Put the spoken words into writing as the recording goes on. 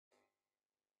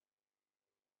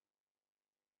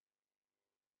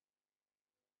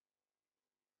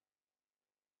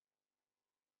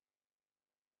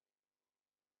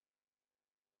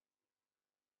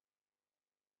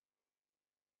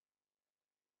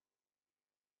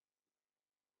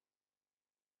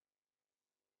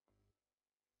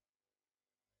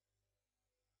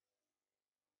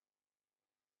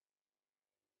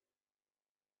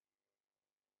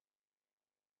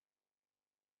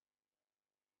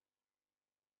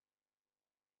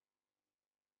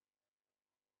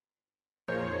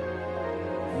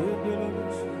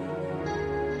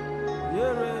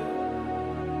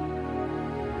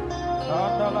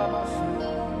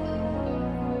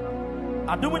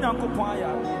Adumu Nyankopon aya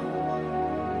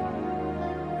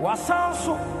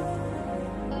wasanso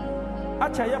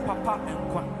acha ye papa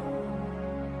enkwa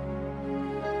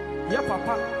ye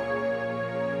papa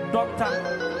Doctor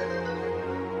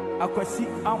Akwasi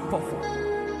Ampofo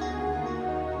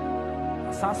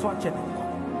asanso acha enkwa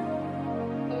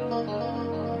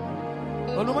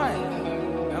olumai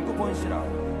Nyankopon shira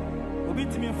obi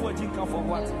timi mfo ajinka for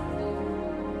what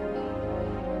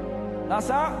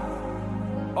nasa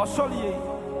osoliye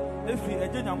efi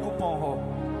eje Nyankopon ho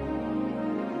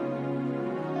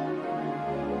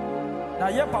na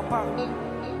ye papa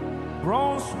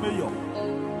Bronze Mayor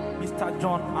Mr.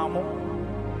 John Amo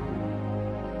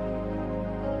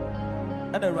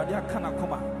and the Radia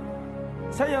Kanakoma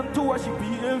say to worship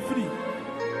ye and free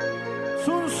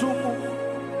soon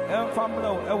and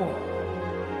family ewo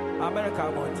America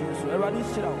mountain so Radi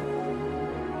Shira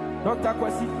Dr.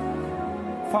 Kwasi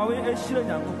Fawe e Shira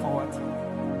Nyankopon what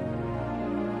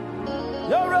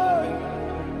you're right.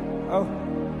 Oh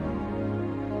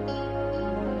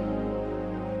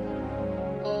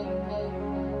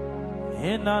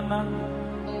Hinana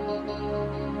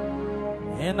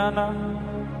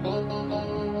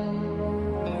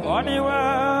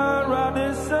Anywhere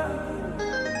Radisa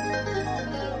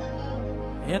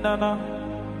Hinana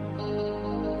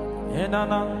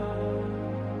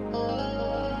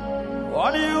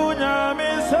What do you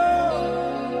nyame so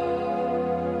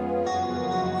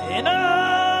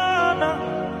Hinana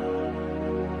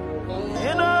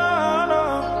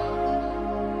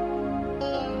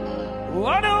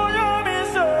What do you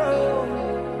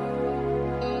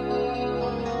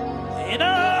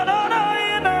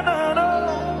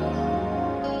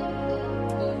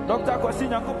Dr. Kwasi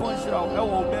Nyankopon shira e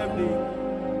wo birthday.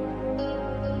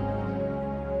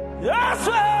 Yes,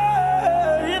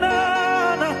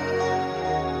 inana.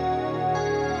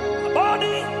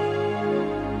 Body.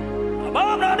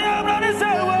 Abamra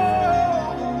say wo.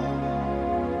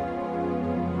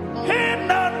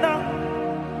 Hinana.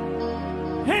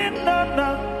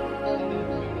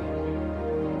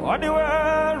 What the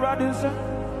world radisa.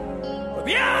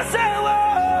 Yes, wo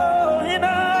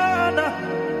inana.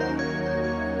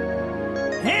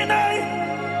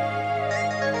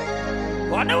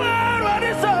 What the world, what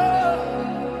is up?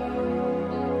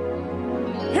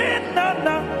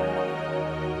 Hinana,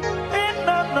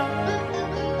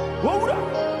 Woda.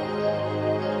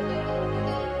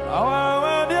 Our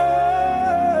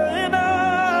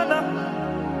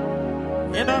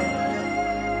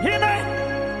Hinana,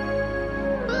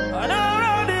 I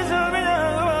know this of me.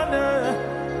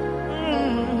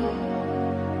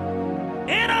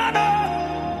 Hinana.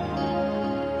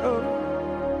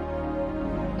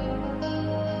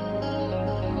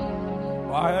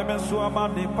 I am a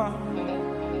Suamanipa.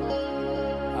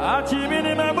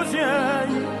 Achimini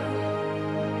Mabusiai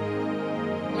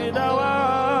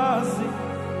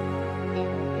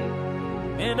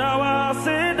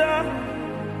Midawasida.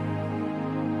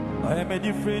 I am a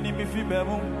different in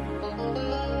Mifibemu.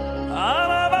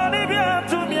 I'm a Banibia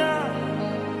to me.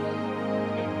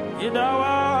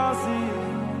 Midawasi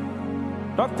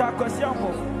Dr.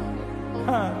 Kwasiampo.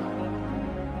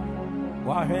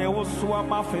 Wahe was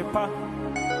Suamafepa.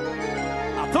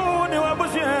 Tony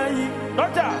Wabushi,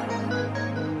 Doctor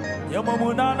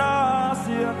Yamamunana,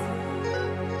 see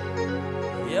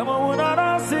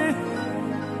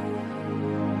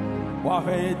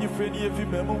Wahe different if you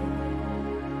memo.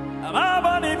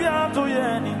 Amabani Bianto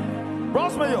Yanni,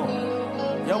 Bronze Mayor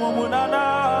Yamamunana,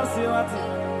 see what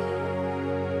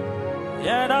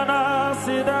Yanana,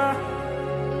 see that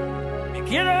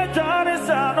Mikira Johnny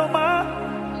Sanoma,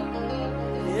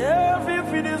 yeah,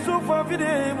 50 super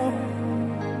video.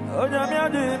 Oh, Jamia,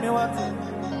 do me what?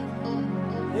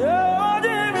 Yeah,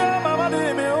 do me, Mama, do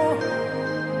me.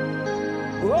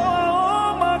 Oh,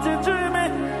 Martin, do me.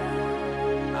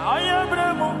 I am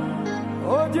Bremo.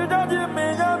 Oh, you don't give me,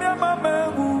 Jamia, Mama.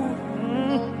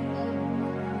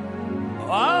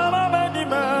 Oh, Mama, the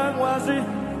man was it.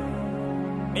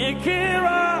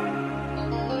 Mikira.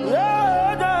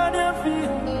 Yeah, Daniel,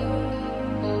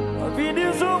 video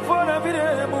so for the video.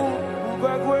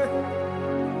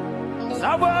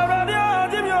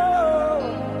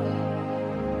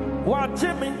 Watch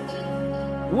me,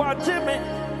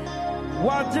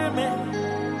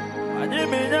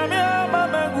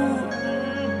 Mamagu.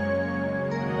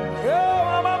 Yo,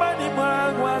 Mama, the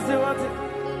man was what?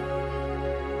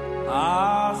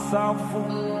 Ah, Samfu,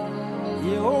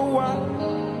 Yehowa,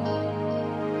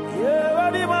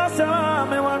 the Massa,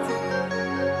 me what?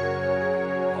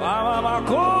 Mama,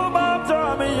 come up to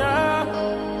me.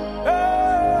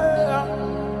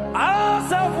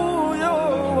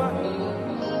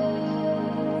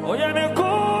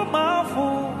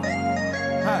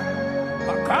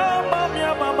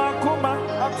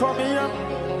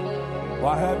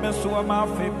 Waheme suwa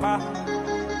mafepa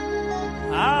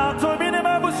Ato mini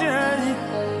mabusi hei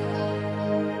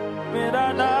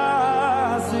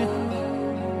Midanasi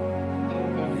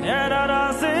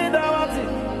Midanasi dawati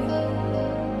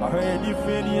Ahedi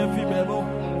feni efi bebo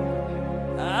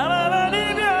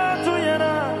Alabani biatu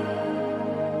yena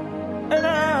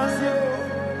Enasio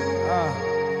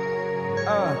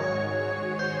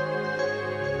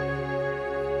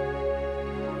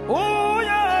Oh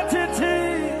ya titi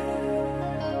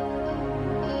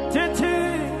Titi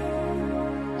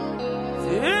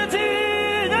Titi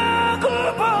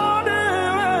Yakupone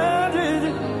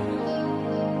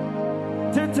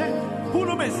Titi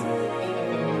Hulumis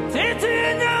Titi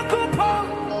Yakupone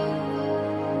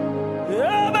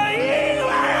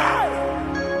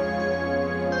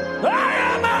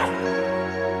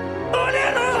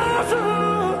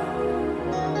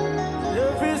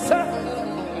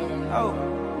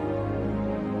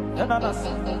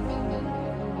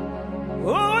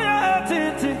Oh yeah,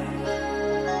 Titi,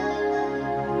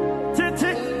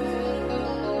 Titi,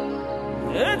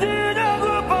 Titi,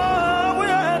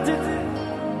 Titi.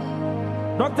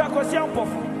 Dr. Kwesian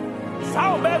Pofu,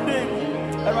 sao baby,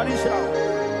 everybody shout.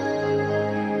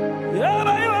 Yeah,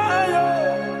 baby, yo.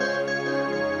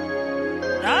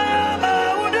 I'm a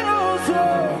wooden also.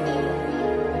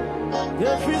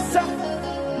 If you say,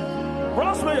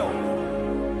 Roswell,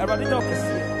 everybody knows.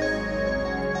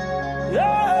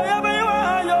 Yeah, baby,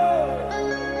 yo.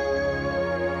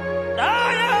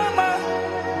 I'm a,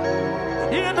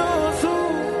 you know, so.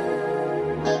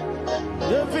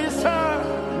 If you say,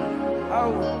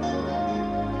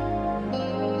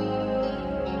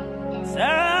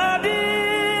 Sadi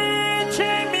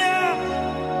chemia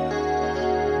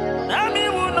Nami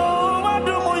wuno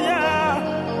wadumuya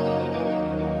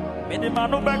Mini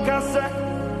manu bakase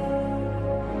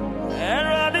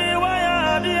Eradi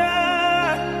wayadia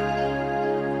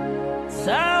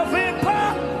Safipa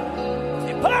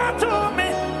Sipa me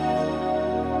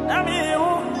Nami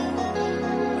wu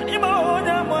Animo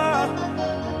nyamwa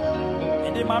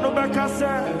Mini manu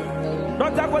bakase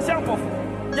Dr. Kwesian Pofu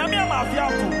Nyamia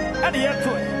mafiatu Adi yetu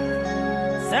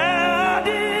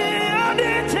Sadi Adi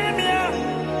chimia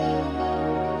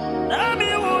Nami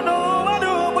uno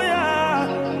wadubuya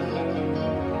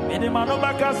Mini manu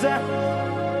bakase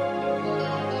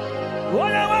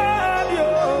Oya wabio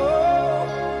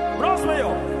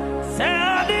Rosmeyo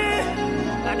Sadi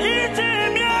Adi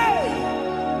chimia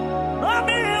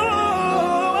Nami uno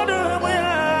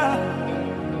wadubuya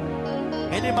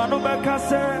Mini manu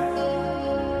bakase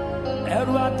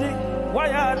Erwadi, why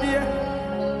are dear?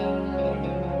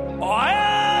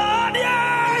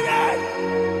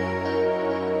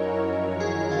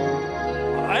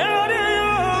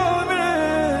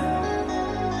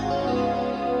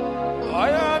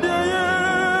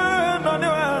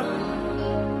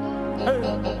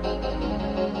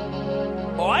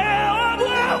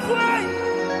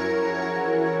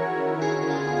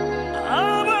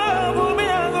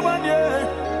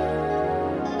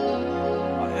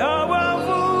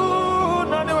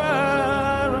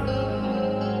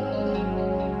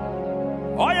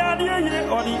 Oh,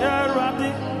 yeah, on the air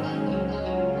running.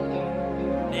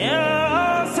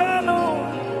 Yes, I know.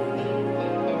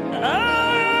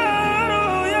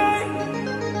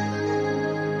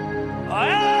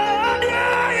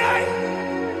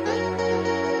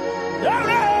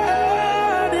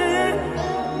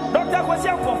 Dr.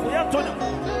 Kwesian Pofu, Yantono.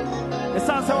 The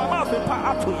San Sawa pa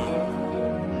ato yi.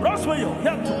 Roswell,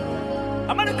 Yanto.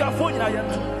 America phone na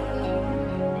Yanto.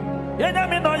 Yenya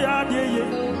mi no ya die ye.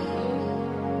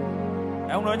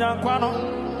 Enwo nyankwano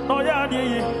no ya die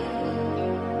ye.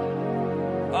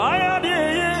 Aya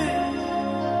die ye.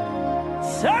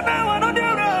 Sana wano de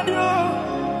radio.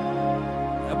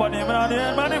 Eboni mrani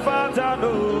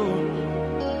manifestado.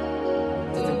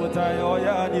 Tikutai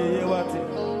oya die ye wati.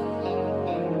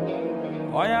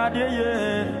 Oya die ye.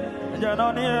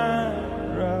 Janoni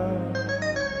era.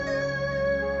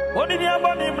 Oni ni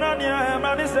aboni mrani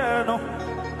mrani seno.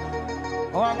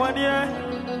 Oamwani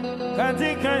kanti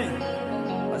kai.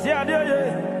 Asia die ye.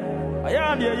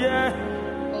 Aya die ye.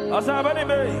 Asabani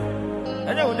be.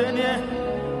 Enya udeni.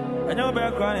 Enya be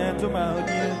kwa entuma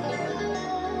odie.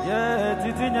 Ye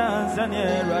titinya nsani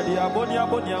radi aboni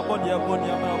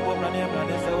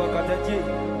mrani se wakatachi.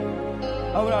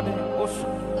 Awradi osu.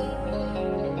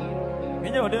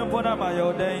 Minye odem pona ma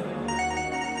yo den.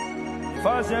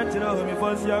 Fast entro mi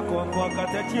fosia konko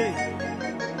katachi.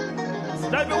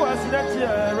 Dabi wasinachi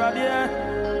radio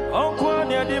onko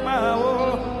ne di ma wo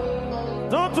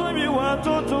tutu mi wa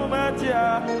tutu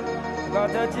matia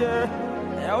katachi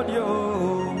audio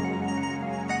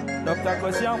Dr.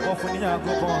 Kwesian Pofu ni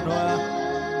akoko no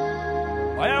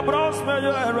am bronze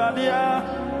mayor radia.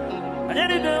 I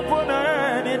need them for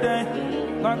any day.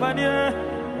 Gangania,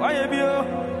 why a bio,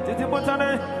 Titi Botane,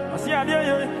 I see a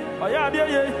dear, or ya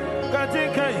dear, can't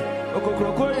take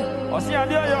Okokokoi, or see a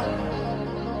dear.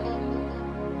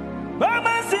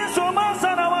 Bama sees so much,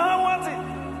 and I want it.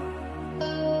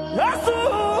 That's who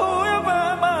you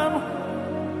man.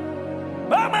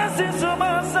 Bama sees so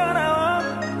much, and I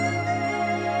want it.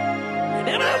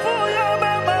 Never for your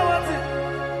mama want it.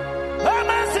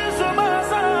 Bama sees so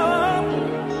much, and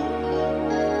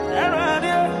I want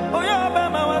it. Oh, your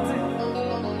mama want it.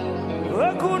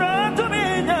 What could I do me,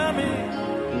 Yami?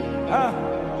 Ah.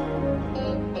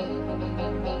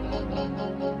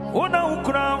 Oh, no,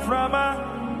 crown from her.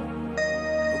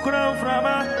 Crown from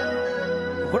her.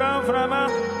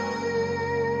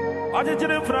 I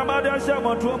didn't from her, there's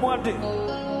someone to one day.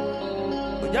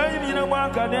 But I didn't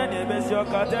want to miss your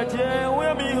cottage.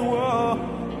 Where me who are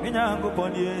in Yango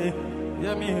Pony.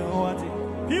 Hear me who want it.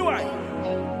 You are.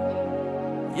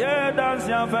 Yeah, dance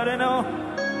young very now.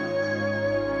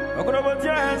 I could have put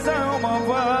your hands on my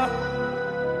bar.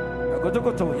 I got to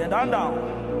go to you down.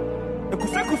 The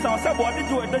Kusakusa said, what did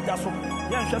you at the Jasso?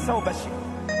 Yan Shasso Bashi.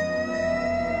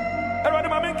 I rather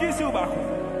my kiss you back.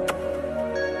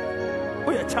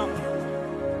 We are champion.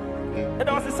 And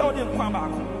I was a Saudi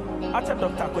Kwamako. I tell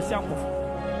Dr. Kosiampo.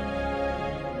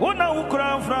 One now who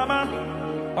crown from her.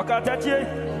 Okatachi,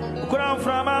 who crown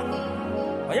from her.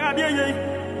 I had ye.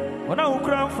 One now who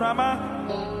crown from her.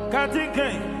 Can't think.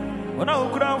 One now who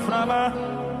crown from her.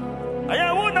 I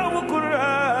am one now who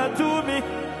could to me.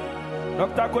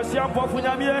 Dr. Kosiampo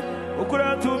Funyamie, who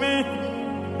could to me.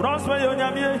 Bronze Mayor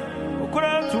Yamie.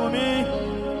 To me,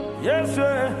 yes,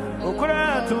 sir, who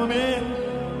cried to me.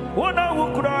 What I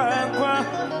would cry and cry,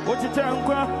 what you tell and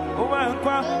cry, over and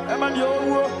cry, and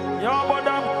your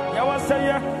madam, your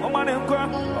say, or man and cry,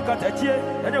 or cut a cheer,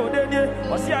 and you did it,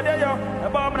 or see a day, a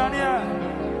bomb rania.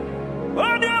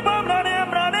 Oh, dear bomb rania,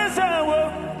 Branis, I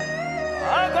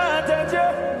got a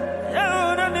cheer,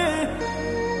 you don't need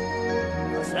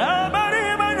somebody,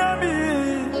 my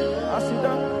name, I see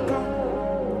them.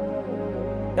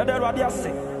 Yada radia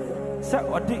se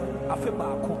odi afe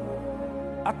baako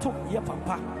ato ye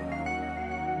papa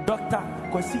Dr.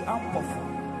 Kwesi Ampofo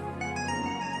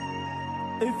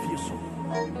efieso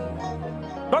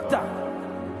Dr.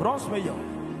 Bronze Mayor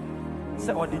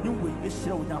se odi new way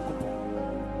ehira onyakopo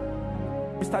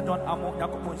Mr. John Amo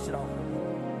yakopon hira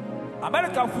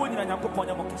America fo nyina yakopon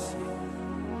nyamo kese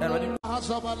erodi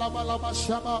azabala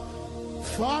shama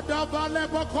Father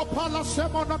valebo kopala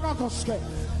semona nagoske.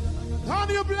 Can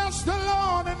you bless the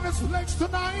Lord in this place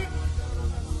tonight?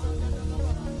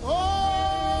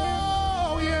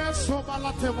 Oh, yes, so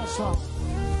Malatemosa.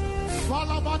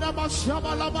 Falabada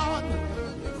Bashabalaban.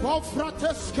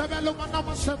 Confrates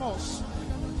Kebelumanamassemos.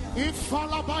 If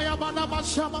Falabaya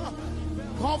Banamashama.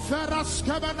 Conferas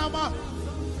Kebenama.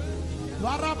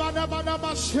 Varabada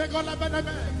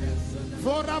Banamashegolabeneme.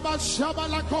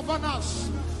 Vorabashabala Kovanas.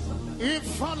 If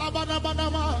Falabada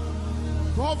Banama.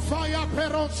 Fire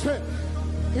perose,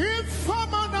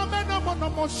 infamana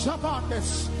menomono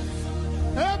shabandes,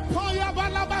 empire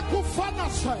balabaku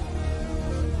fanase.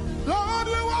 Lord,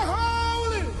 you are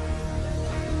holy.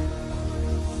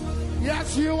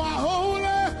 Yes, you are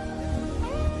holy.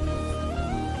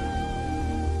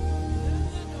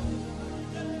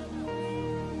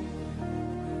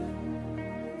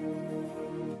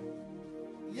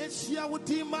 Yes, you are with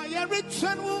my every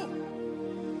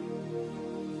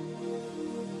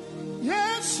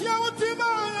yes, you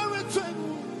divine everything.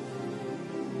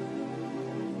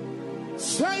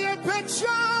 Say a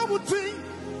picture would be.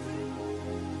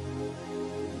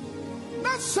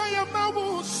 Not say a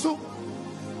mawusu.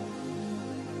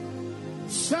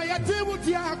 Say a day with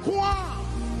the aqua.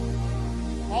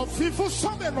 Of FIFA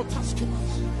Sunday no tasking.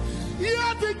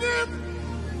 Yeah, the name.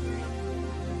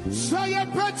 Say a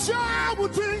picture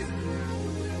would be.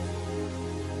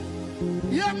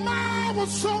 Yeah,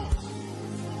 mawusu.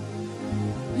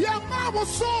 Your mouth was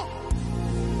so.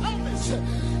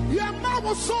 Your mouth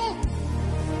was so.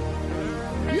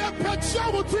 Your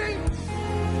picture would be.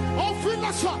 Oh,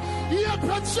 Philosopher. Your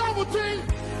picture would be.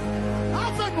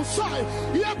 Avenue side.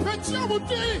 Your picture would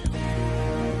be.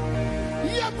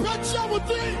 Your picture would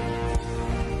be.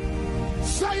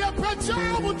 Say your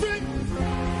picture would be.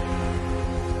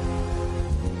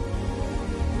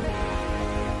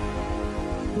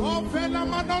 Oh,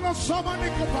 Velamano, somebody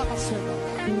could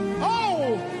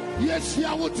oh, yes,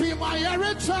 you would be my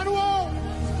return.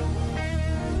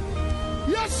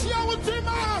 Yes, you would be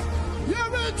my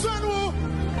return.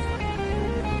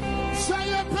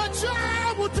 Say a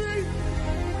picture would be.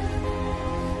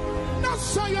 Not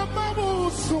say a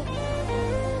mamus.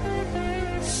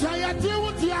 Say I deal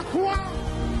with the aqua.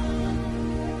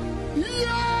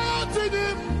 Yeah, did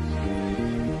him.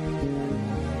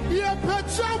 Yeah,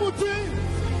 Pechabuti.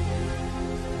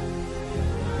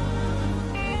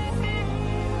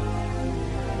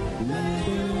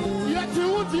 Yeah,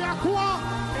 deal with the aqua.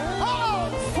 Oh,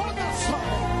 Father, son.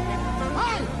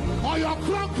 Hey, or your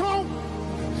crown.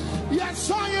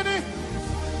 Yes, I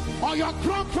or your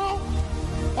crown.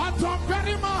 Or Tom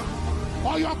Berima.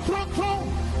 Or your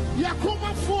crown.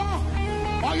 Yakuma for,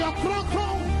 or your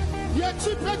crown, yet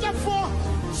you better for,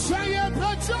 say a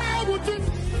better would it.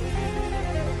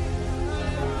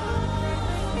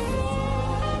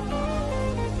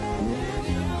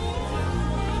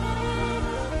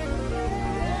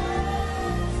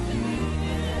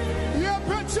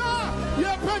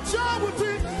 You better would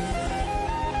it.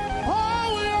 Oh,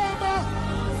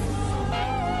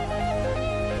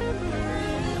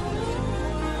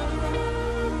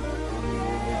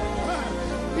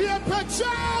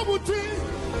 Pechabuti,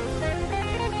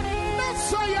 not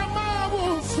say a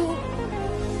marvel,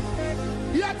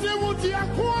 yet they would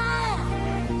acquire.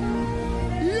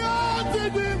 Yeah,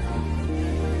 did it.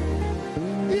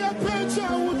 Yeah,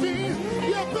 Pechabuti,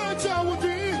 yeah,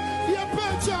 Pechabuti, yeah,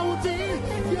 Pechabuti,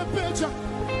 yeah, Pecha.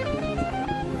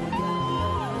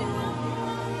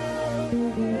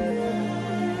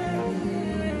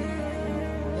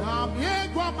 I'm here,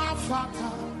 my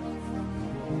father.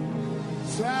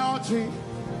 Selji,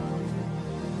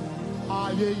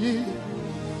 ayeyi,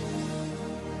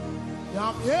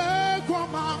 yam ye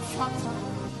goma fata.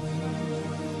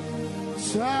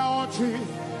 Selji,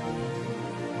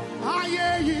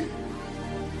 ayeyi,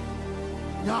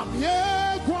 yam ye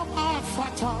goma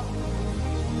fata.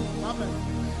 Amen.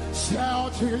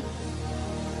 Selji,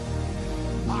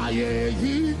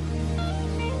 ayeyi,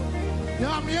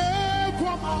 yam ye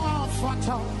goma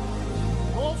fata.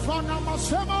 Oh, for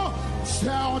Namasemo.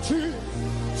 Selji,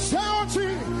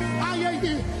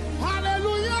 ayeyi,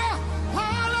 hallelujah,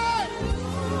 hallelujah,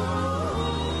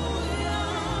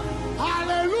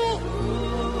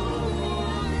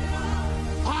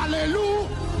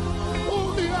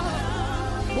 hallelujah,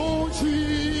 oh,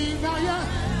 Chinaye,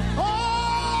 oh,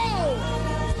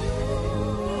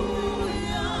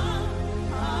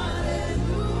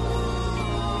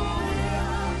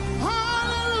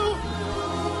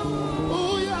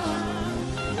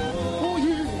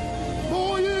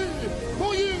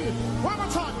 one more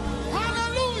time.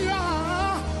 Hallelujah.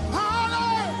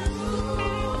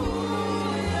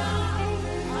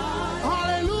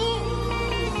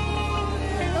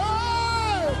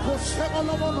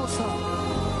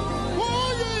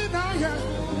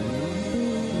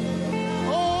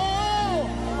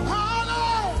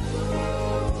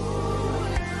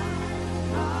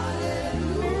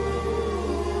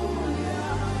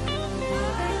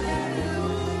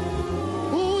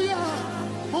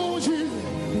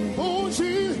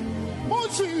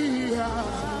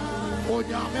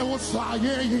 Onyame wo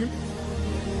saye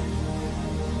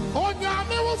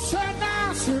Onyame wo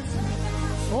senase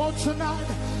O tonight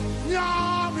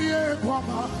Nyame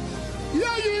kwama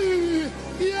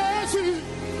Yesi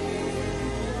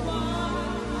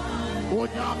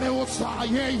Onyame wo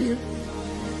saye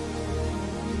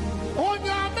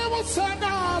Onyame wo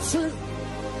senase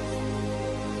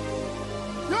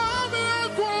Nyame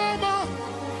kwama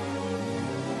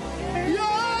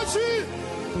Yesi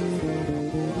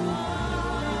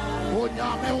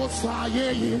Onyame wo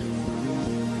saye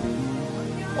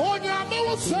Onyame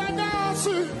wo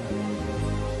senase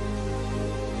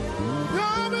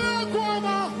Nyame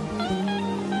kwama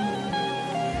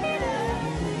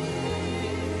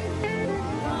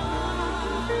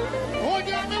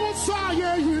Onyame wo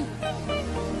saye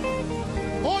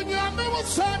Onyame wo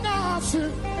senase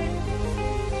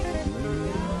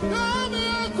Nyame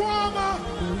kwama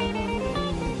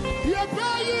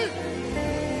Yebayi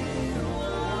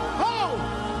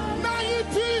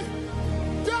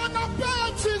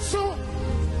so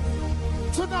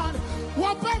tonight,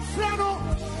 what bad friend?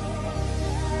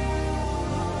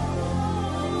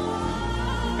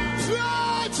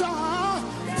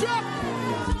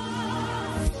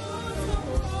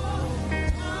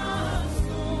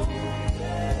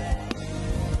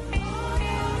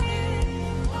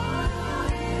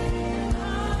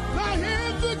 Now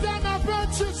him the down I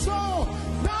bet you so.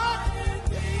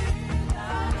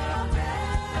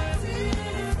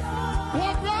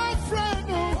 What bad friend?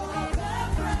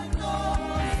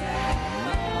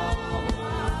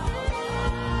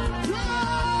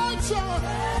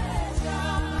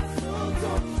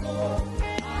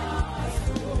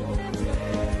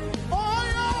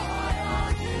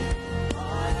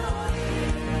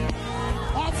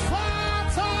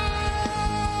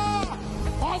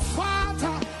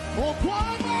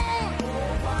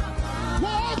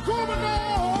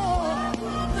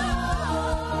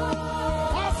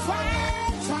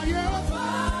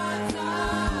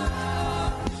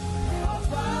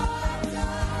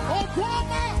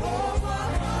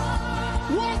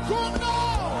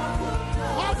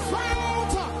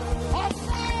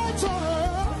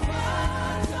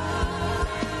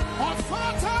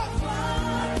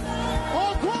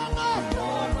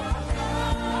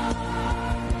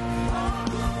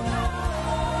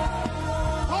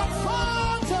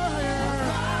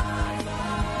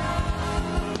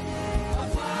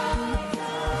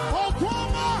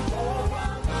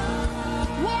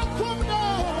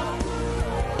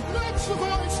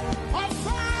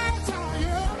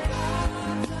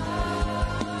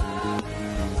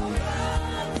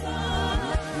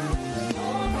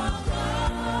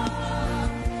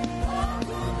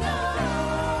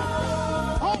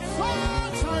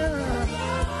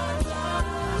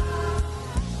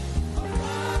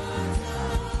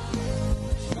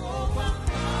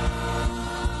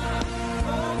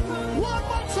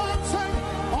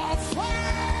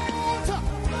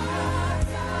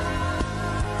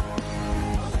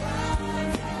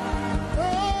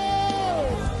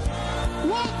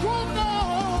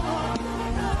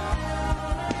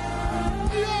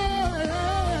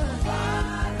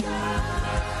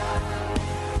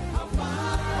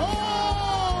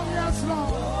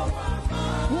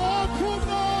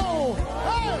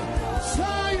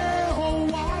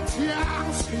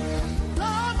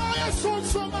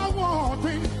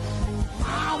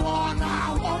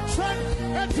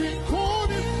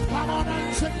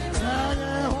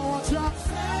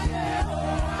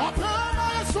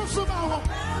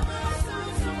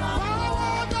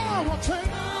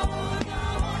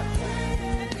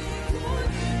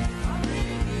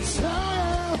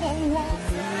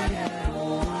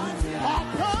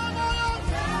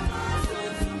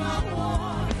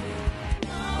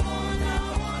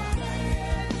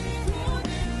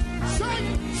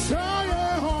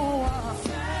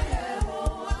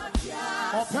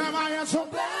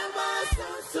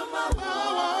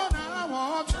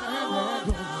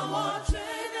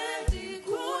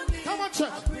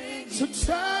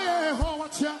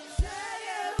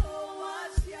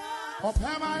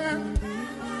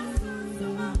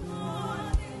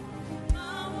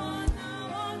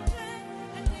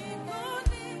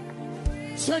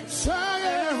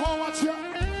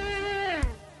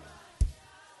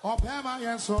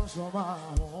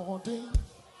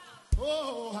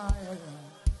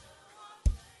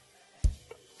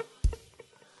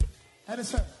 And it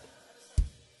said,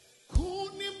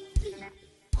 Kunimdi,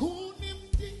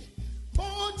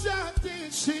 Moja de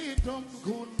Shidom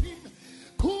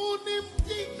Kunimdi,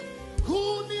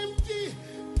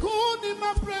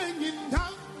 Kunima bringing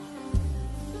down.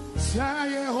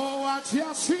 Say, oh, what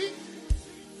you see,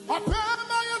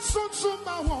 Opema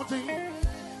Yatsuma wanting.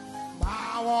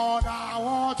 I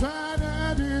want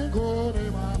anything good.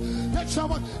 Let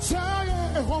someone say,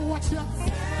 oh, what's your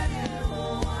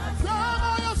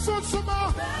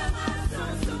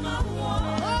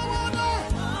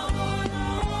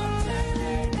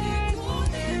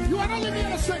you are not living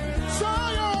in a sing. Say,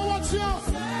 oh, what's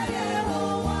your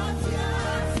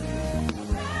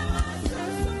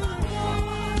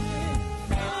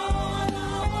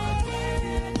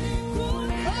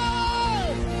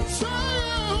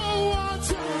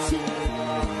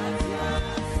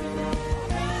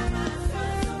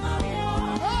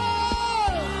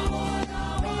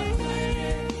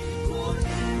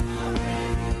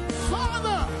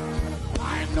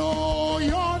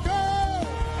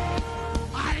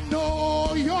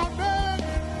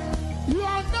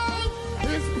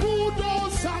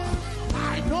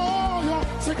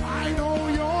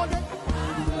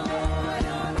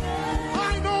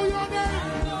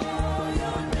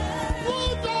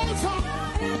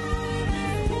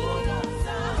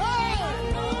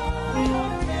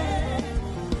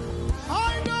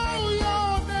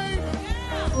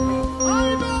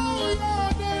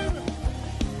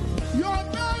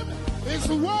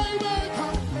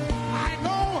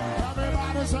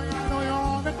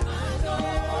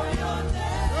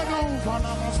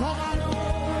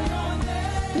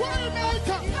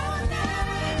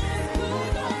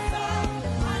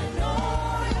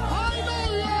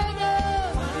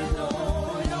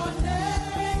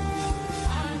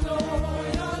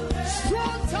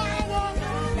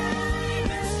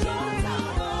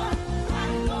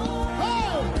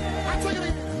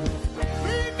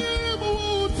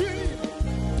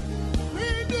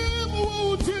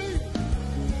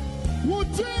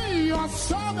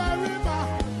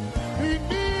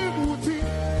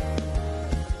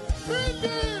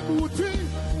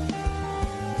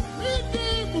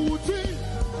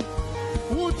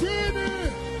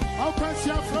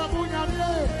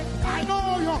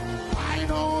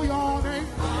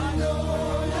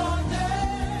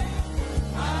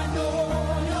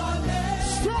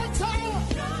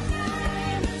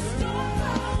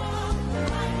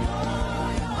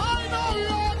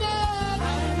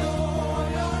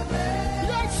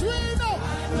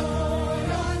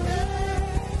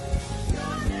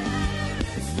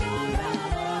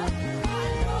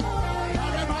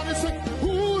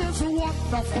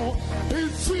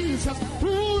is Jesus,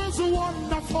 who is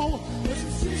wonderful.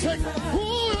 Say, who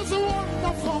is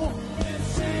wonderful.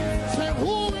 Say,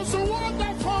 who is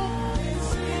wonderful.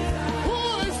 Who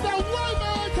is the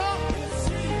waymaker.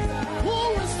 Who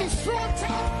is the strong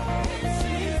tower.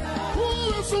 Who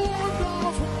is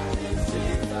wonderful.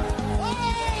 Oh,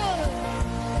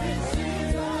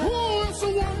 who is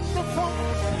wonderful.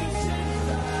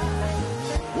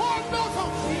 Wonderful.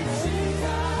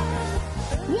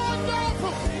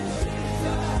 Wonderful.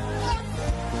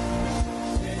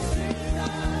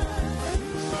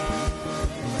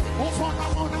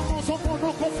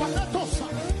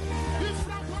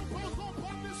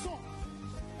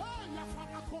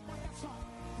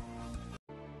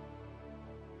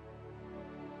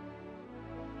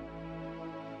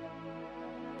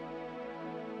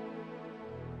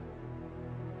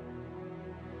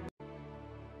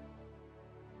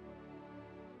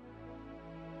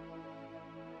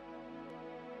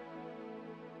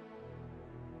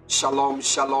 Shalom,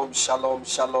 shalom, shalom,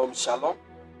 shalom, shalom.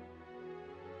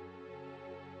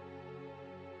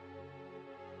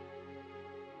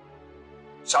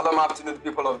 Shalom afternoon,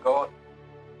 people of God.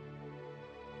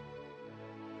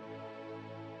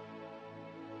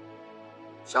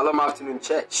 Shalom afternoon,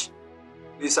 church.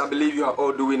 Please, I believe you are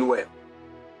all doing well.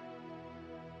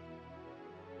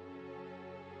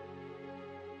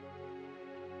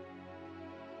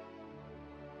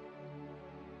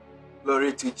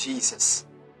 Glory to Jesus.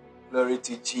 Glory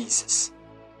to Jesus.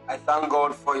 I thank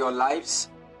God for your lives.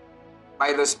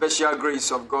 By the special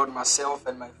grace of God, myself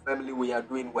and my family, we are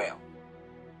doing well.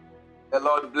 The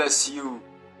Lord bless you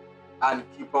and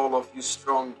keep all of you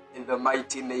strong in the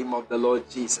mighty name of the Lord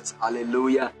Jesus.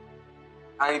 Hallelujah.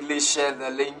 Kindly share the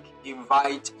link.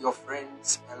 Invite your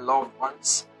friends and loved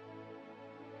ones.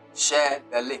 Share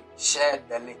the link. Share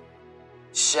the link.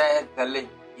 Share the link.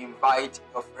 Invite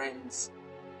your friends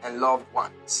and loved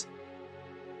ones.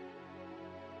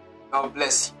 God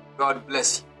bless you. God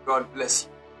bless you. God bless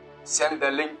you. Send the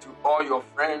link to all your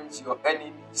friends, your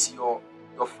enemies, your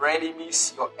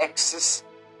frenemies, your exes,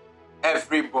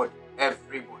 everybody.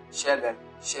 Everybody. Share the link.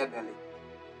 Share the link.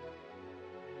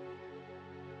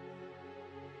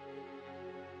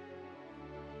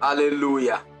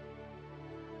 Hallelujah.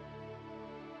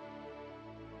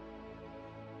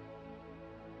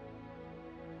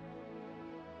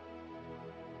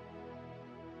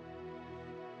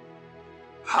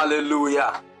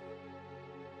 Hallelujah.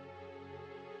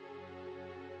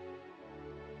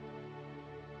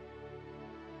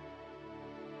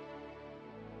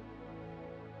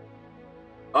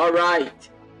 All right.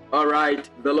 All right.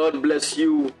 The Lord bless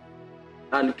you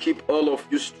and keep all of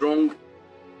you strong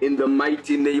in the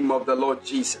mighty name of the Lord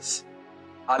Jesus.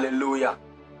 Hallelujah.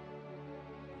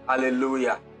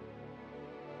 Hallelujah.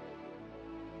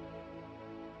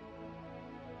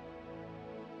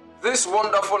 This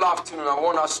wonderful afternoon, I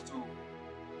want us to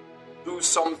do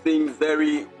something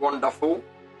very wonderful.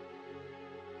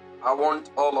 I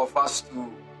want all of us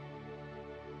to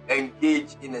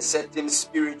engage in a certain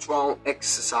spiritual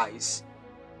exercise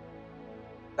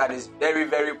that is very,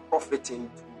 very profiting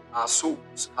to our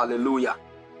souls. Hallelujah.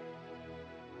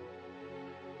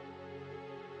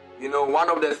 You know, one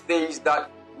of the things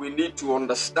that we need to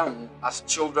understand as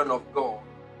children of God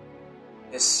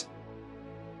is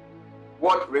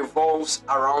what revolves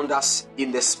around us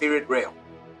in the spirit realm.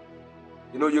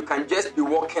 You know, you can just be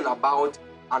walking about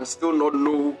and still not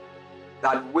know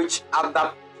that which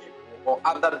other people or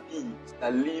other beings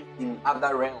that live in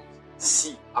other realms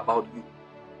see about you.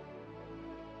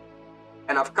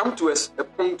 And I've come to a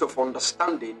point of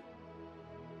understanding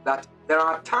that there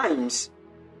are times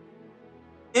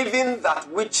even that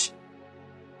which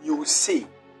you say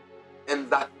and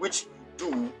that which you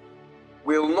do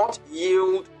will not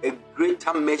yield a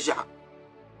greater measure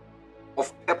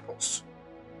of purpose.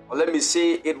 Or let me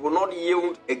say, it will not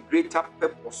yield a greater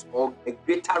purpose or a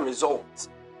greater result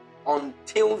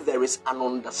until there is an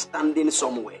understanding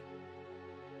somewhere.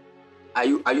 Are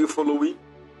you following?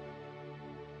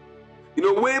 You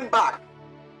know, way back,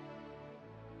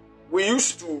 we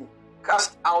used to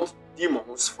cast out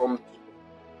demons from people.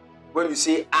 When you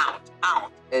say out,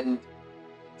 out, and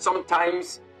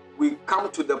sometimes we come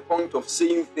to the point of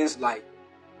saying things like,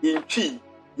 in key,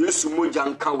 Yesu moja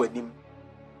nka wanim.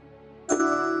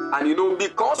 And you know,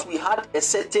 because we had a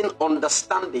certain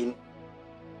understanding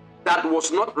that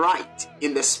was not right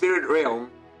in the spirit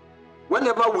realm,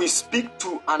 whenever we speak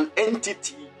to an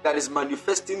entity that is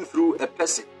manifesting through a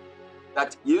person,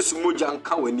 that Yesu moja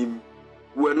nka wanim,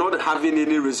 we're not having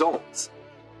any results.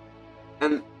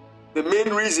 And the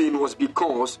main reason was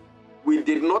because we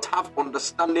did not have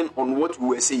understanding on what we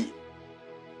were saying.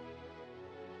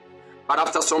 But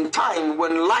after some time,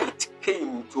 when light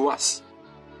came to us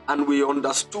and we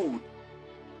understood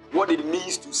what it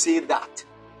means to say that,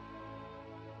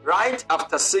 right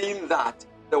after saying that,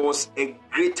 there was a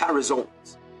greater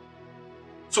result.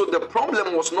 So the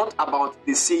problem was not about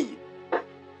the saying,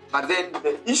 but then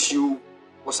the issue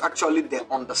was actually the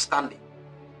understanding.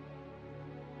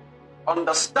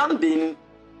 Understanding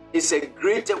is a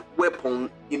greater weapon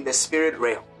in the spirit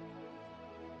realm.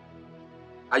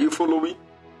 Are you following?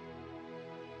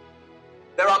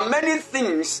 There are many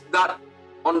things that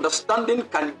understanding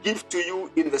can give to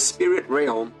you in the spirit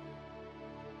realm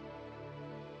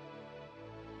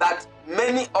that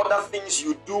many other things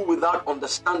you do without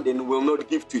understanding will not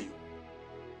give to you.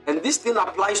 And this thing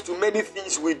applies to many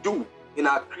things we do in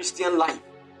our Christian life,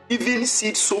 even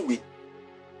seed sowing.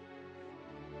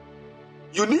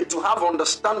 You need to have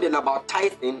understanding about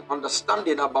tithing,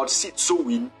 understanding about seed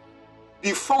sowing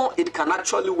before it can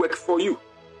actually work for you.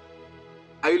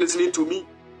 Are you listening to me?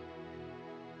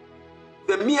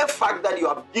 the mere fact that you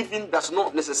have given does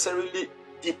not necessarily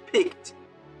depict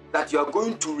that you are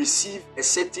going to receive a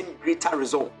certain greater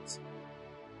result.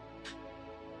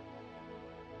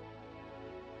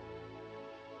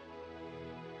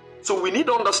 So we need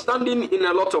understanding in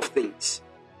a lot of things.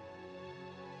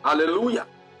 Hallelujah.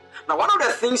 Now, one of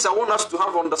the things I want us to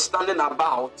have understanding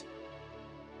about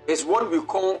is what we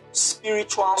call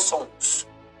spiritual songs.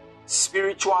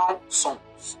 Spiritual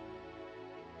songs.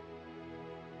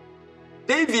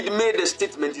 David made a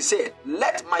statement. He said,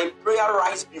 "Let my prayer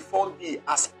rise before thee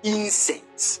as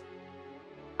incense."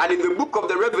 And in the book of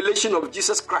the Revelation of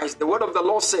Jesus Christ, the word of the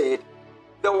Lord said,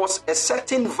 there was a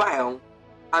certain vial,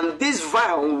 and this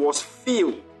vial was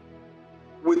filled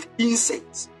with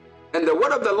incense. And the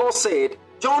word of the Lord said,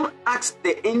 John asked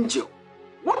the angel,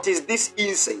 "What is this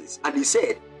incense?" And he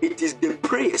said, "It is the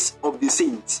praise of the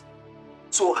saints."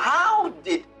 So how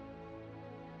did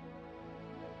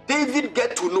David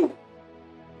get to know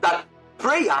that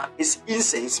prayer is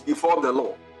incense before the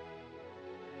Lord?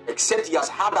 Except he has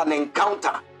had an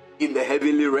encounter in the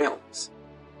heavenly realms.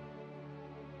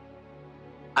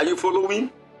 Are you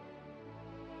following?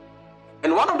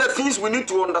 And one of the things we need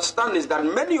to understand is that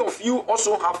many of you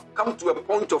also have come to a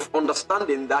point of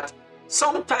understanding that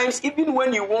sometimes even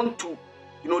when you want to,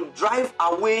 drive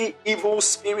away evil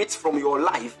spirits from your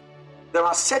life, there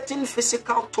are certain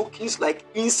physical tokens like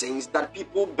incense that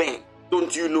people burn.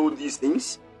 Don't you know these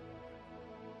things?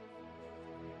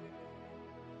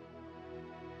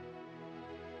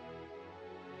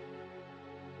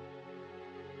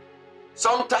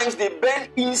 Sometimes they burn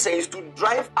incense to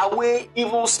drive away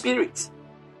evil spirits.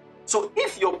 So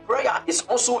if your prayer is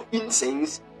also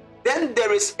incense, then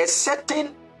there is a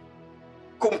certain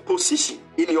composition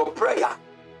in your prayer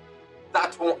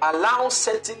that will allow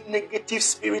certain negative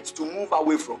spirits to move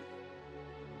away from you.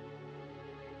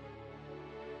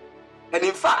 And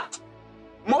in fact,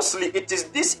 mostly it is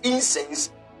this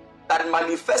incense that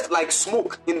manifests like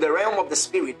smoke in the realm of the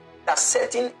spirit that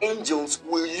certain angels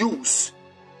will use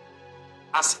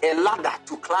as a ladder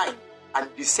to climb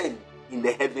and descend in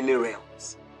the heavenly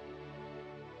realms.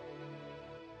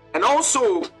 And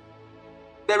also,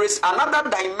 there is another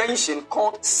dimension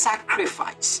called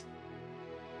sacrifice.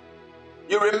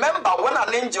 You remember when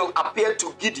an angel appeared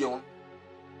to Gideon,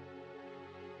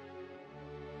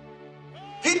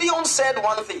 Gideon said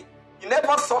one thing. He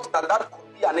never thought that that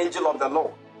could be an angel of the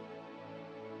Lord.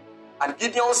 And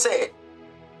Gideon said,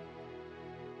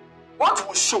 "What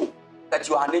will show that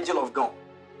you are an angel of God?"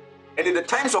 And in the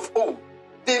times of old,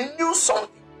 they knew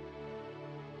something.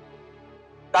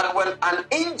 That when an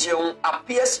angel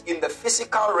appears in the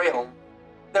physical realm,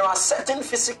 there are certain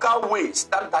physical ways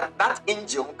that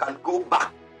angel can go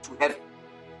back to heaven.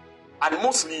 And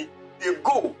mostly, they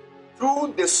go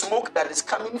through the smoke that is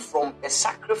coming from a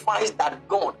sacrifice that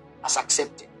God has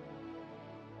accepted.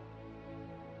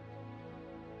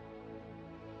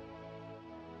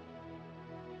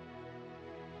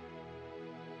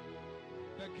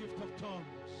 The gift of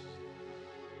tongues.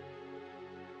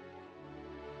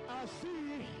 I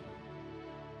see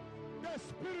the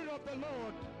Spirit of the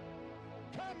Lord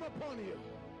come upon you.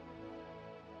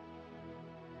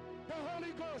 The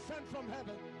Holy Ghost sent from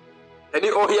heaven. Can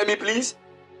you all hear me, please?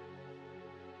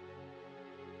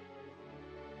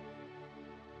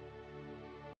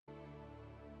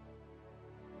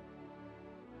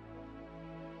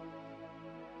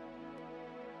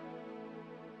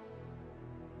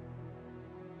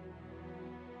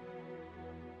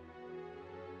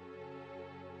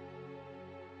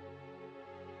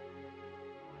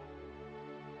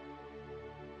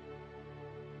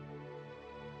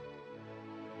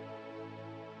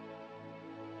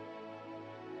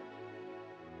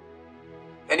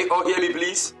 Can you all hear me,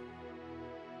 please?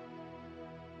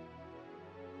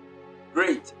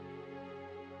 Great.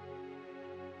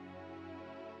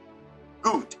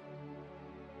 Good.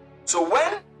 So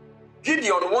when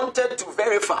Gideon wanted to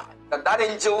verify that that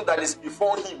angel that is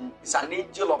before him is an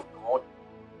angel of God,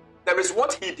 there is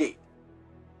what he did.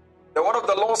 The word of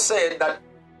the Lord said that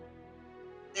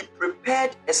he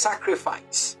prepared a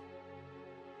sacrifice.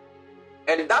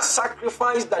 And that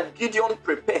sacrifice that Gideon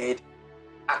prepared,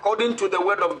 according to the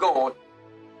word of God,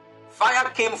 fire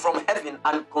came from heaven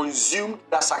and consumed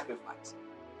that sacrifice.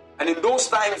 And in those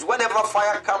times, whenever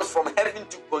fire comes from heaven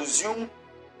to consume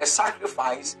a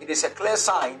sacrifice, it is a clear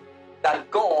sign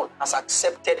that God has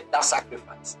accepted that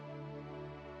sacrifice.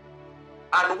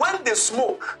 And when the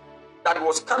smoke that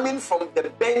was coming from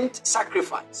the burnt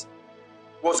sacrifice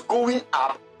was going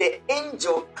up, the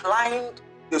angel climbed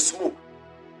the smoke.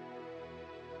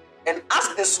 And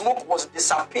as the smoke was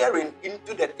disappearing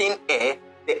into the thin air,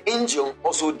 the angel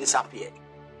also disappeared.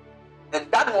 And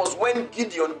that was when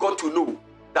Gideon got to know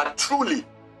that truly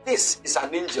this is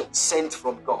an angel sent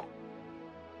from God.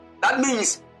 That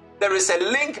means there is a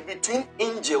link between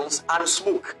angels and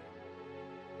smoke.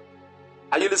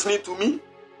 Are you listening to me?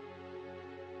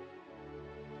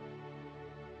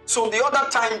 So the other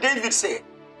time David said,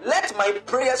 let my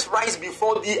prayers rise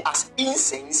before thee as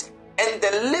incense, and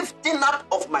the lifting up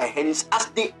of my hands as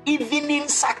the evening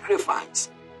sacrifice.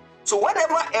 So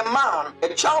whenever a man,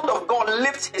 a child of God,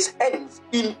 lifts his hands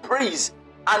in praise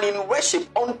and in worship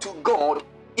unto God,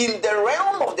 in the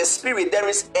realm of the spirit, there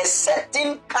is a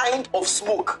certain kind of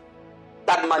smoke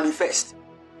that manifests.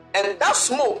 And that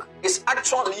smoke is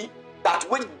actually that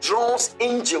which draws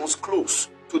angels close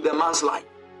to the man's life.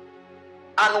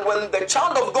 And when the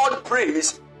child of God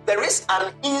prays, there is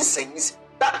an incense.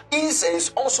 That incense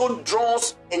also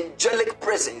draws angelic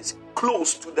presence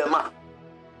close to the man.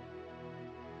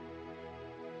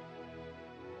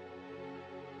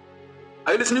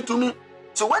 Are you listening to me?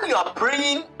 So when you are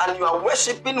praying and you are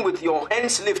worshiping with your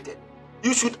hands lifted,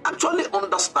 you should actually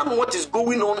understand what is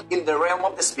going on in the realm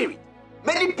of the spirit.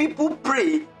 Many people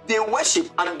pray, they worship,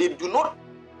 and they do not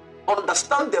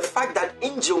understand the fact that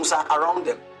angels are around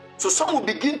them. So some will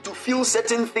begin to feel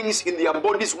certain things in their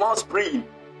bodies whilst praying,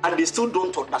 and they still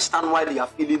don't understand why they are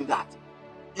feeling that.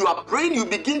 You are praying, you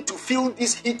begin to feel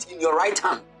this heat in your right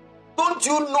hand. Don't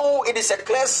you know it is a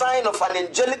clear sign of an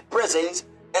angelic presence,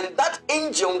 and that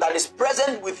angel that is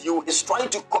present with you is trying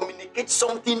to communicate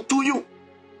something to you?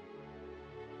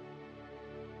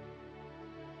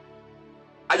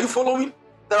 Are you following?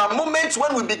 There are moments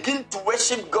when we begin to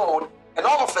worship God, and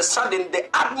all of a sudden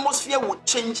the atmosphere will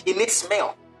change in its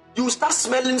smell. You start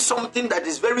smelling something that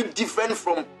is very different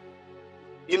from,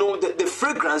 the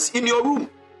fragrance in your room.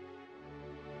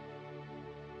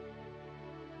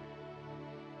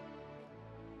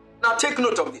 Now take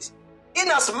note of this. In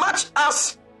as much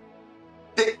as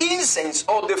the incense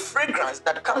or the fragrance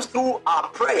that comes through our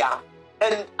prayer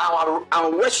and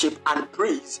our worship and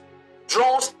praise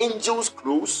draws angels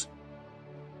close,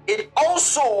 it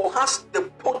also has the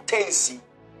potency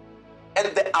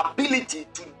and the ability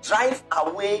to drive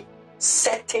away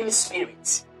certain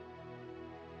spirits.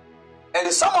 And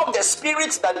some of the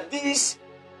spirits that these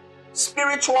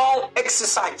spiritual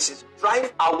exercises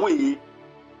drive away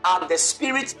are the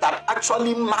spirits that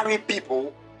actually marry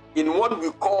people in what we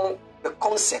call the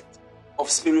concept of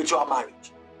spiritual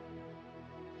marriage.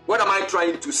 What am I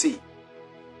trying to say?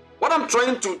 What I'm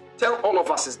trying to tell all of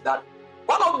us is that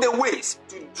one of the ways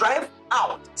to drive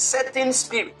out certain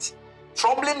spirits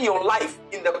troubling your life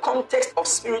in the context of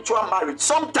spiritual marriage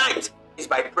sometimes is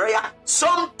by prayer,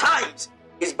 sometimes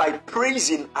is by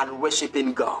praising and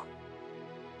worshiping God.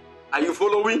 Are you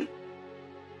following?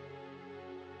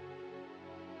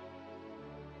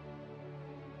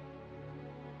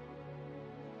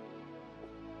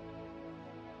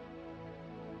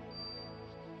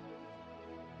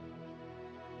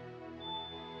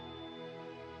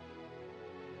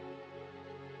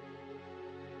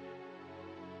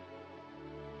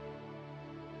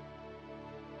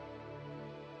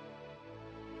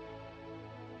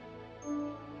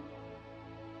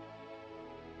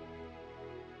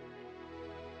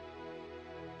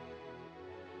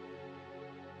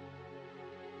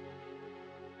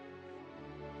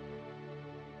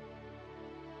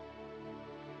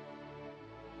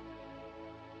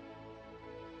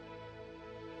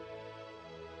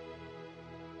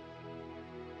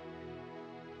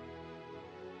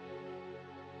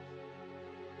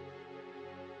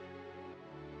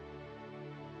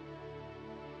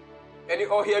 Can you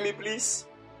all hear me, please?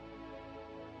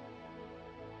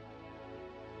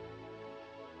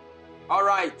 All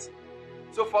right.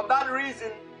 So for that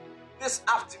reason, this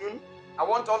afternoon, I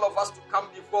want all of us to come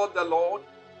before the Lord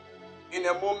in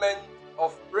a moment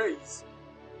of praise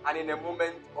and in a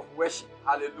moment of worship.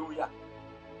 Hallelujah.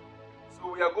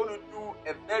 So we are going to do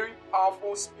a very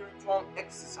powerful spiritual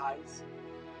exercise.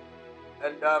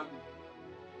 And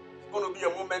it's going to be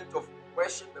a moment of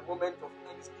worship, a moment of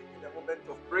thanksgiving, a moment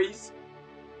of praise.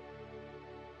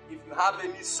 If you have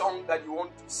any song that you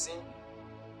want to sing,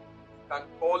 you can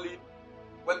call it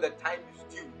when the time is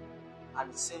due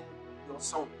and sing your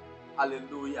song.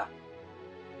 Hallelujah.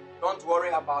 Don't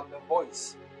worry about the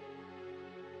voice.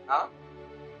 Huh?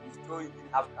 You still even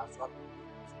have that swap.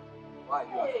 Why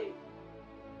you are?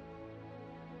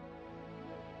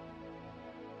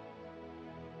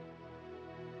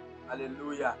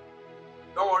 Hallelujah.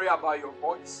 Don't worry about your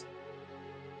voice.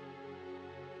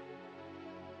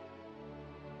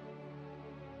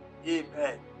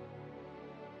 Amen.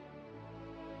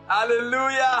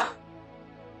 Hallelujah.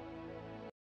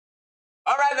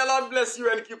 All right, the Lord bless. bless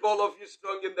you and keep all of you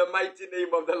strong in the mighty name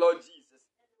of the Lord Jesus.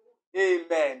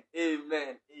 Amen.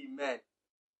 Amen. Amen.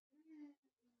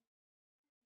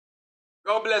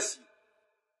 God bless you.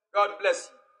 God bless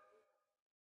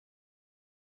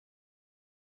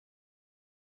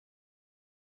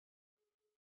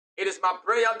you. It is my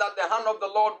prayer that the hand of the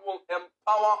Lord will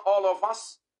empower all of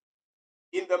us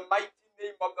in the mighty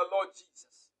name of the Lord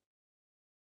Jesus.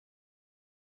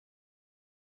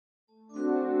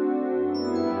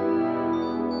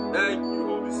 Thank you,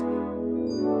 Holy Spirit.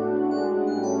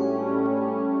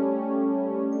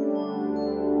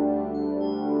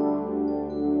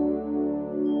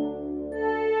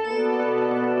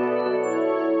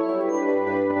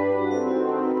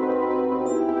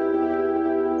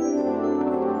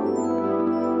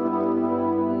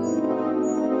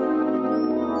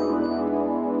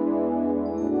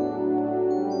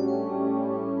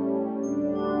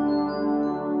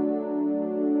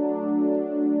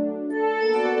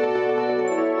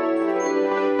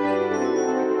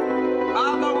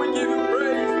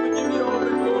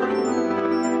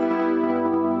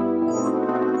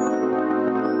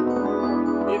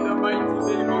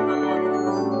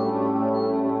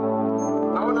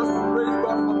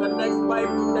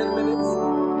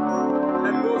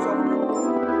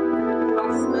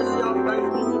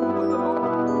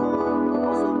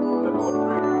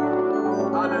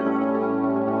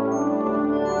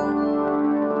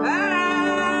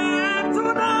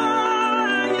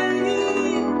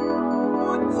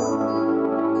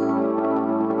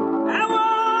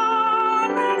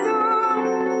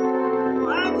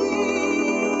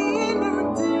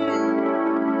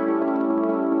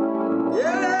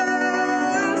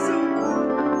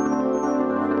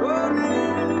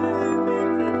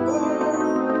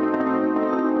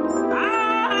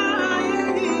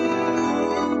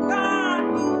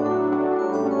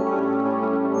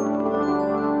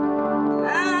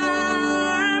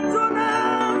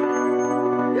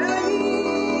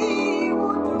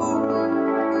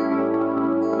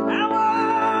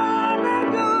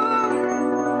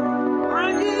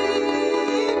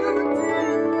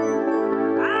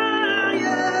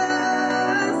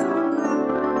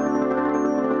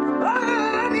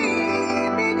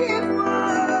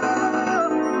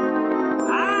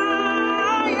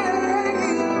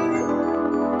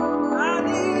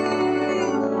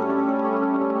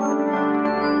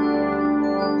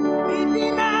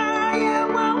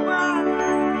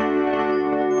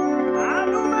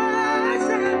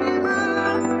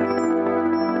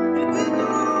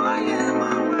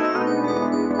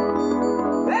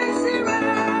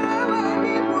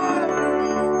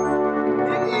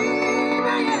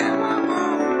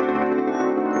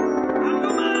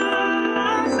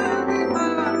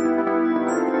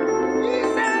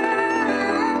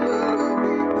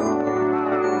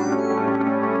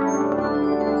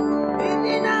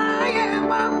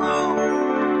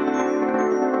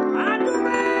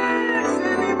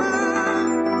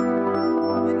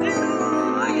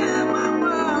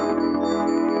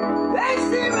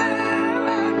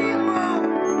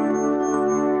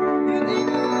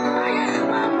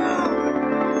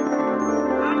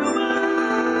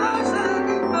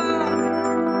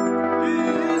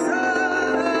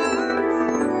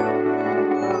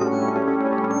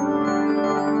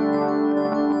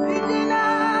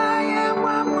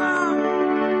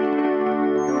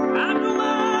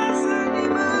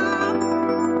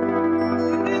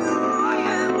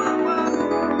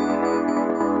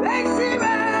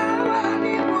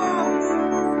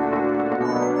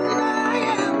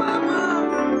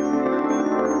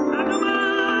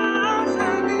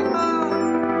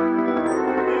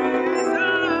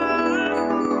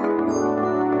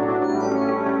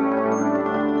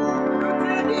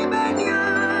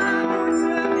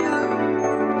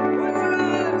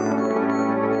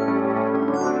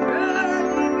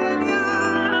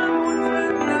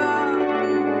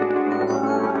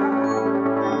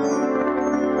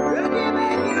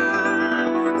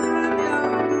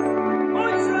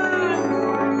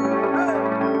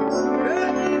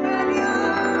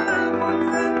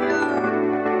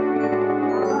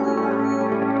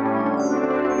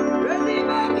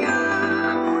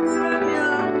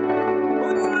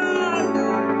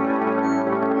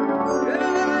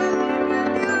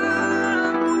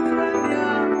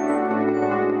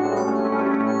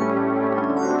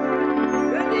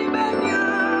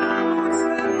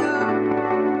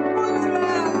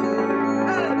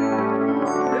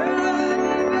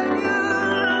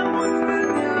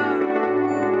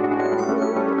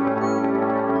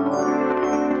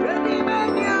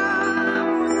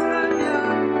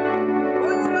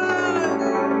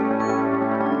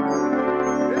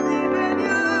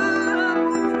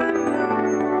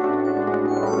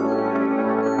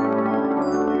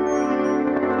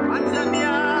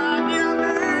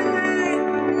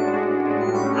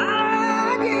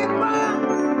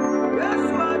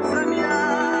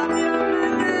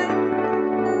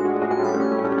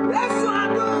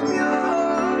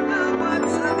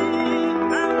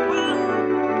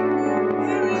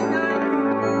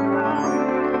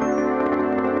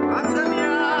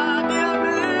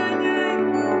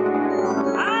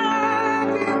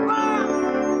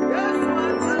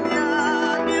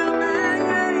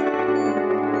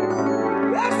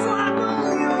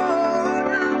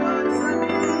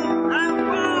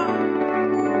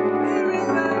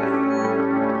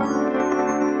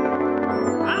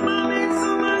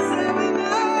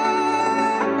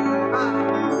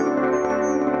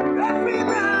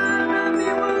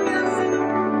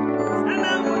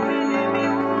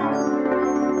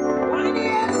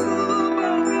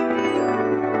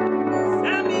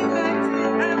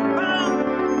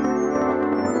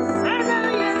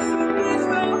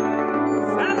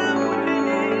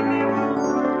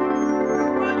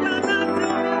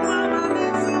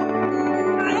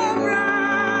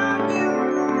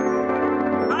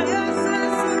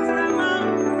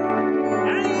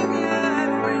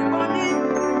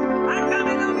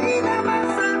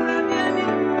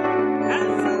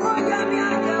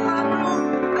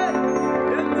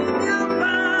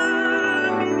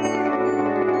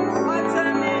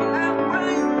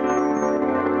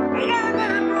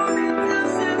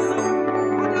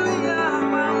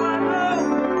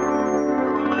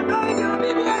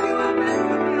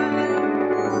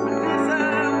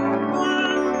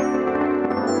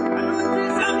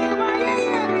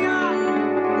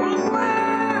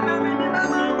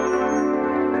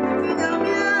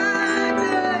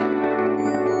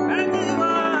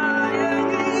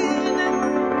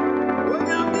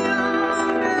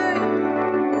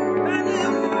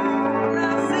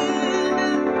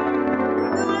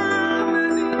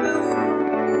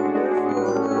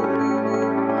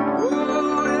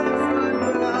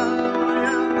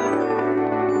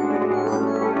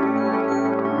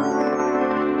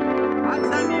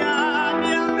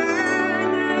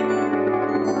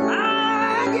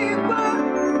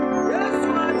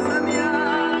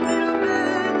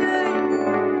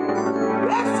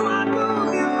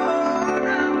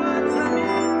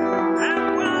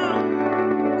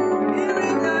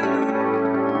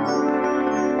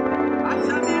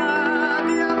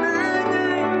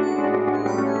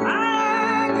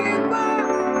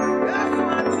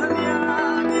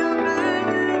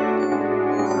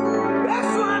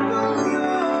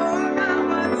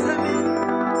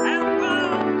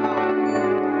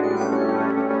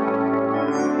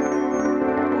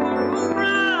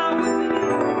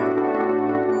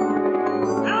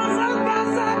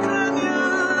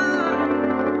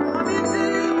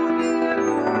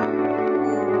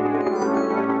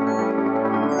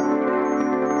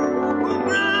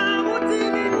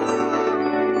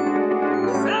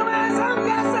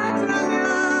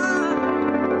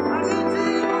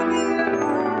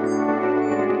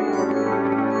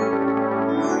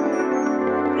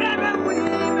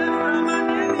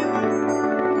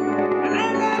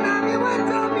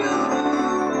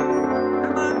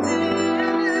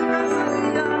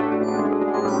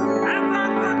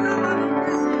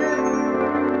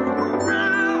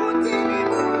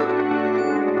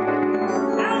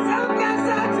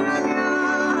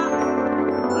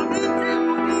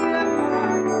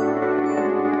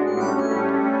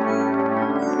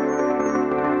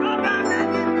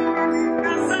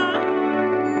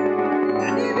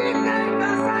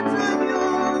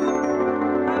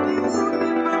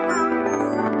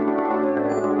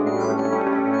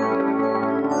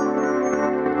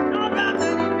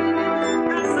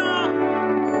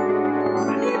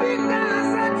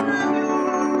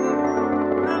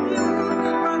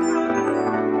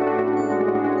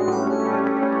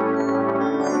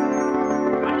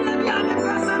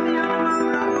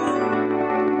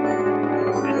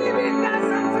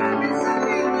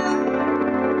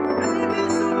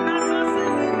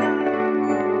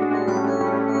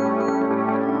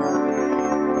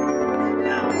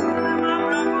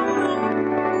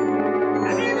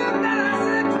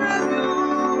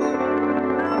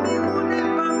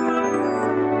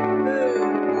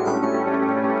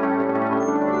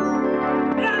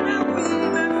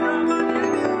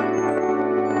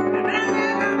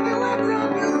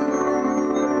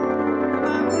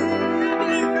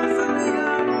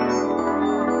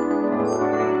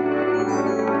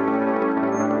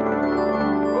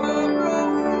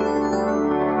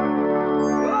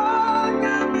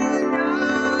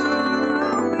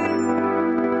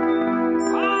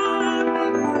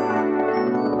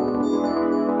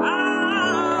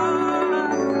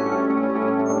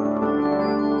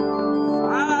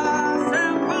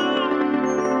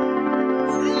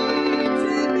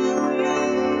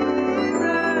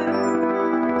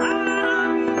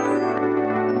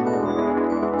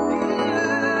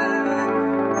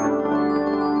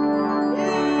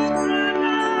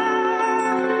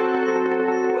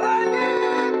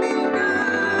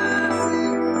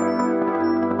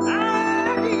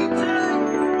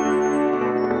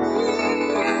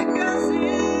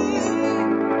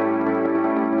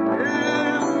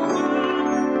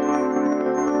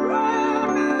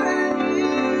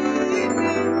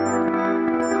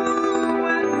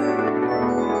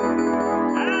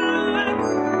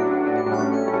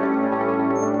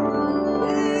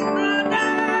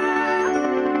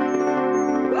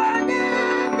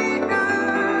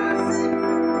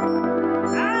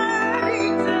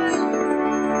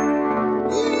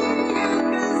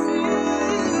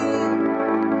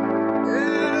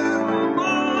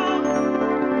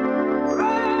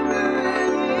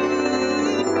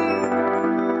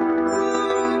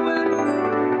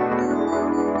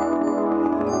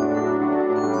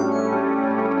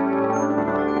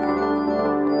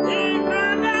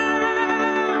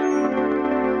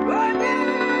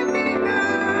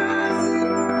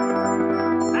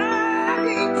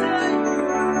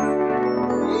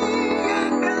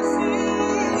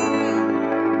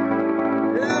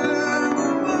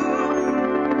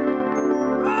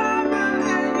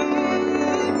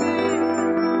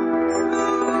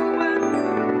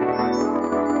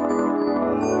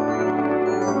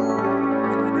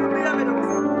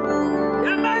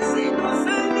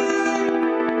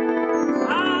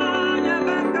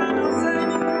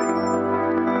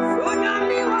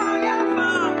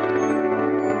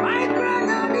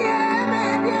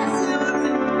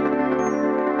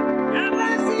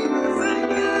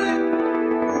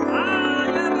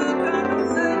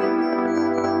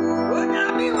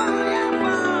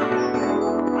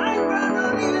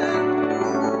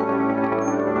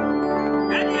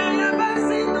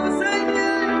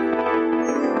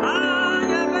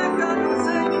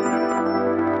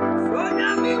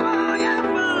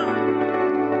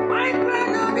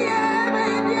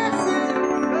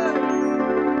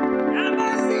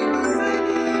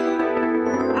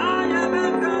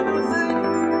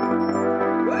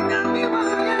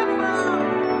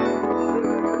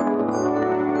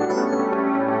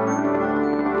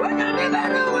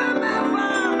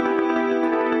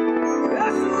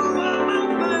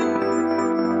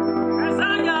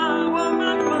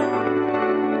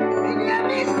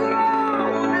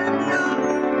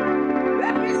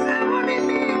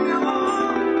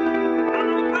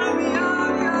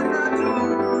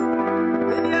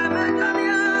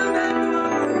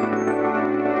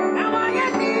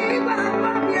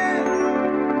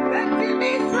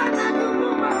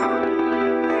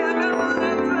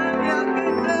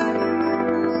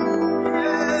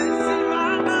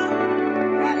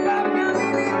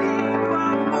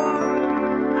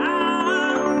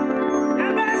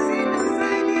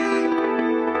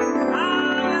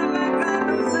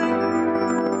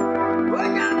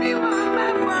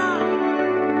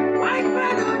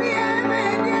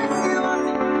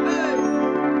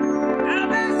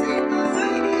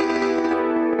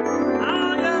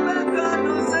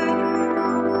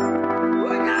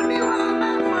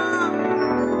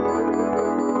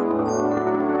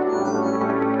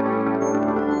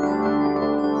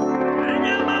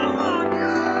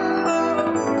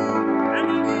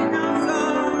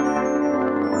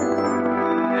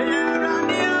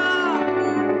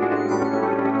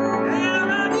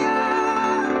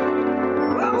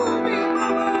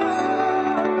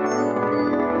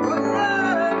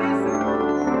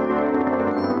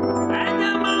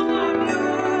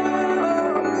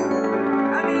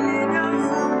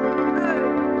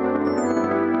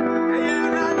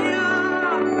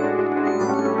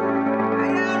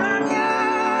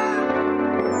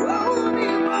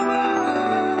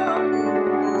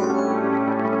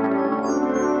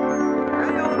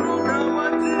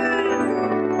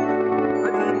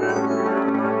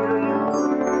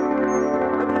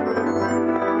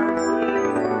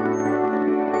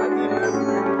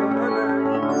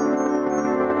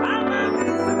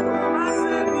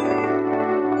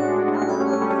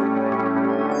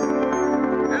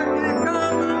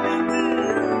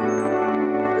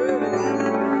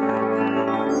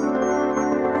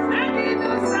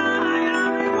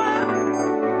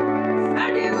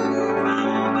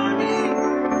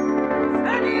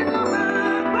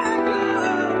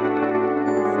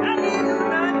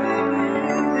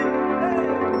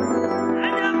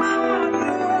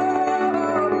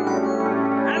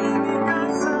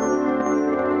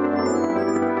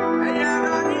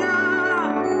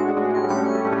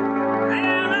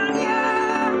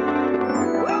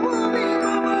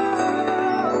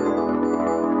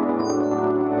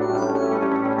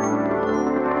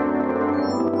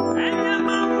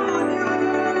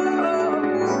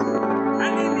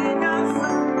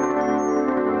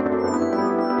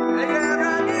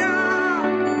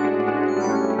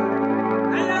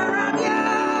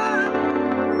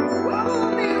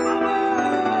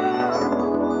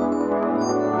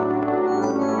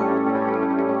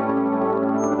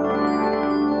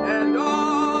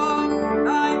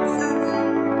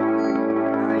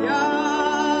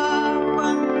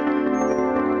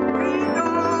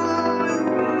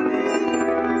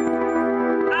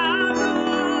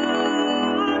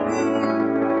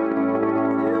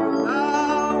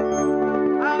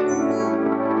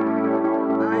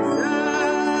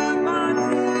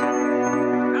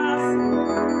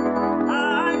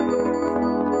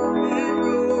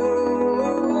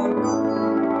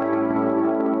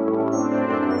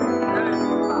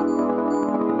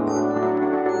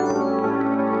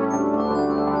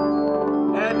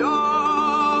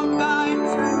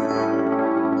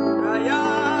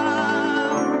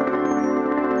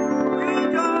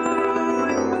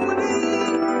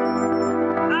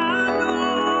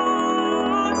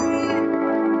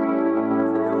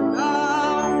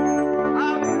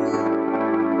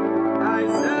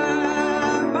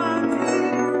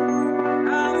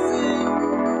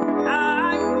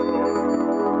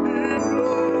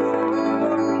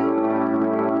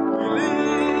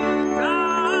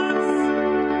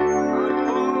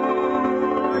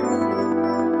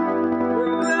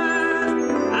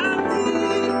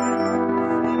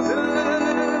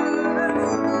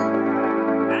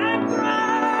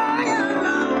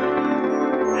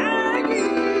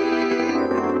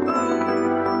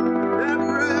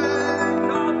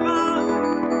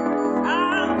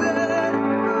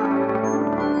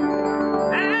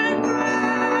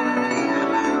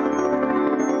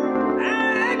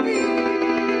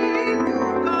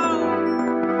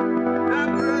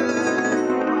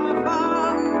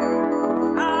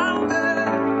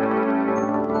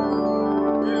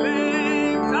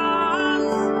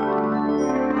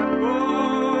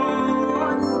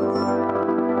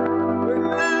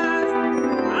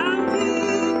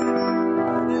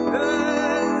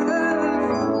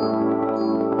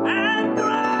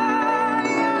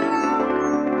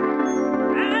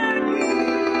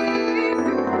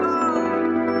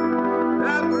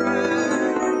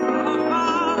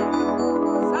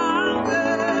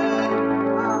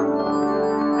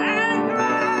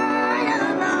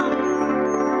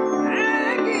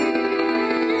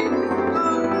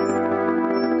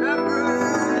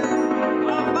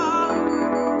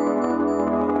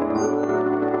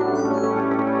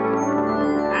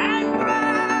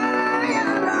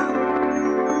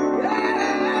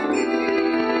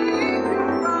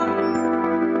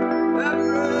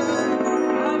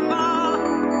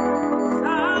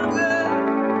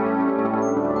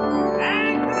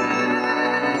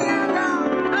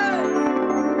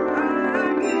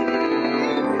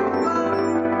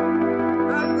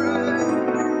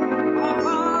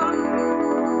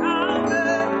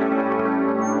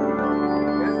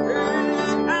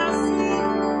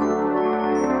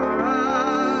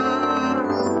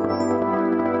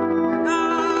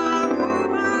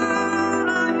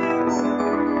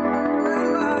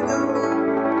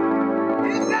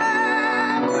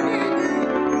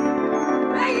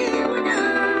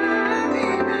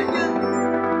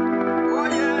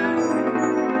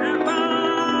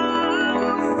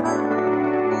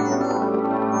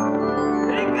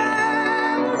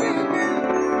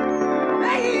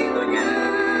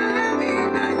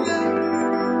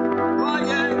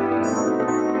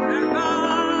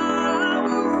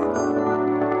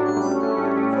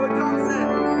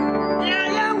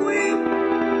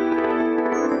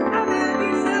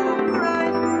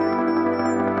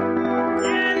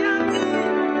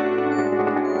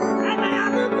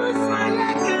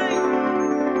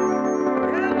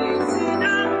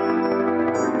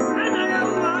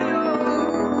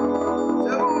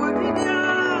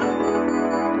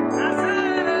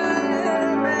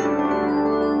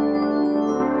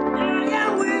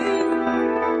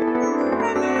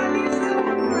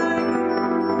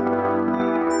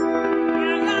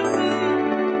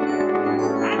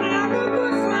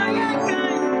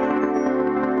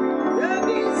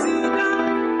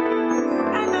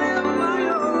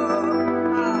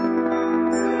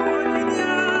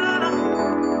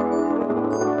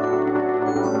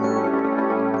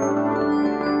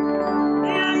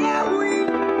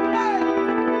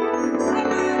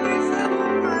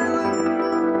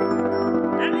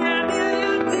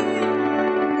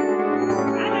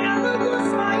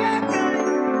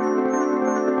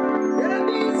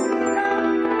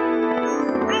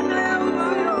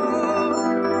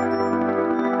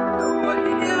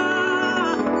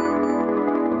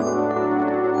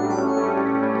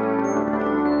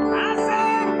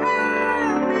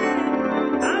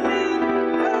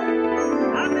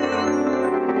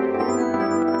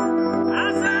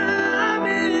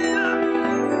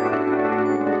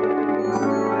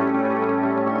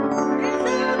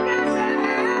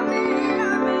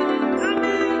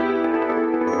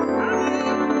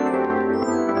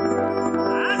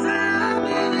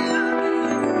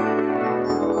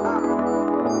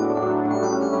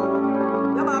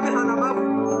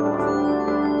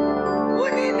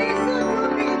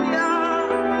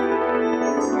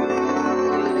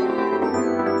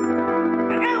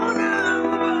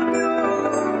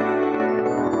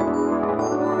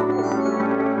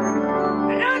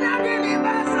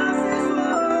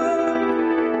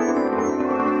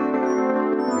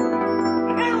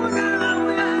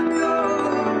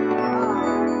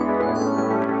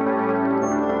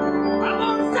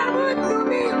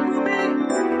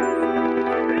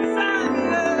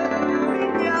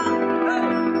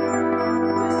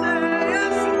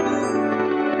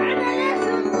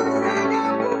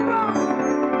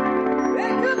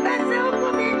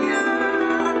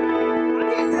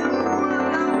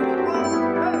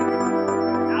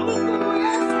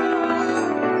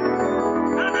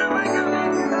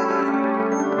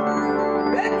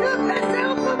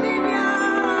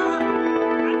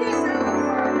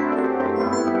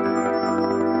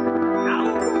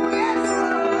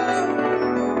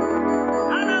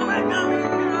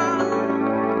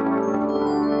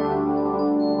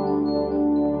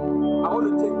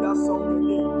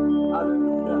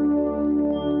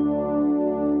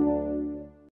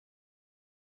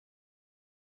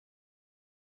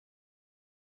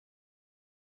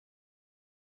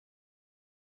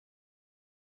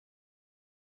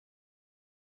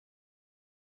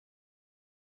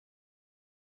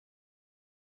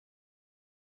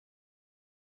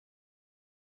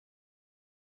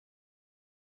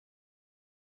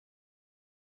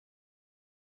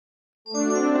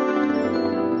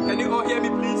 Can you all hear me,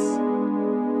 please?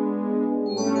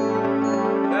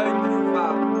 Thank you,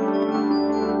 Father.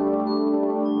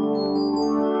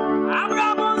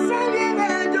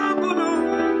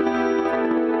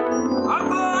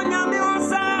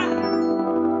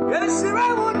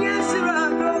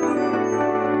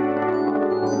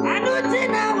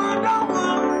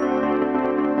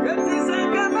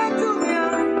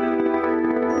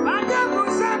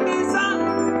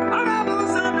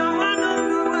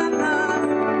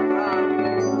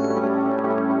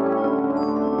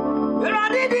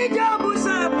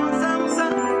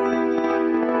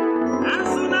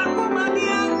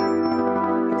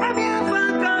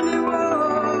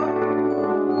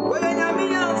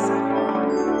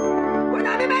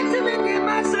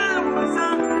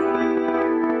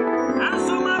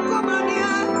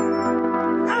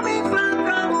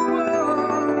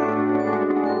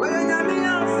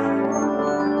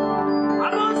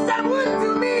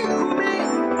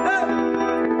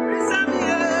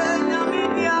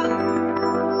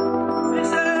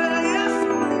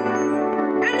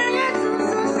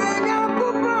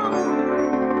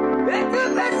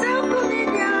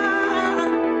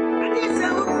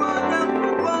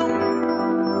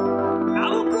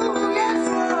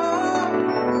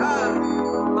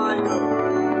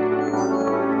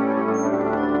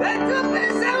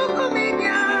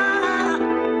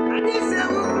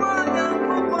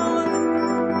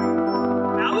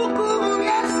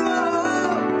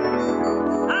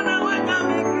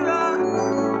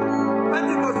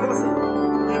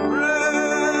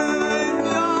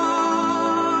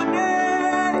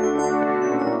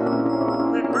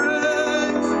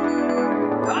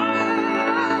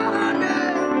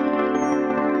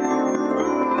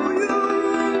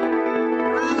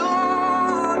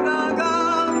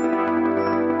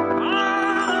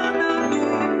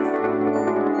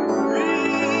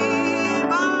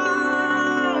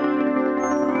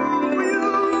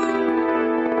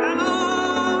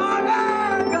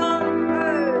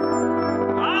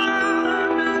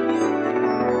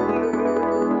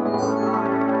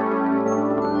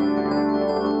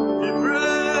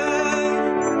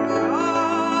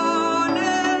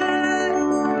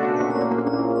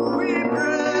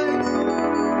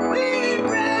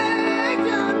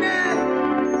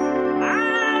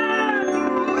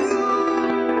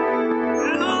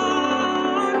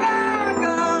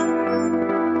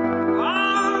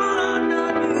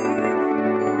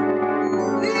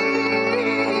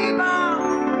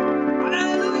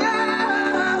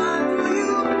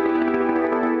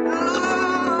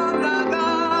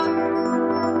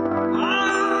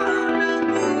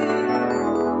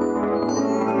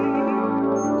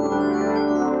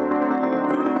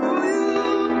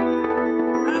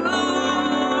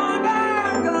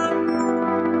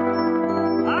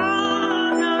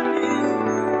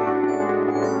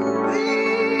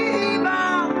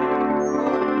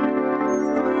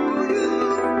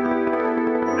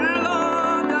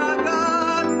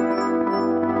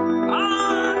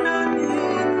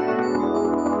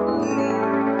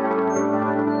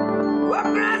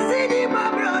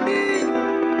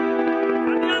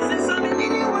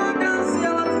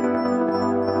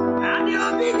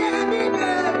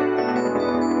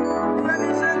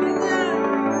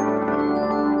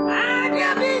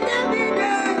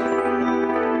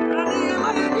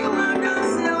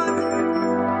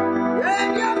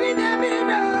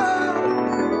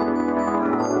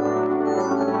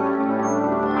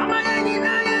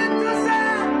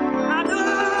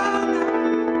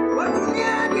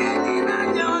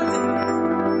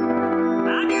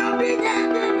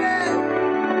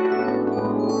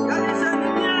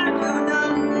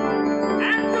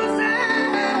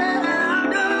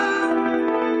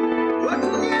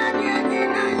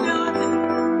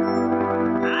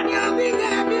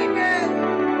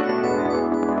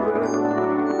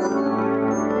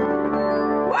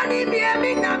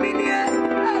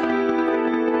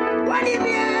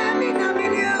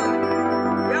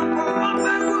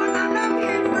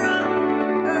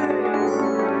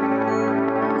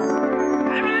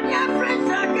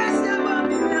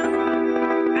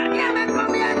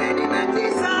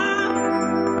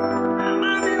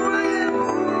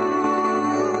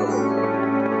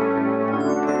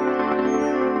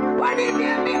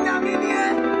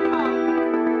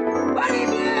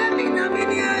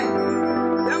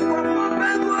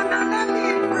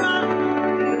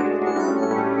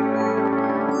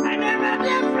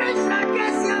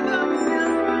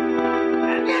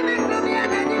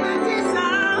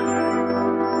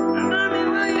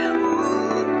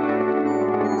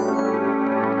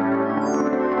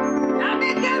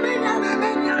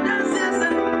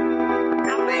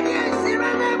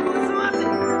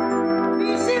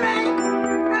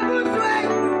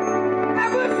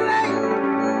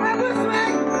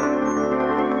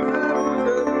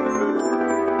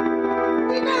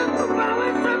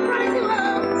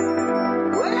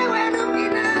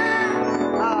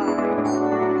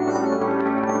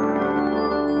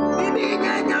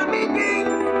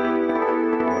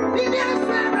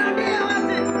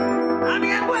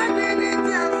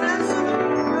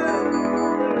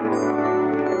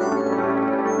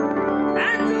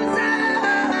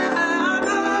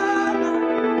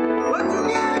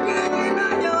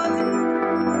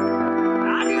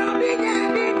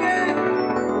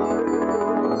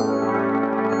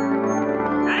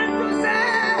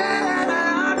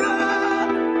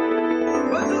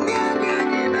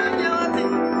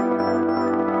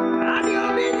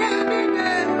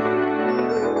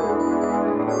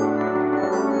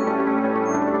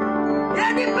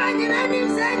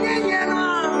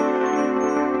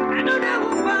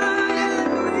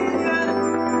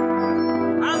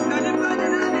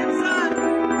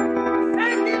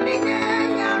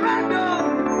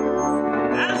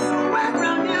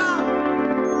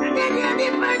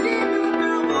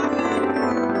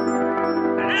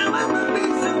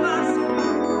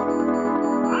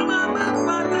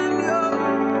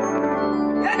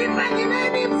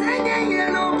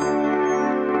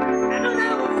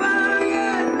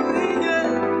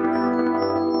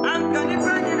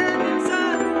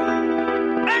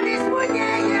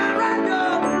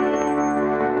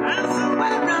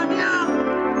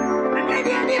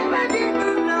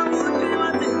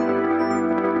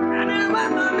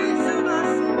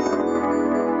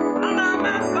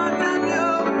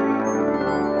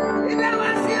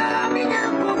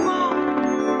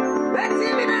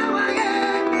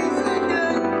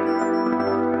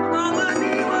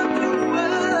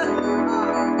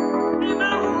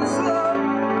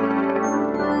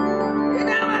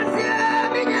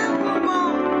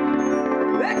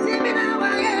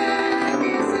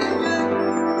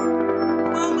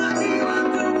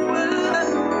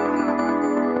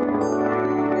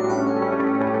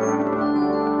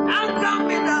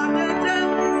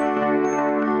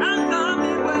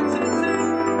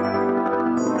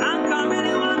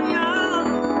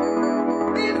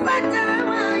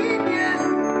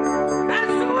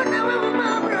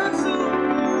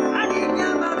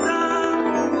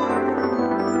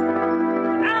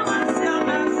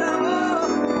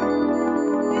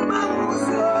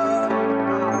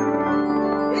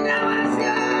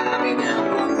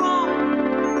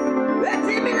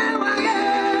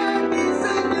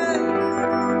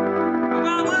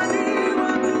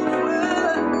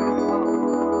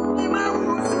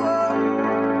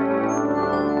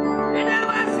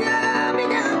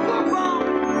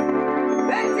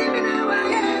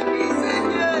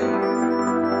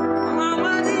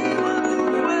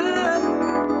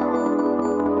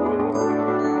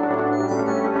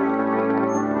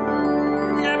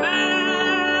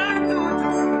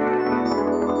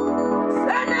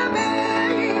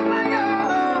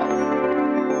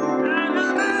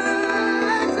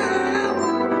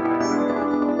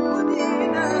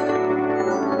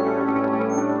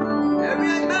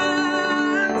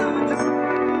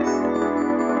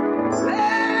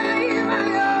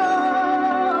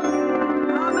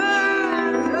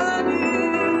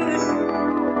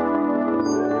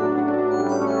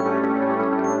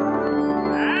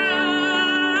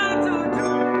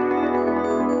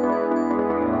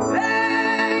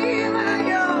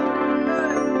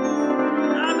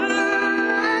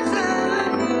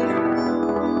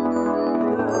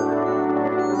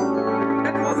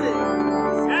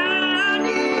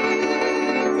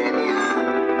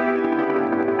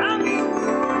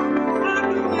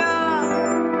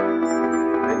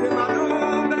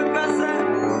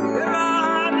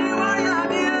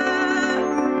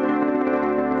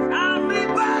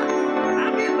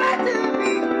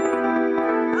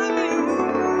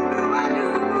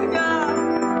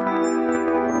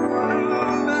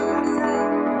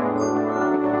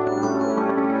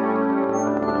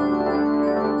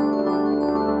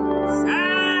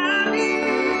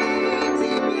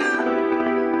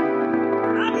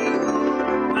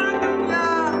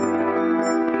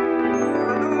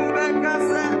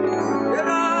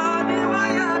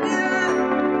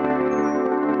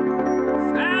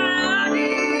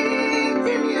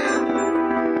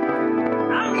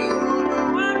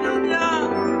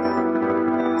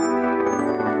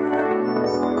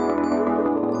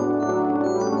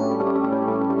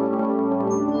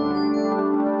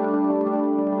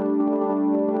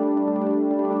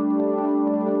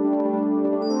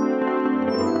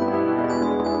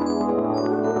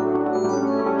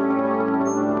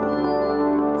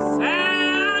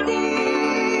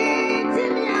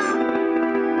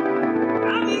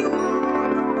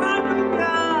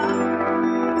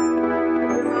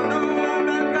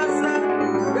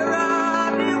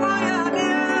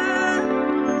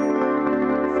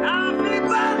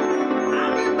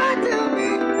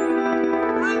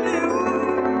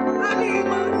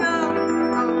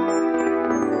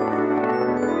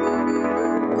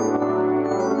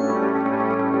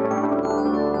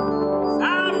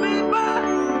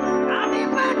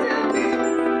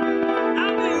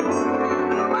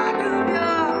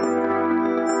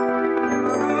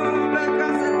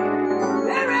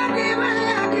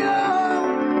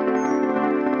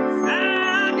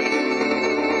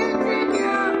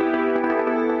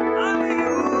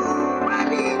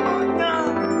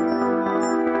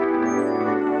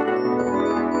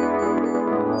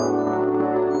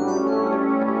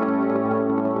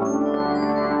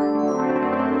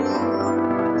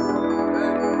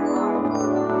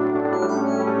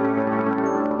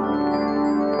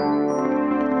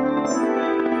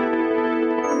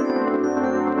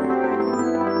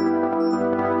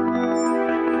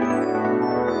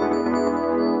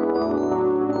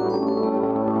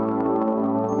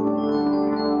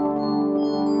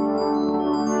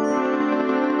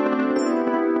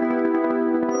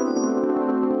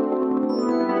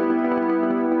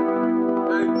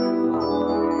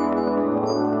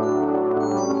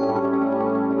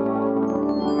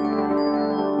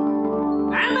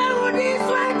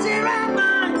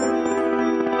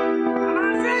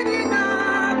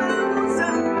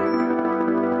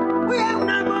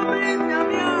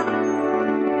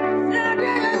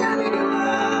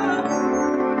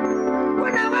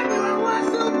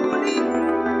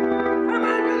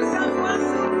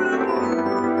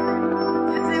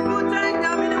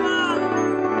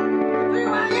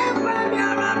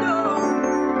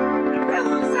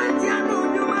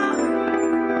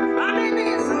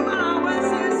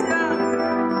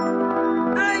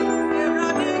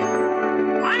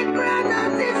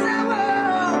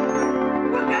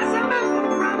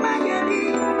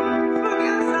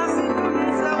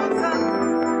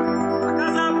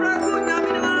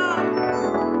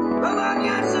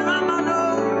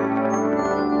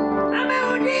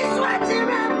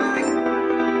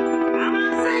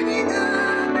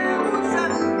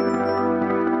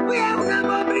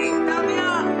 I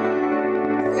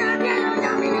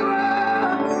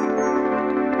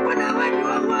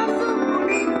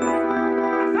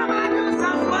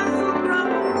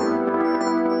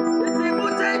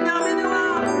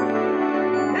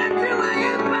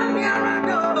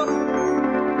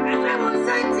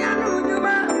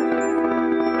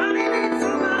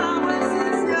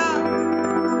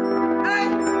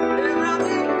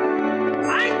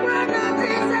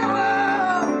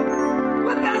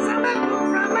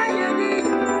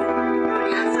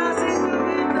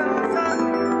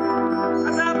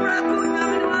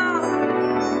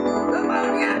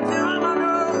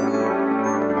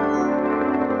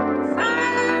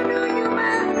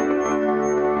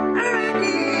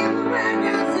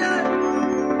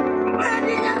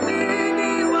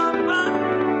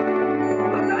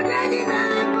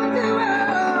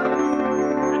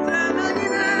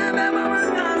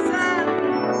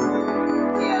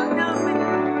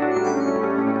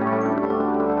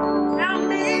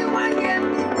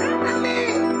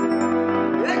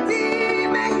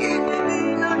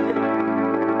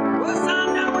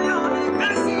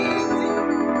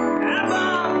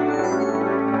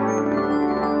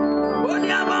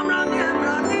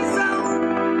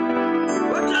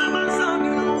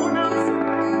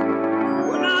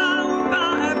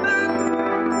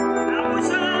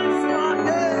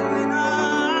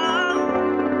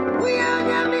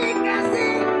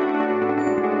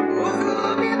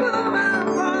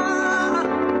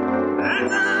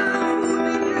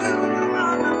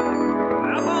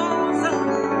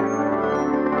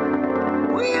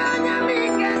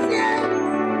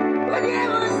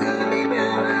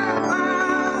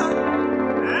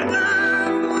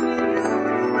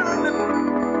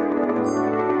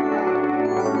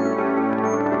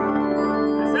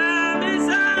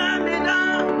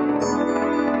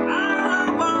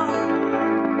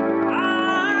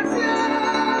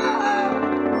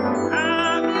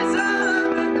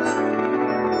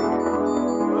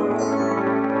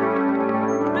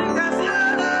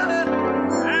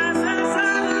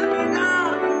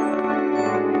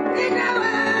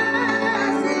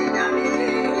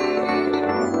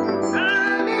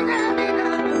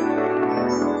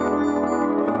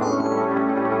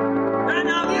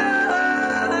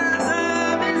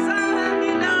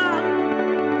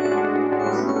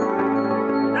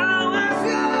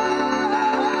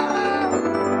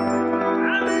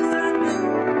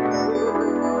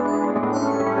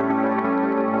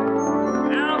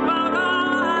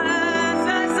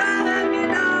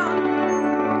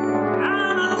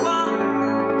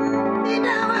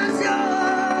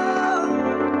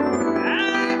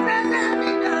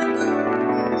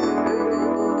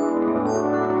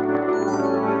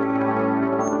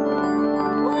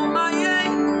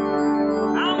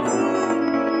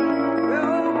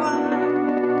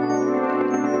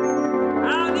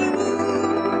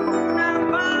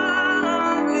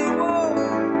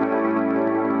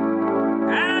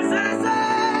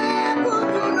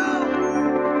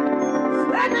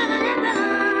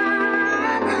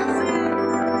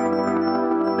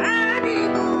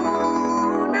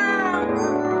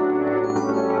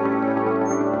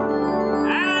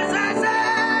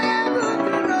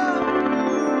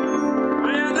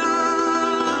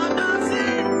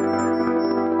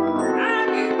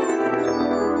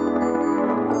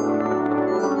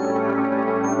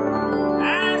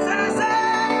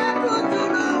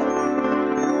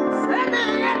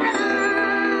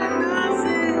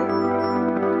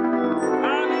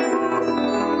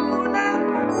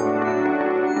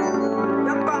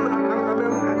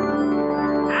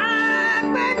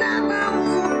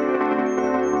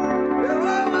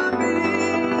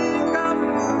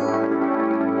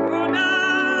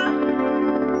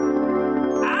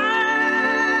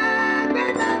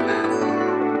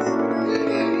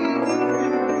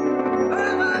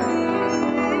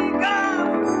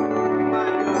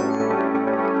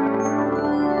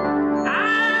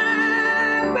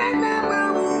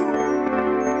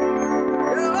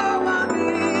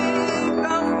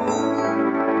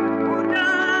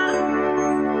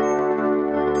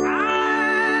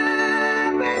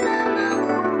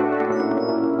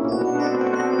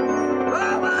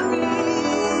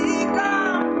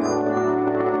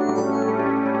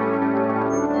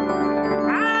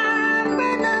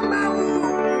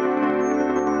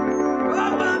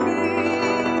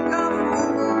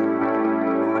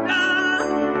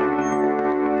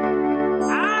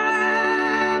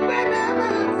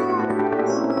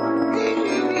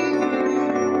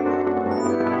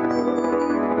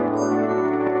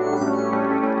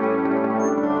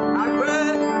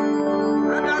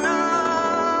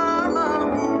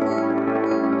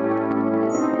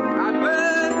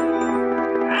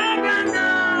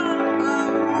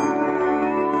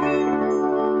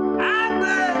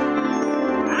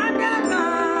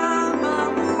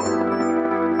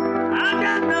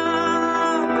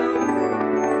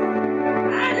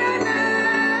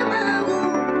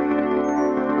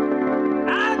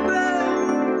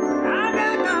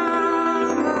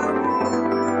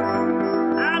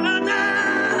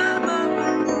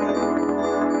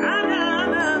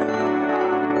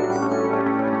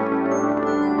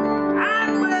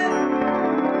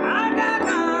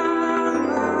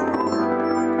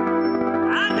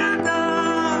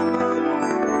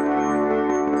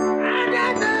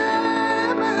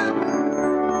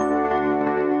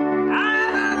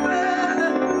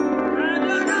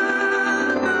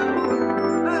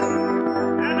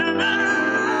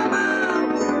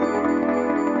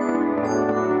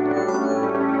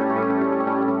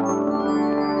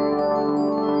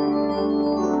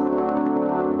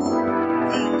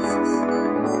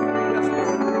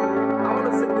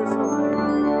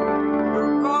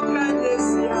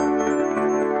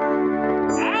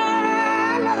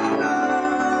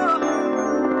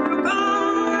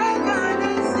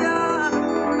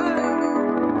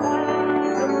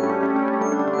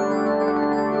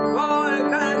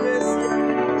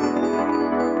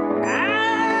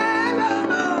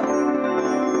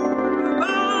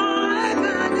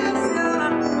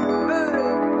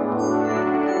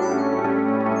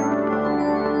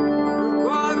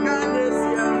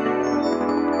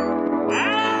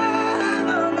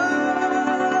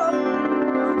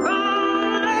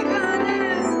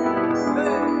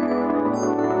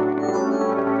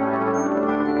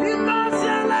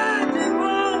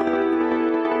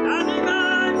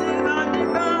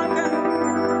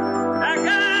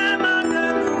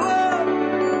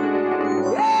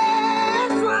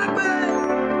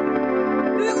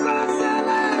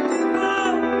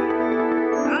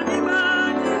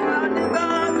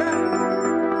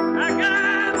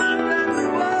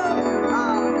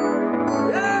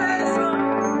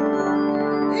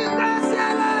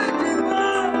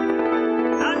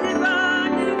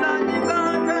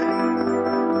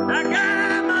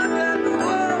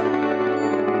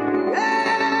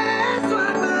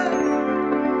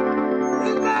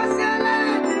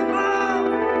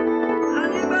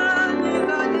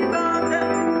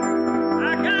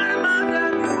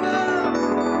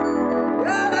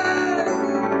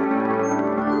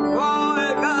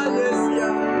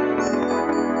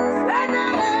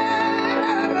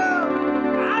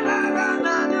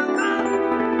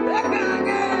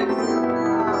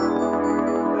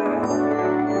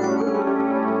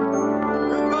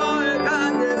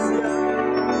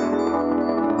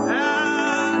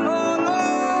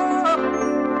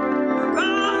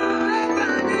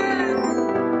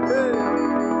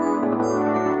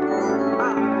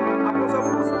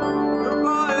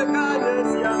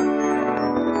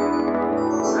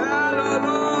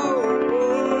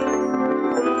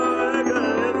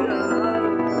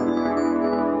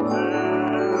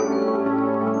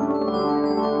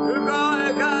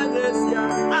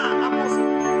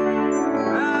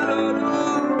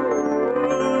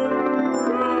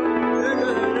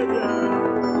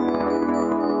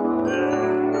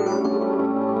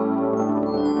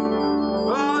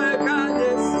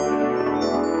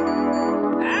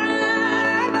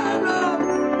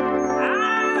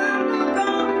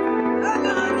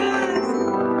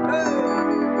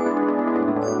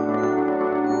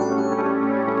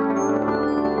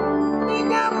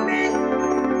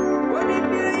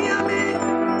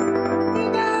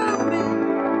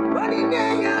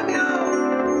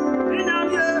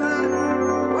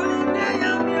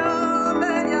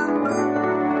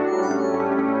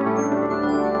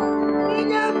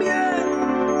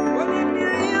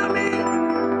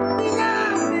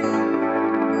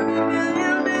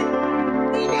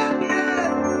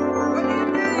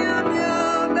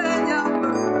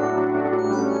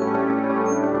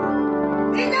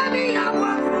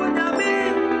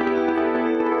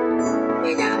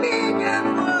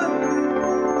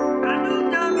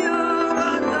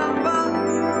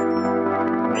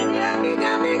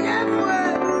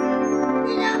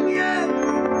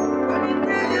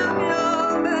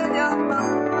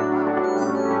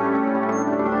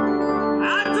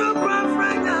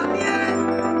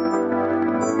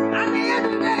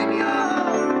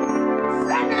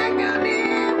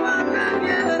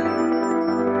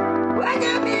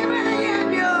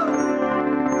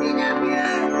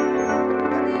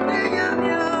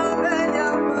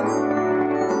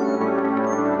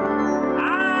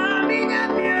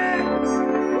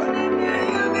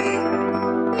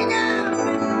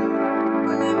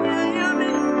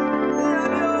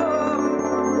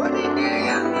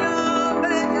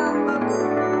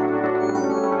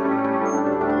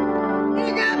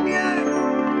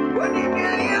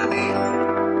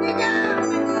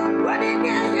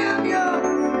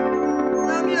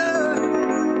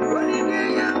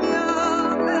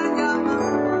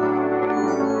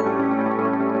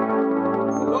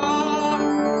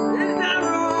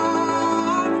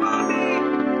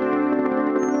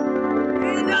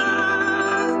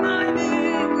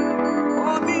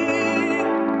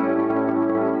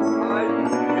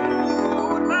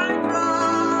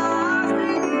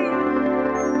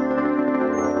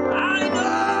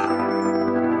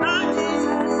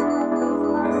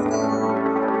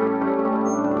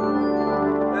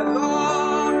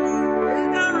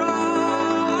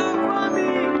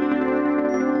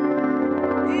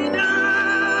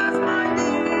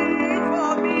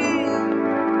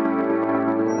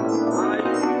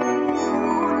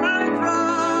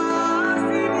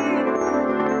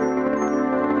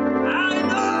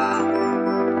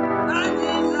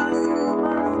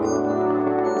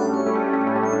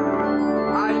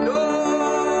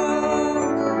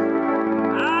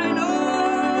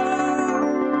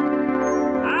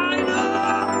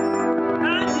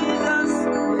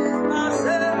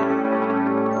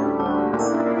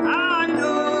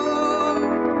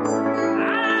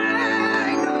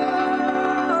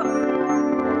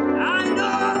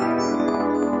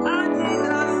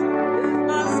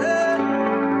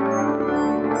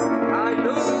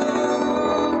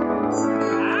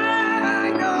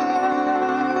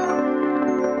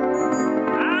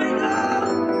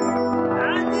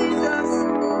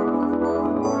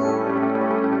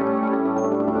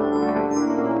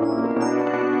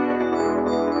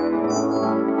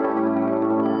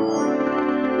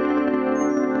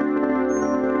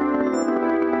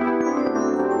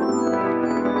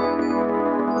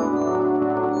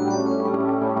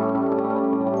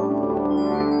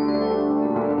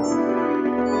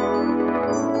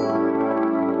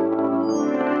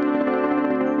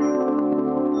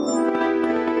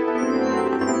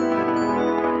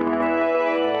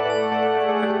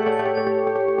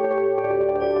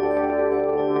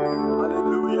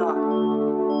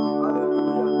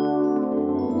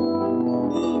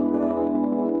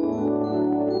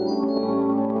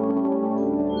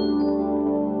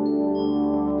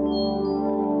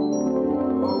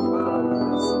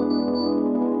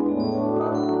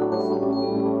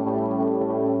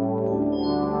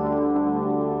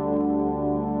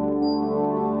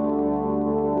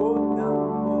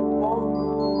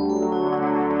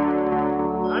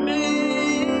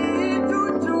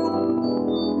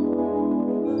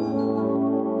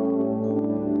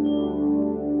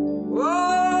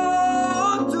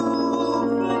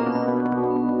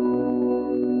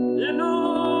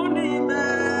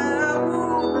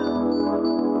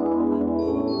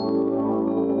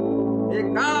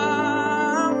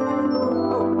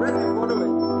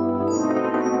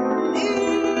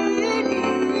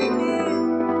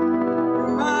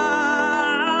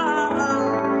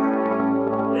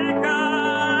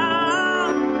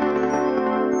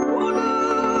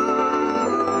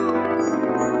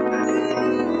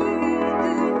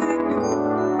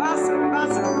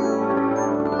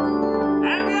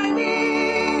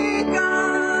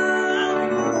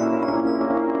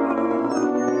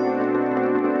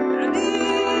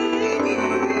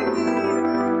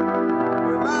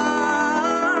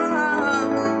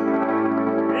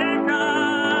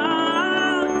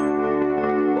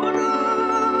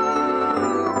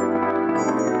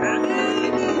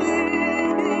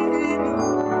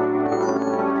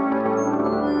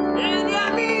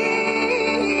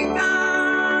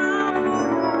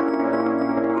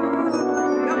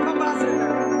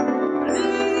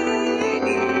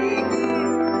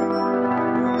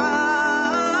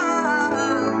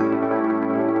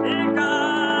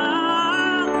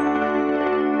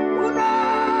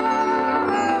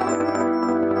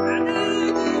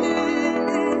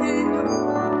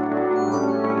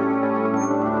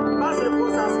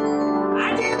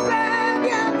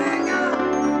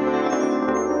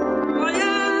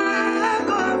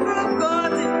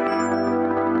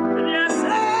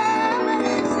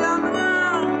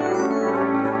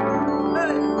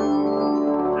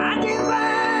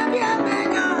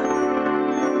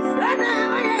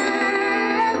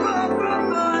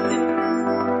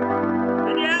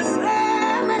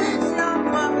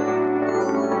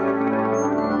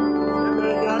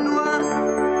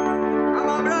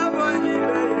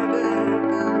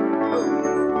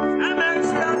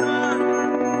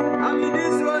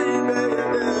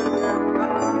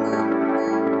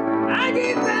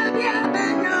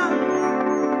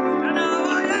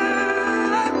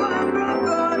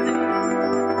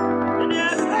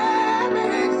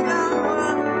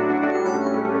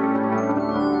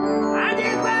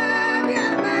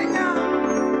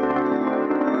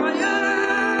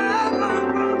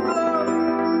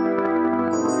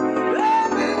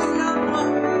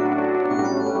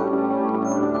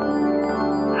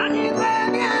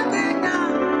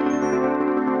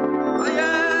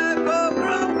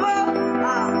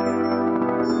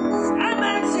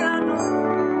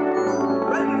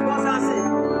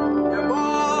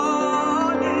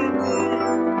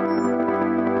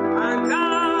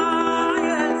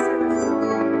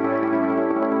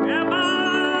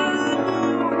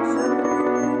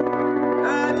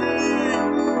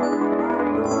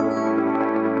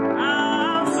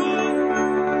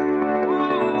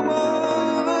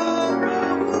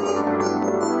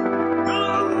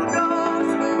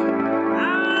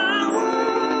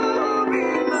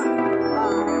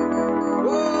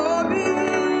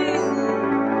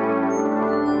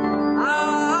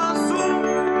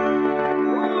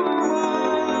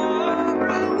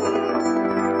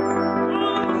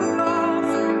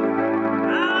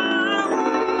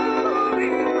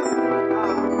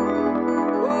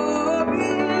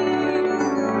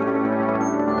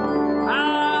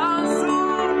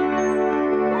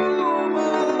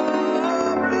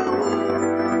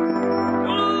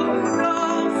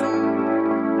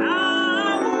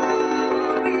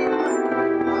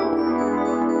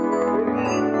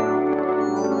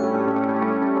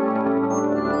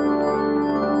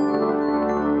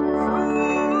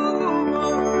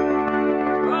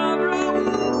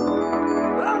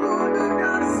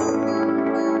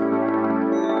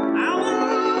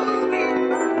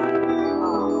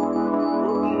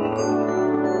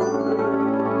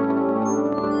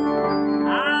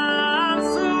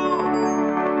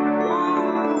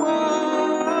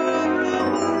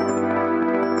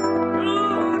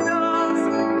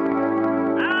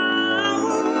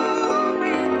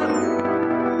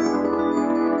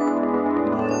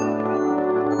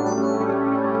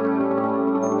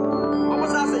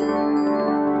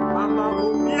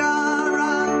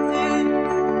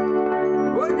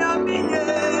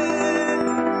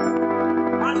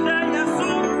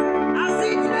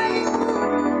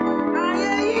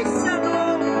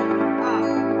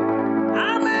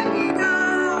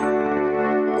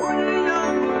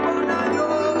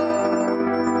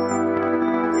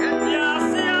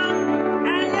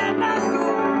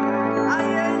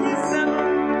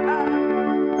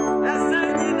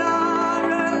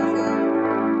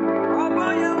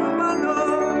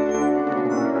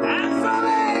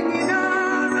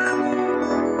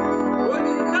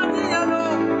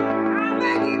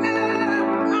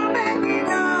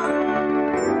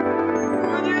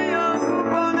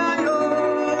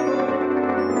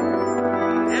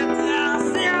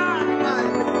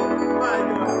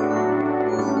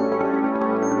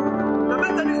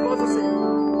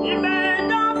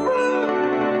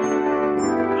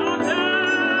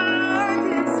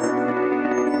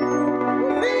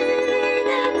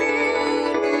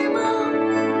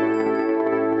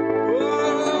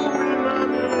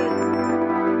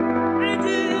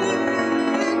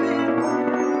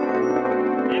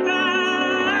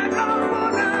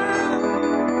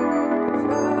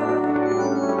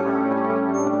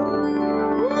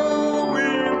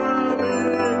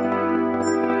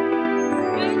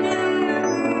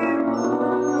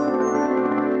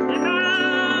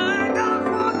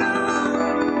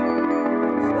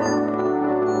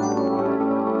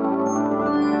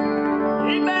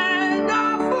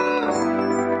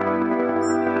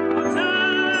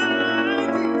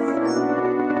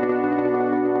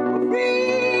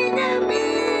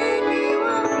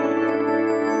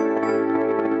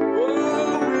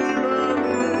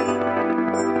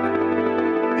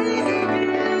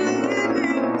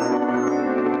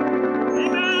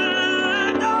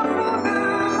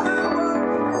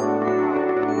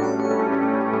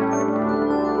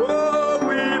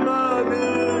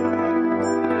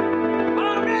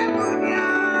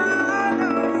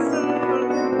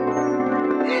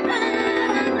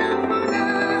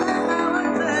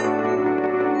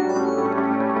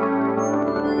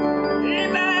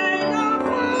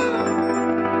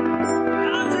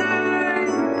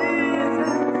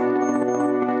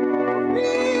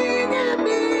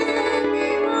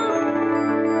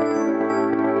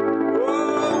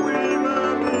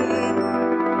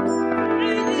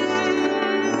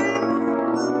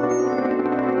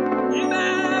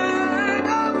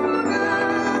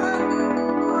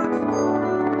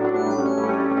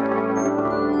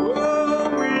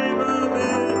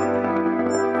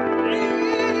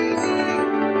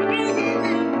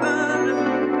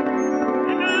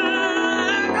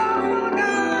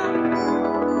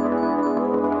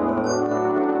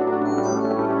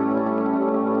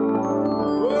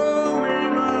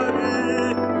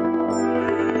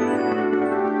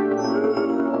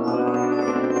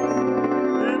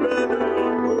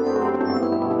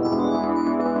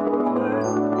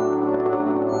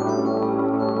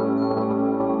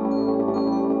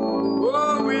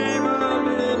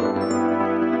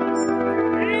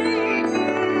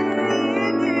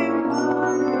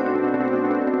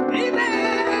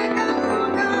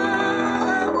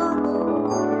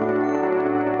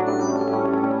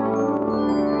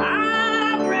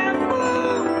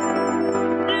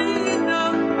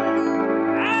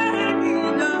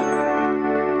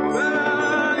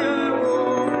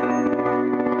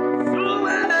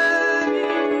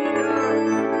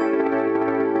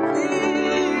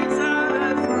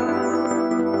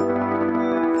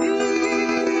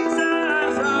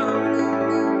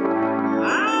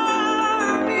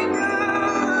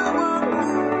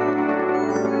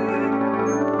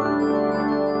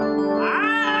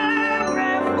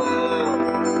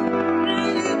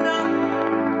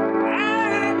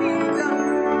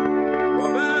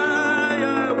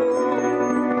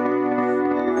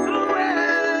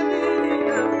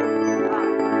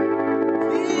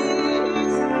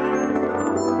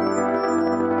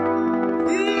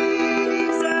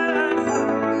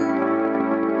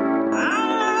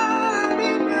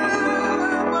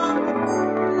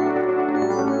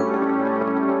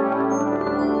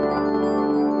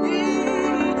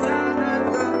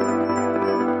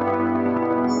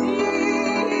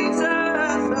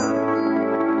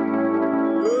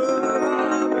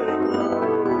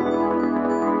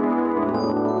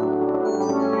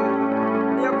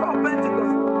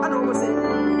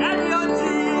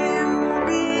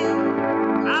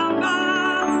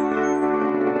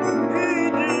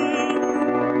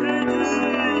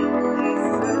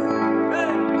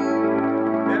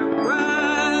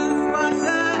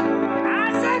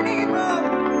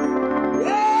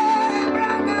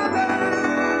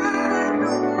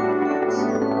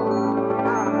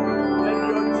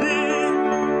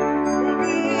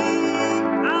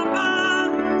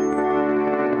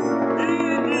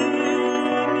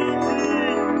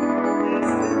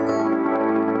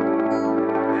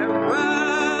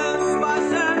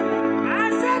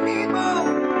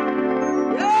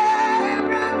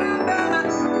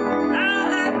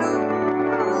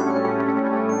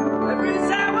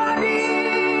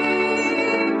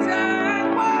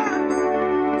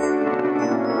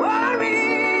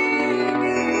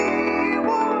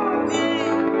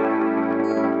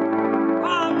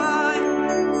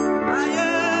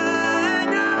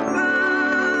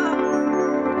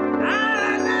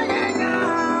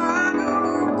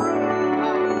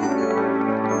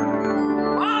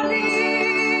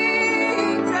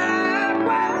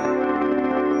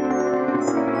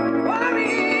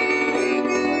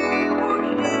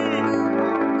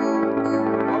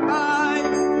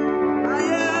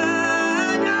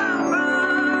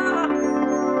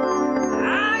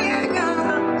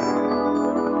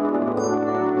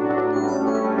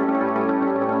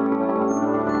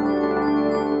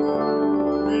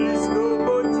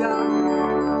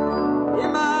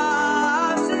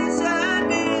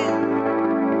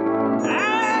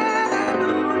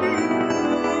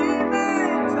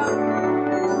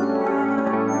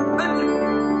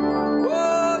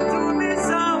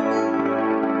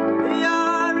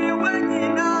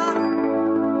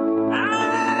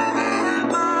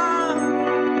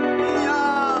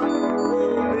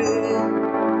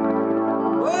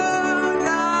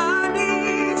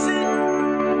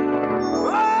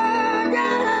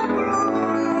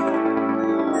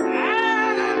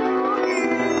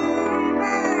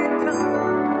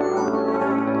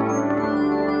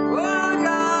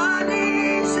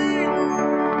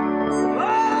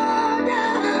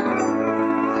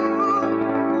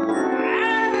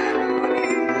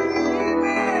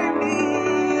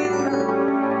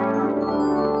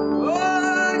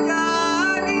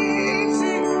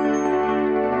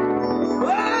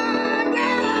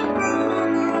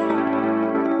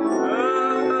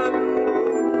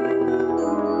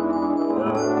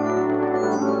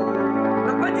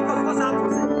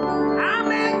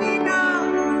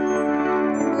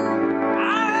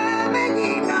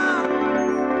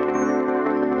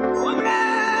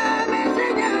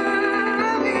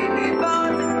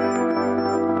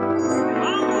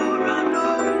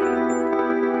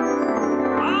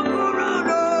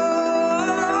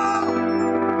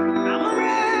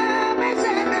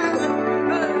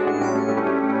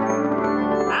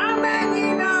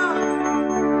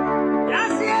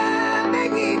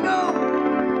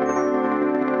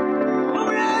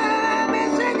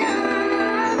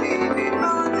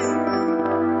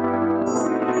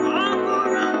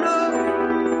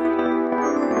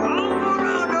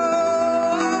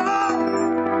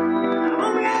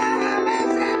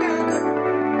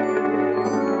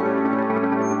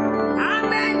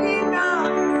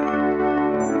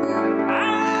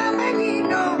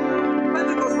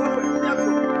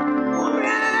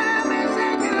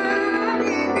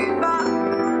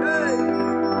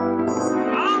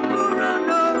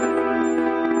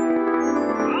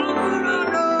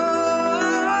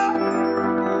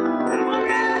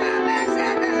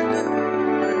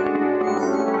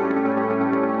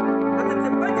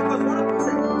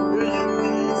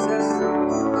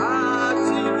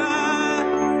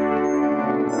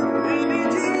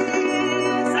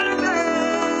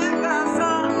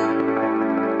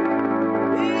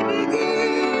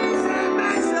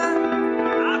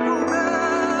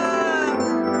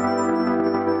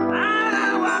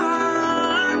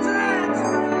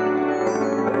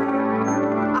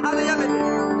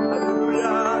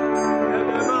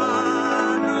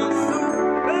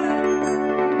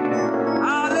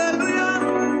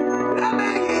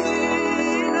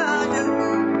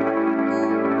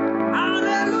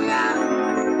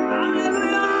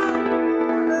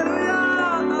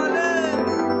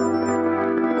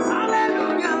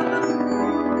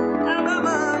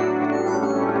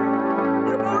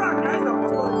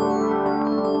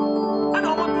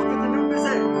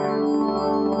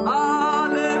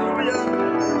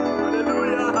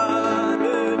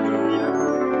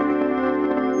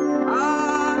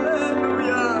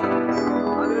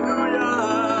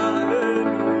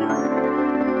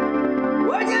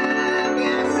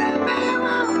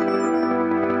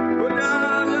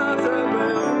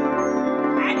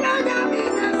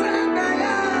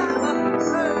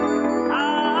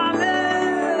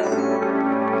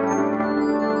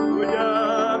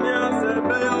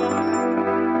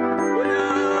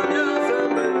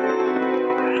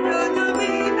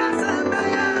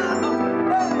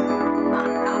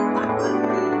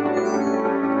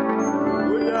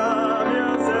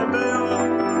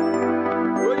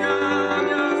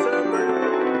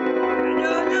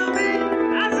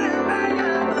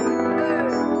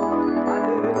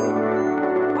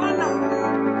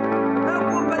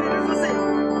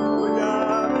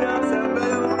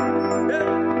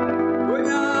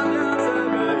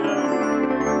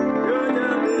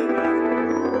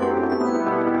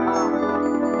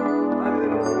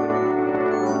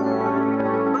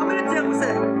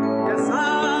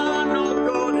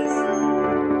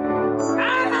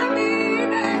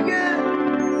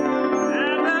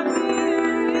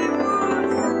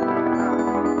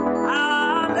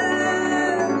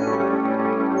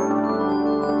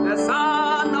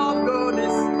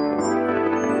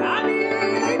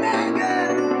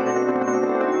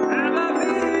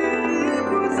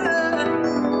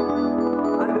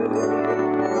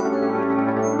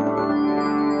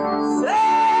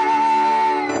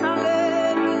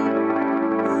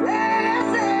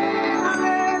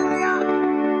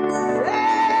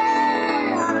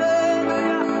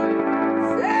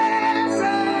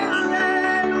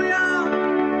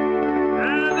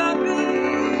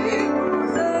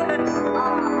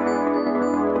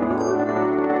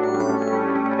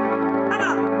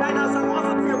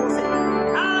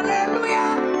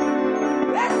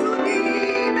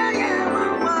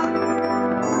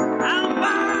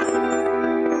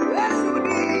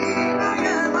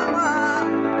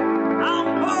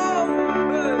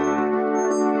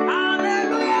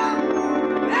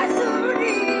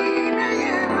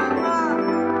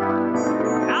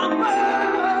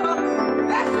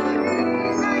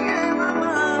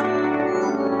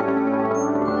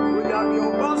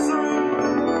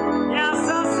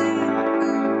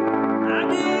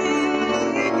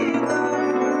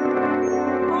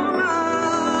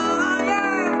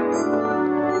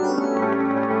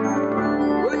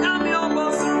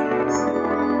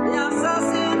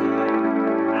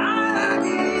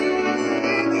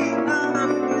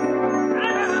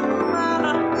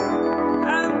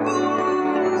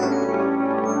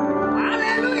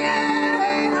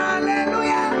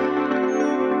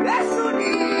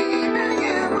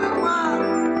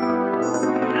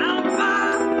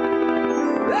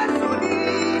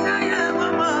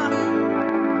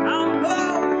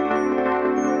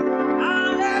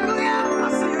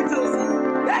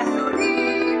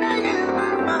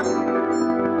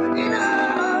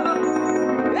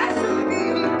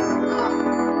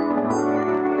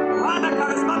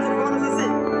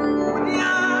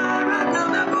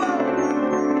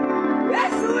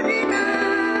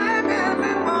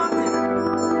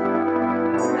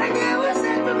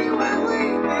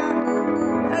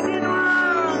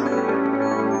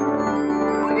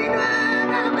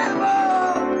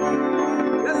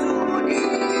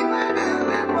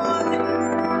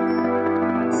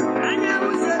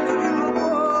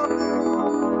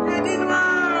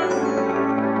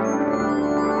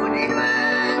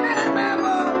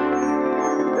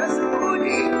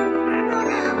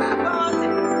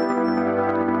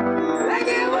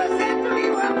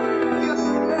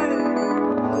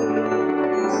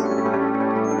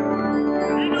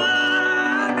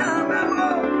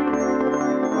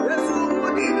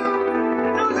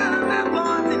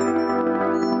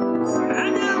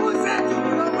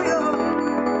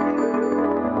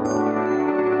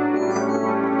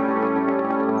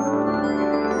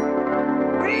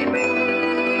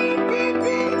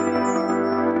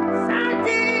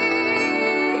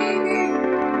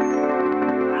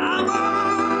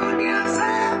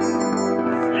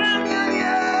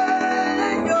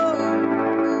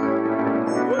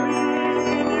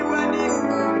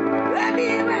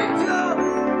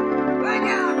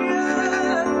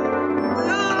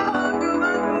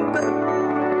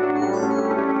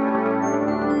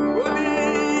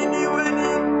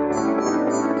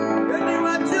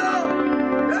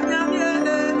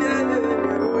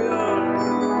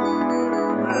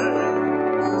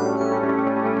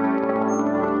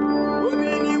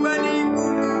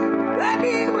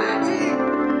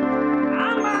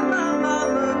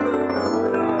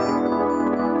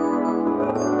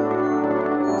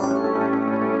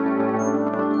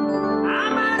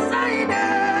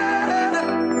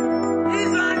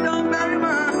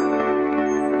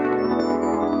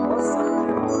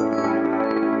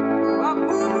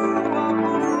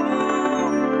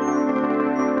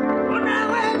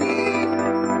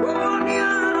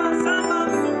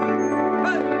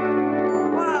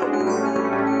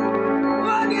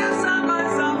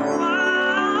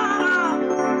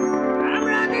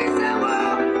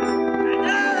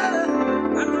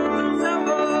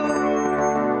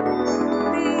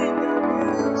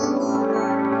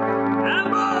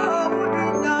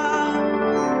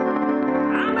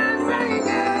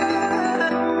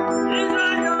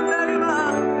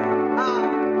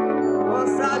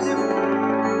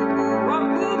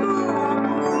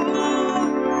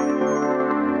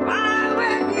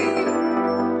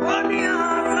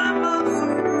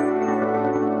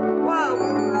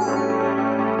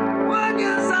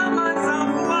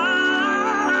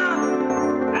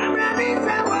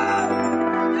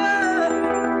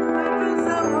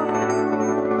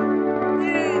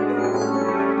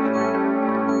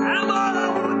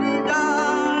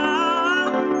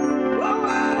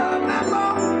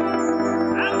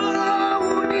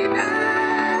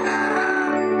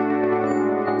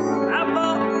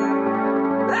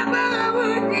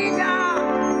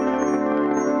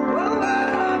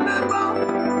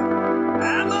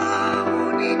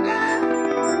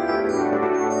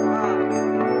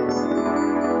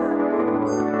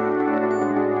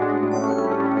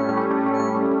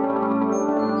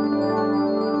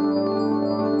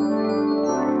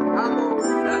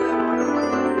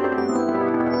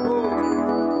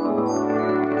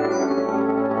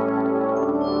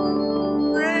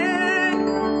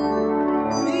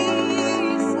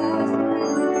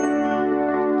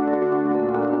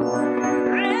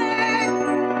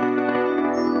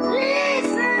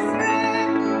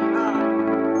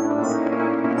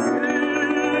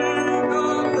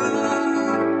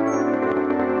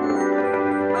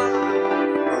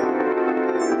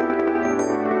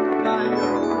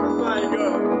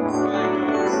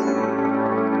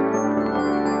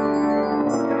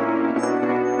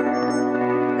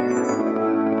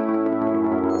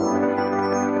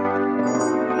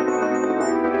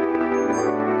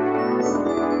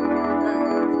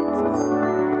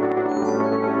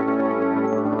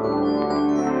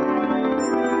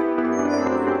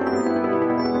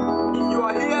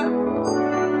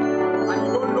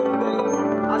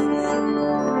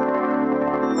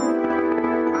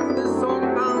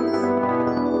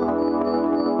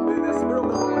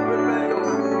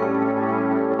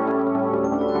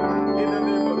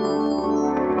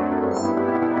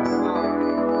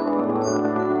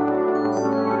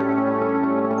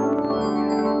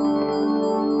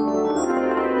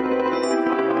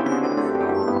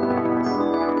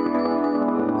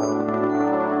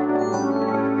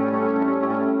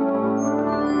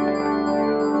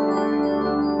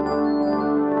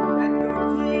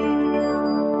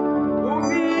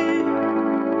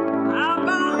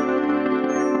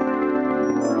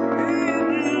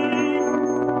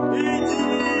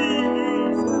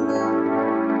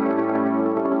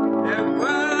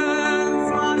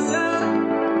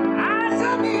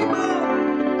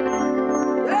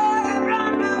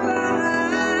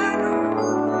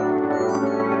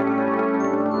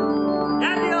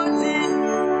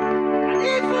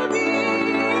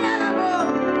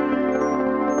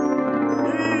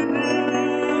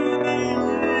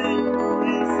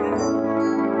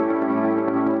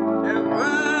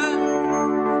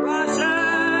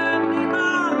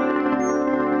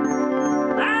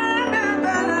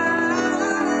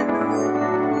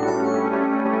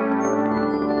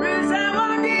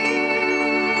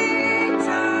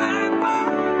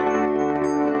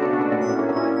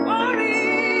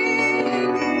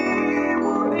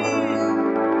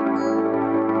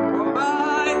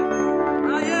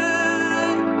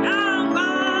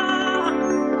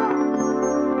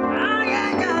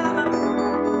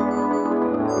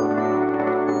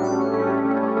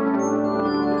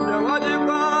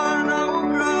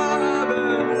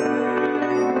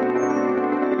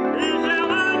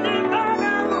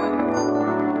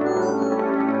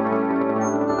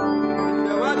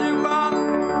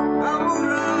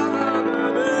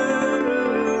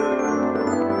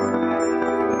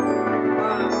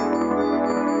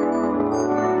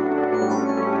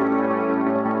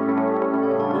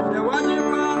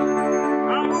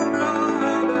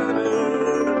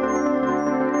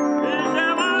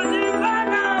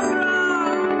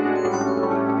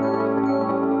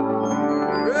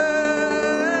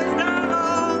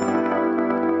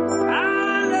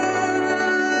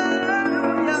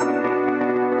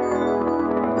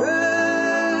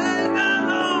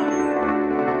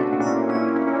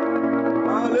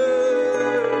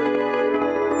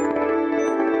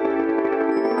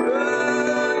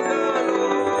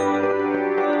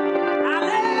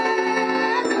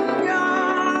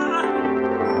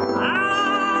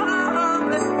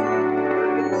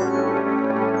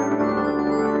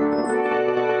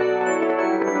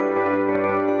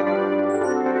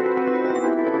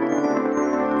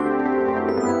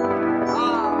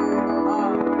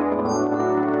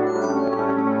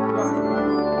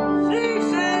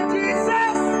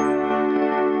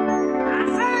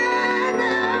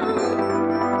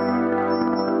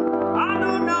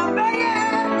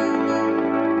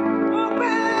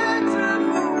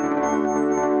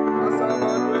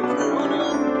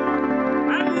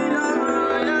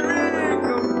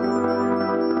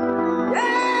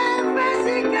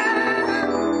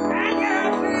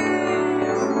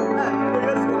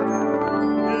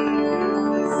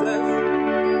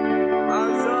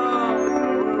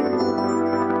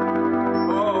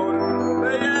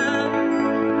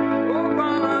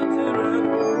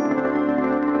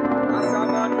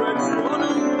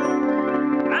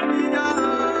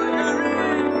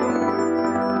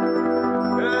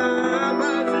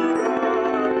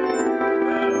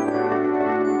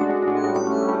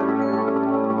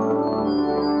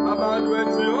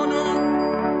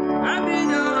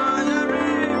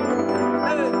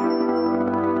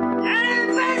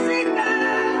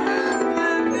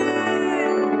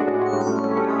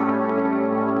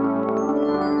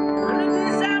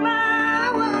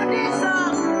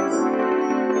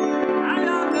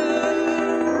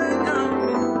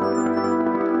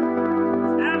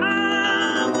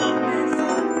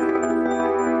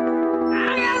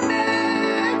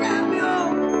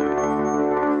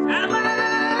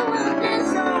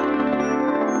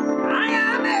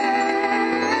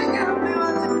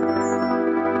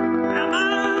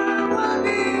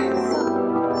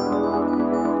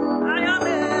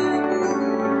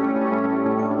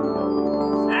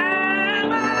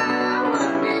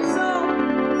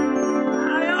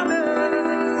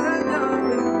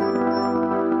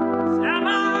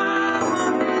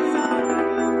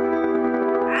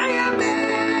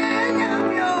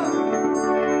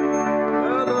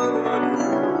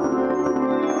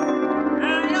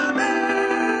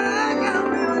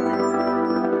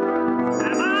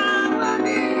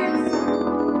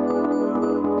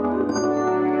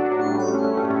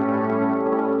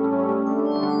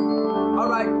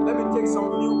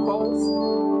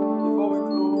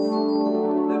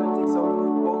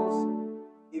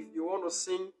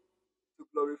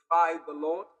glorify the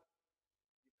Lord, you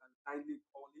can kindly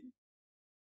call in.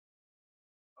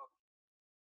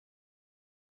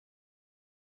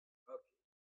 Okay.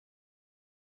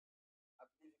 I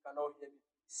believe you can all hear me,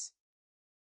 please.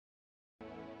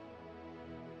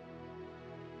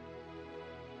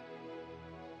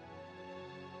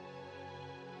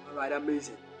 All right,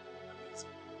 amazing.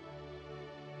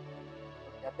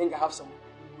 Okay, I think I have some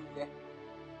people here.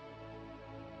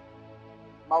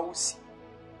 Mausi.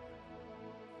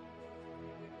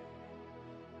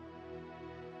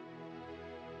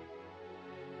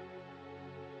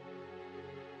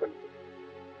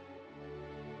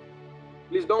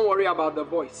 Please don't worry about the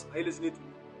voice. Are you listening to me?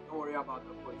 Don't worry about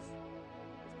the voice.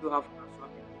 You still have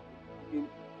cancer people.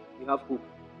 You have hope.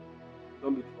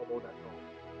 Don't be troubled at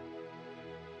all.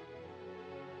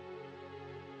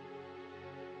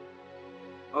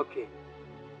 Okay.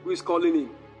 Who is calling in?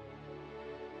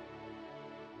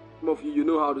 Some of you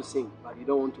know how to sing, but you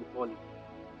don't want to call in.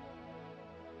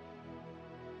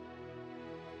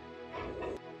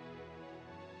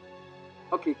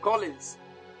 Okay, Collins.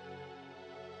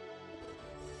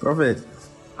 Prophet.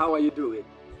 How are you doing?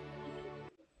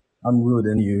 I'm good,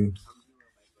 and you?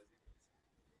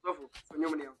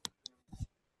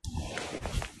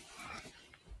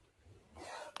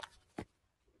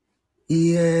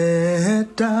 Yeah,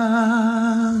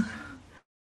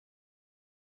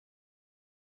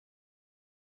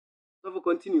 So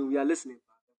continue. We are listening.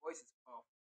 The voice is powerful.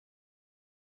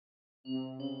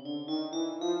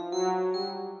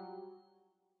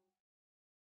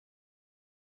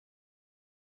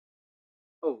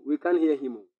 Oh, we can't hear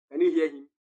him. Can you hear him?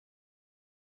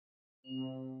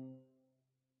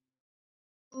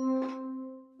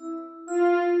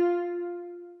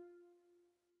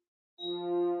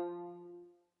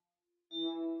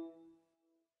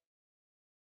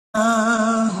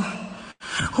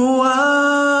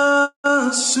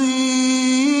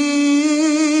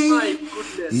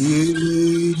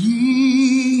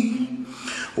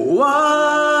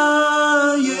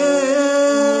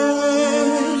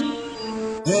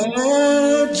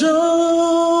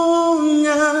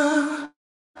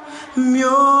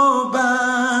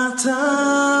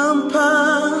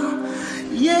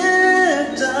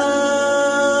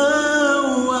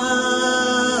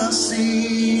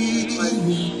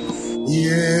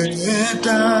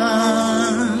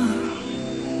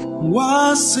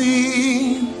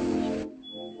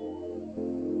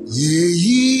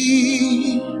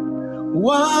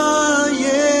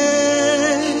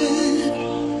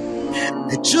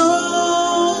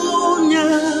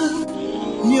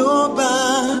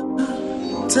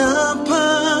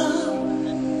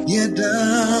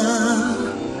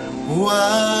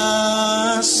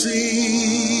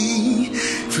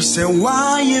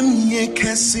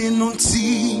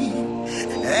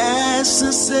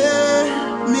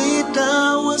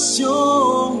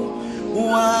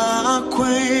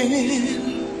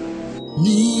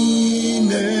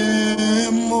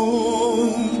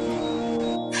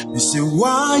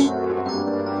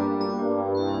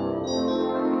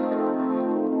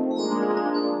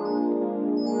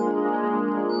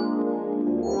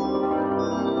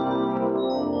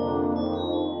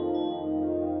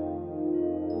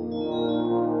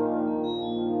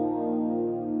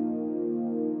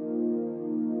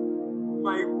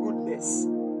 My goodness.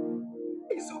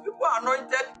 So people are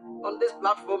anointed on this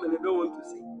platform and they don't want to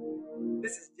sing.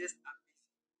 This is just amazing.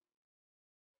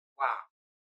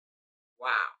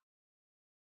 Wow.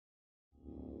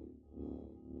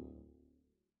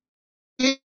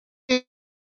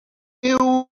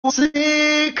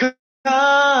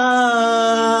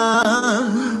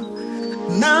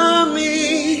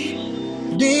 Nami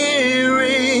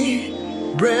diri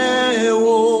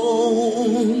brewo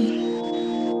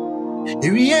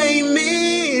Iriye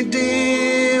mi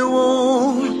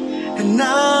dewo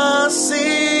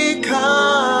nasika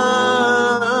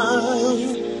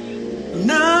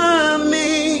Nami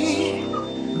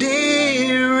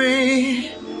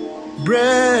diri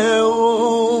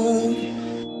brewo.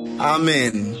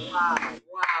 Amen.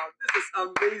 Wow, this is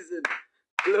amazing.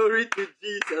 Glory to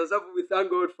Jesus. We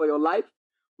thank God for your life.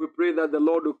 We pray that the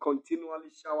Lord will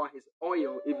continually shower his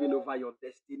oil even over your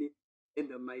destiny in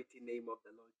the mighty name of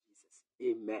the Lord Jesus.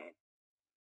 Amen.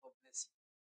 God bless you.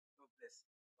 God bless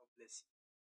you. God bless you.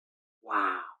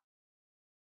 Wow.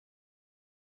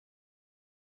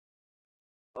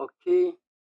 Okay.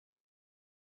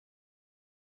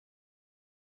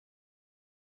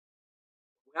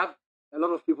 We have a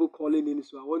lot of people calling in,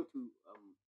 so I want to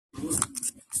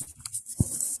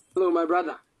Hello, my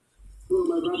brother.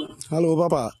 Hello,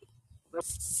 Papa.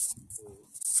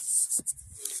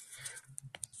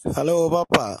 Hello,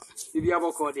 Papa. Did you have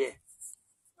a call there?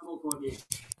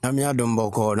 Namia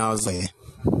Dumboko now say.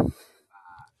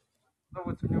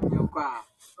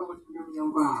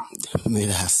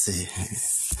 Mirasi.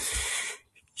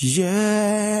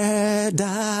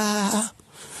 Yeda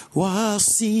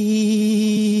wasi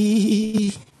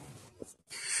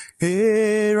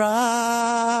eratinya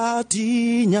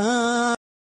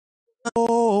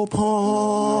opon.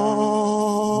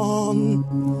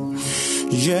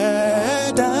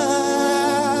 Yeda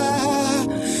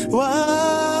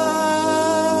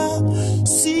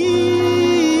wasi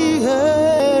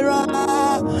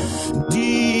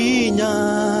eratinya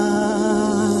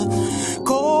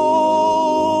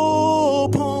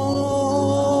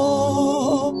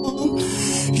kopon.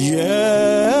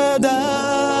 Yeda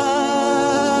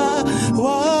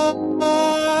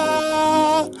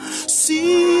wasi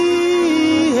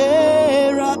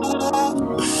eratinya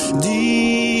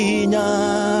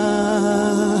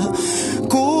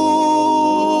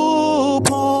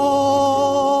kupon.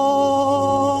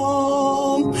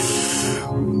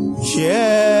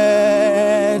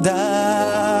 Yeda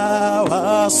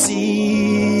wasi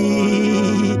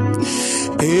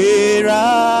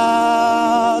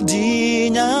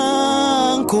eradinya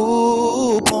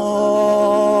kupon.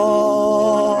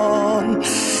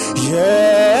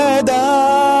 Yeda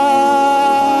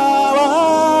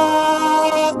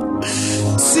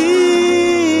wasi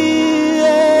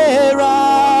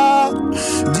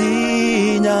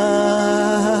eradinya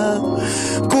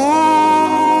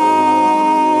kupon.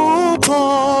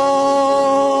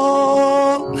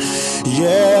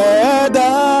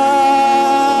 Yeda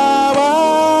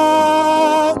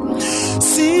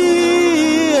wasi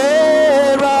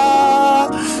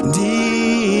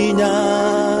eradinya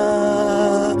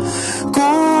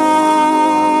kupon.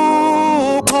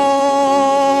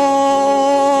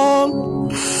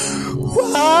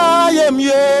 Wayem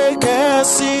ye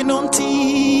kesinunti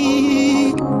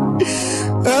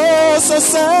esa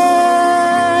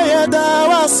saya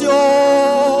dawasyo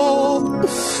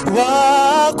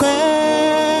wakwen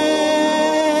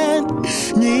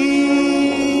nyinamo.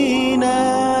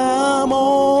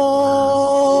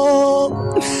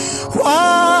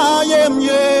 Wayem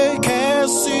ye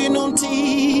kesinunti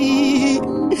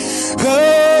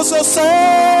esa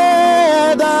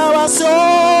saya dawasyo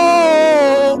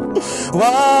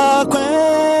wakwen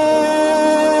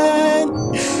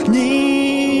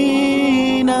nyinamo.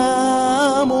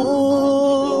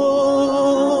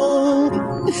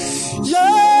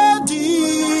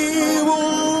 Yadiwo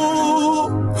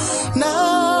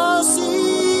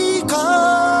nasika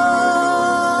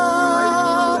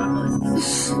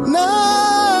na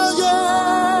ye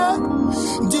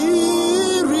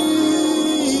diri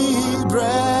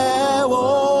brewo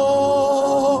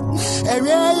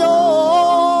ereyo.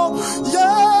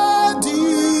 Yadiwo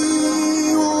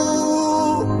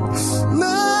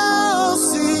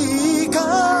nasika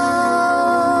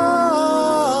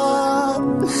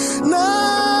na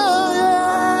ye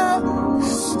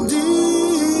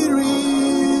diri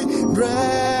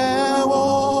brewo.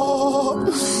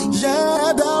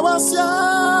 Yeda wasya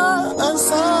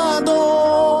ansado.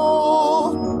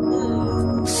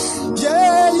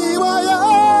 Yeyiwaya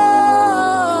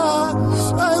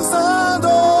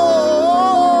ansado.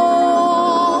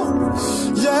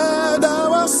 Yeda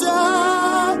wasya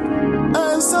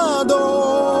ansado.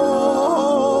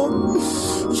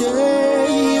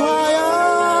 Yeyiwaya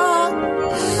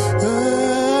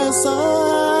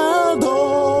ansado.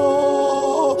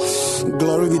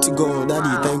 Glory be to God.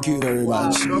 Daddy, thank you very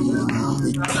much. The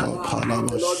Lord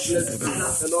bless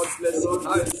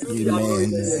you.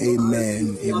 Amen.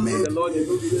 Amen. Amen. The Lord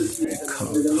increase you.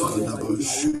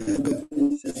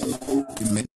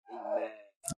 Amen.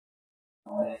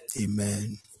 Amen.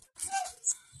 Amen.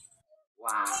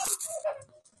 Wow.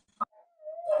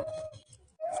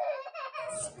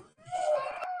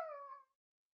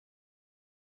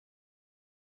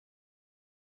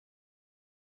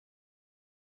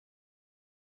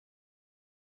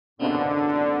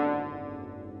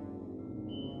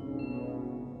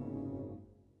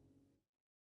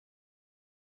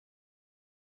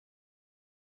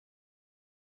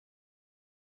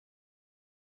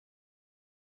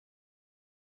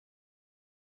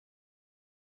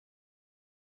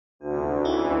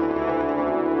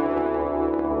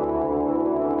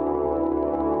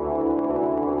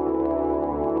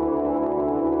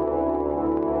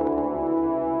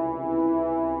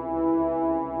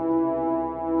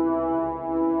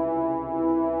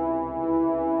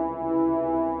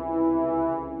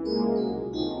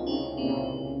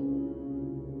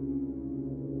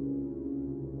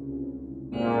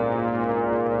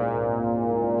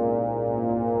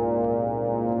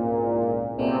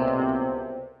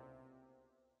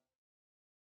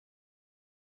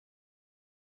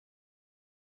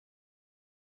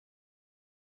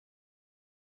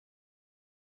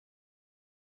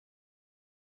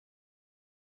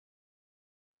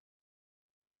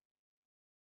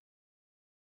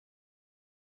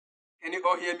 Can you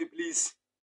all hear me, please?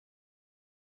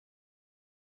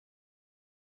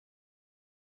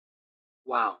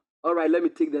 Wow. All right, let me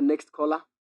take the next caller.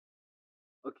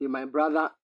 Okay, my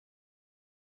brother.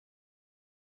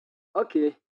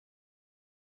 Okay.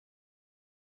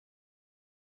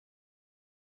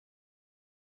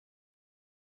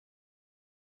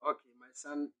 Okay, my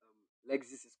son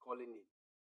Lexis is calling in.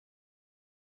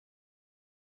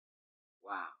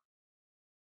 Wow.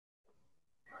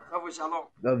 Shalom.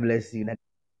 God bless you.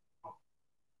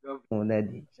 God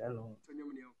Daddy. Shalom.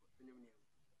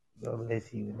 God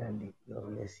bless you, Daddy.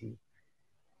 God bless you.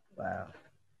 Wow.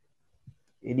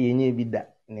 Edi enye bi da.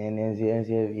 Nenense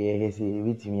yehese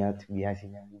bitimi atu bi ase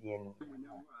na bi enu.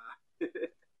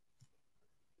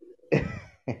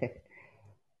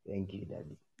 Thank you,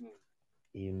 Daddy.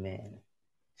 Amen.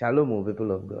 Shalom,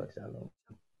 people of God. Shalom.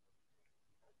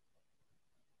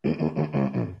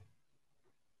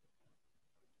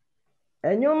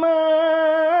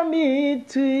 Enyuma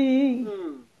mitui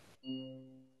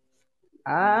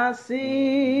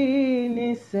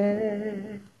asini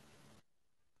se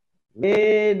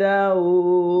medauna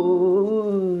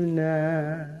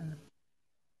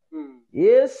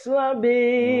Yesu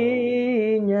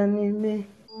abenyanime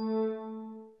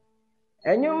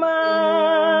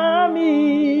Enyuma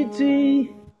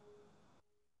mitui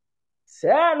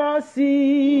sana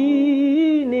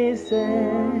sini se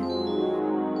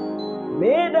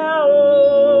medauna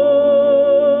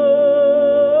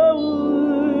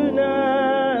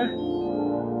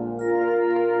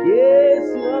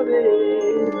Yesu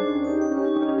abenyanime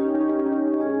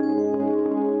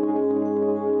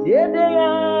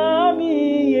Yedeyami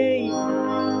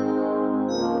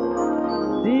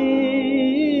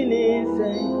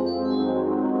Dinise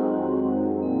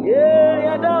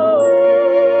Yadaona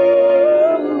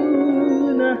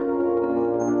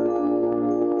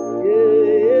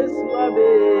Yesu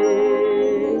abe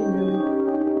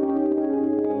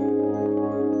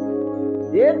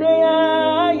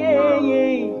Yedeyami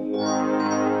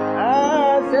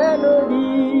Asenodi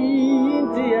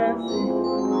Intiasi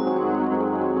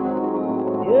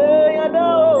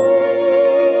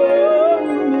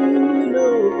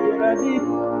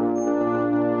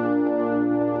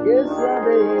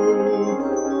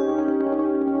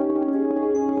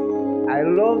I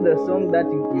love the song that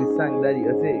you sang, that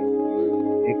you say,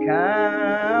 "A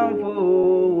campo,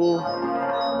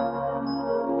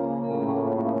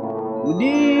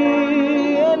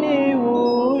 udi ani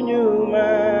unyuma,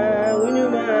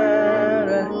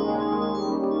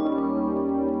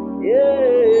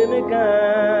 yeah, me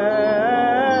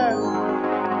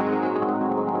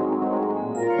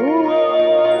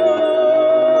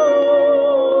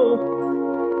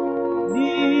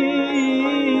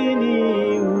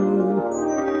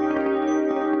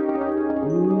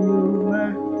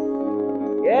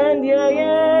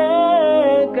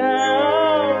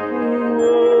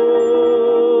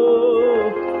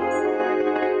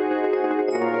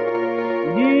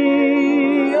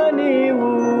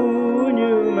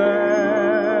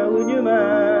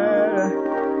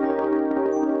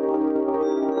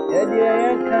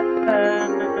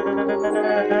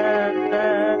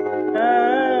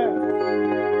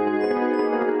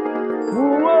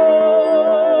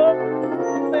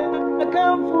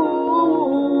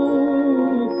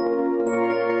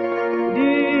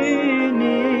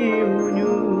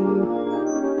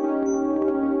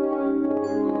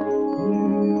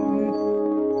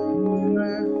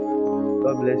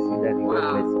God bless you, Daddy.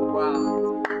 God bless you.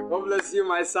 Wow. God bless you,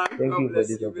 my son. Thank God you for bless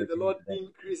this you. May the Lord opportunity.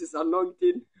 increase his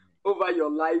anointing over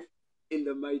your life in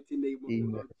the mighty name of the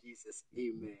Amen. Lord Jesus.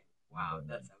 Amen. Wow,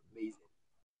 that's amazing.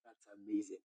 That's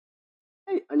amazing.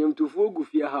 Hey, anyam to fogu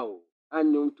fie ha o.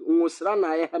 Anyam to ngosra na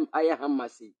ayeham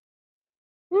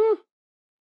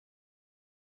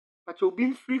But you'll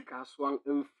be free caswan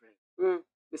mfre.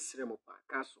 Mesre mo pa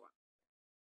caswa.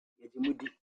 Yejimudi.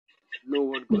 Know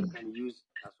what God can use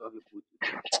caswa people to do.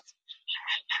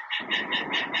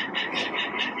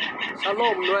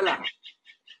 Shalom, Noella.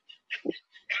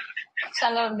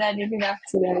 Shalom, Daddy. Good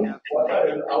afternoon.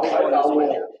 All is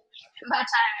well. But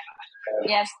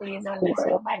yes, please, on this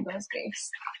show by God's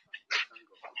grace.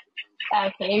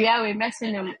 Okay, yeah, we're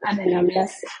messing them. I don't know,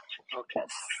 yes. Okay.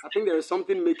 I think there is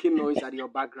something making noise at your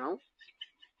background.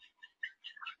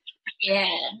 Yeah.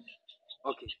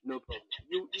 Okay, no problem.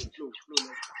 You flow, let's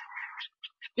go.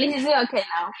 This is it okay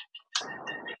now?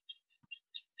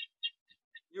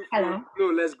 You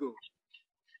flow, let's go.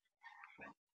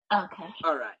 Okay.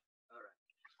 All right.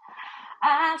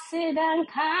 I sit and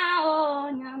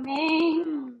count me.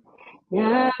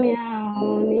 Nyamya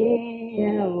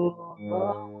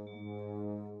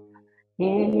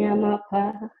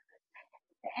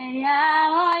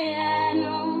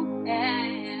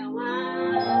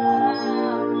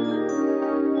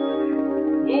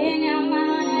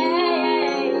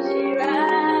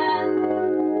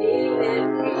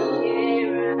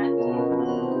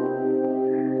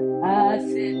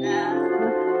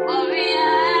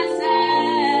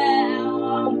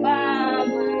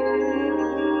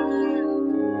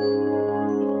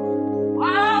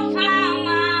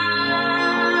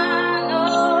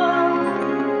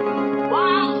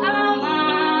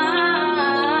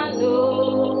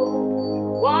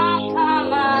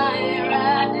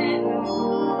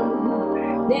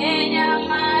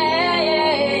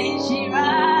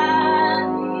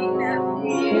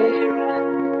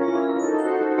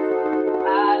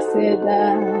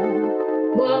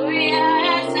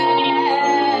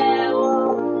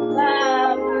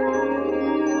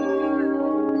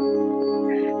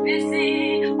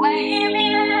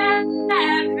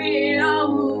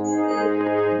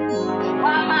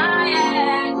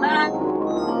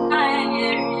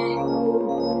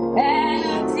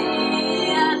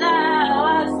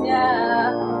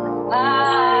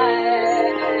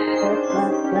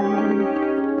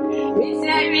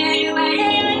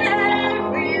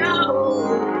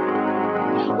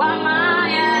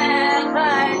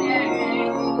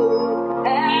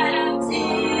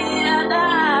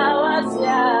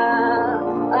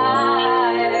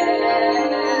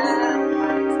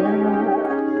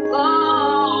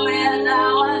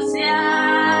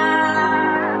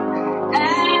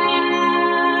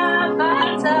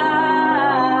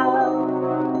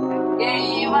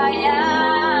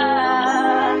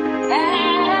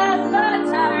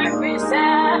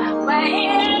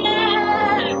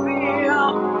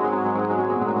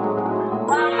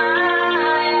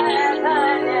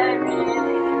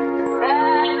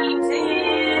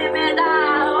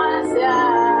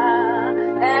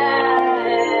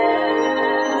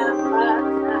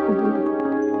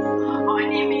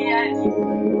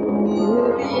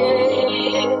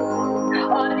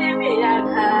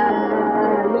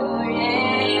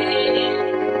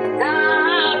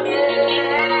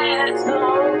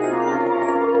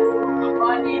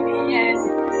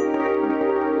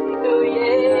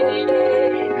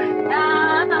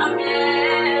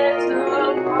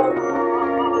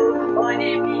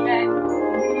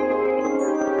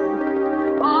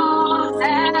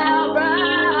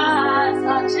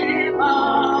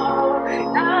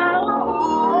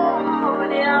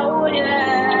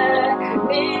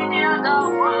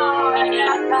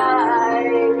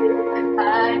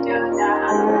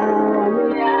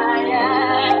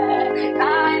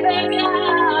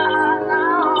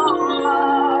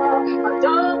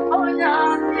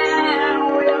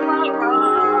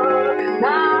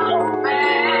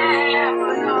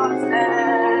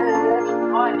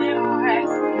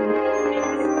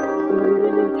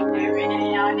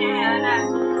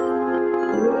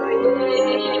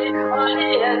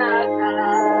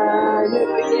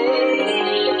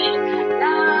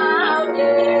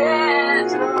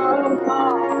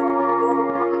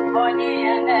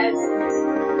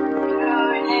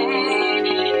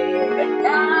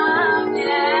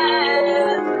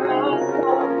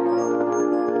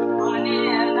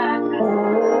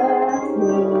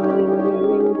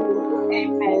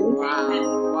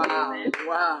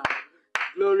Wow.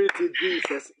 Glory to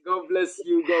Jesus. God bless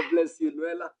you. God bless you,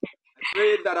 Noella. I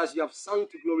pray that as you have sung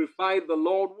to glorify the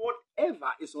Lord, whatever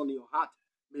is on your heart,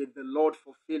 may the Lord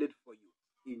fulfill it for you.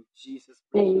 In Jesus'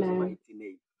 precious mighty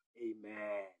name.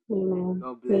 Amen. Amen.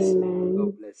 God bless you. Amen.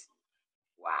 God bless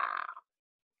you. Wow.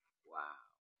 Wow.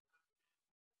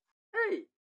 Hey.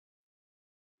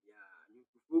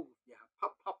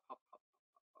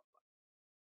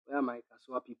 Where are my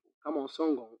Kasua people? Come on,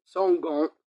 Songon. Songon.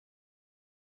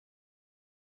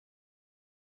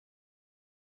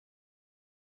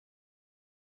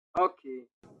 Okay.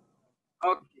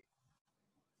 Okay.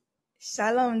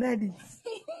 Shalom, Daddy.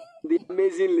 The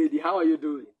amazing lady. How are you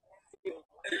doing?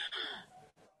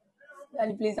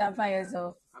 Daddy, please, I'm fine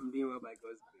yourself. I'm doing well by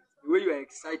God's grace. The way you are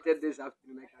excited this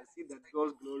afternoon, I can see that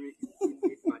God's glory is being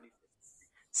made manifest.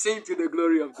 Sing to the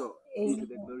glory of God. Sing to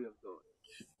the glory of God.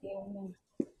 Amen.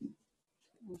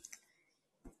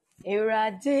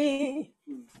 Erade,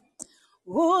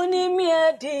 uni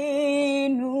miedi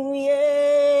nuye,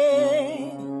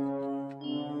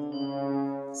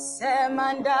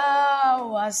 semanda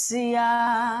wasia,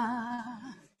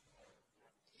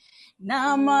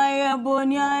 nama ya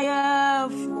bonya ya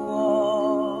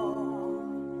fo,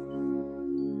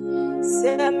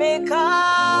 semeka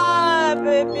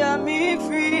baby mi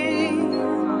free.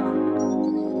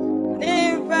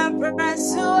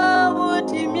 Pressua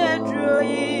would you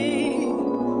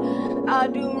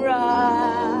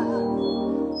adura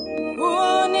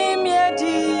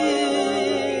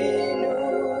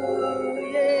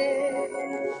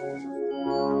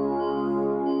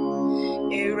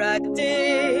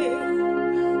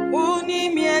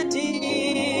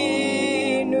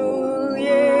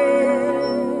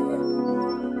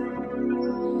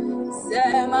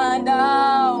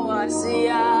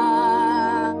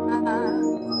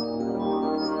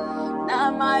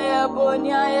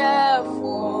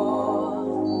ebonyayefo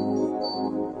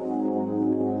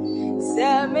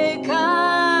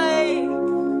semekai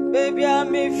baby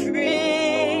I'm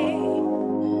free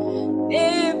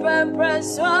Ipa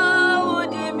praswa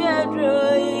udi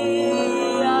miadroi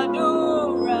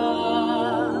adura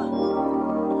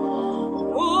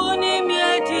uni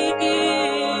miadi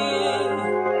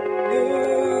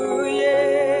nuye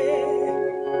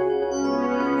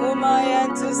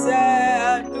umayantu se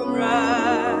adumra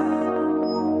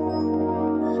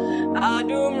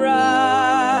adumra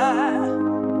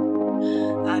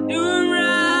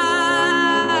adumra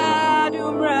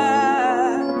adumra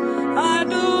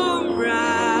adumra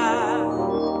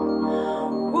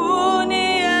uni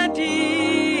adi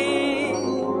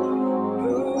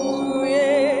uye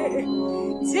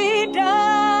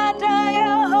tidada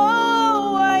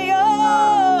Yehovah yo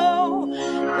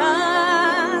na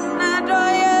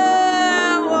doye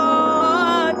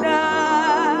woda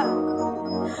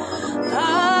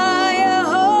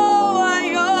Yehovah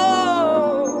yo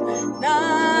na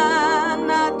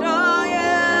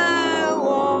doye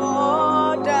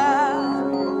woda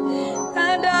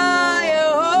Tada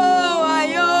Yehovah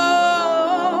yo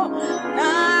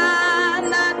na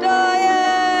doye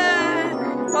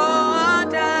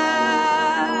woda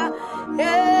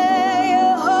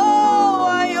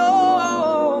Yehovah yo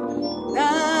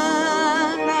na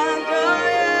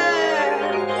doye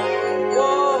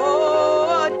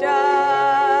woda.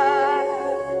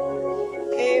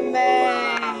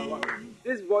 Amen.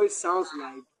 This voice sounds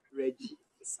like Reggie.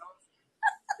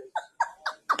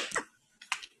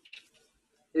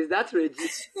 Is that Reggie?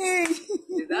 Is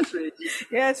that Reggie?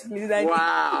 Yes, please.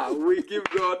 Wow, we give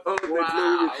God all the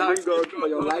glory. We thank God for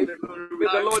your life. May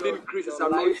the Lord increase His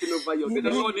anointing over your May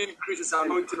the Lord increase His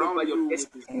anointing over your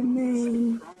destiny.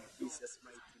 Amen. Jesus'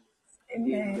 mighty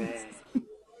Amen. name.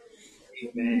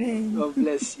 Amen. God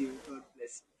bless you. God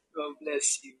bless you. God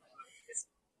bless you. God bless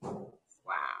you.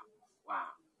 Wow. Wow.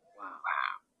 Wow. Wow.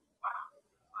 Wow.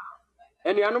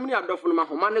 And you are not adofo no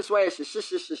mahoma ne so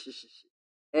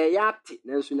ye yate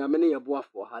nanso nyame ne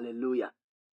yeboafo hallelujah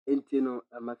enti no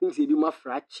I think say bi ma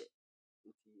frache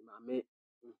enti mame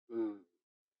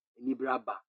ni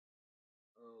braba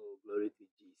oh glory to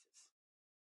Jesus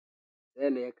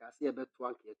then e ka se beto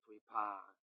anke to pa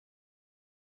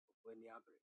when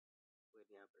abre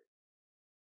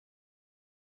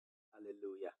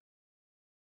hallelujah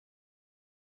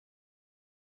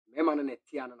me man na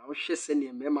tia na wo hwe se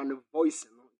ne me man voice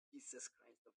no Jesus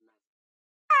Christ of Nazareth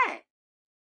hey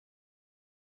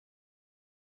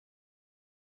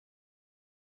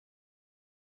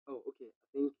oh okay I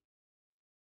think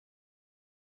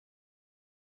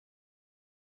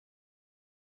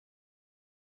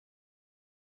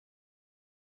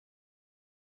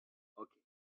okay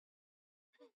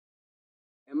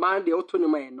a man the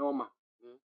autonomy is normal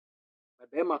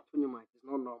but the autonomy is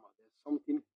not normal there's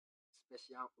something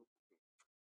special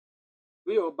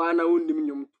we are bana unnim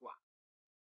nyum to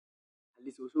at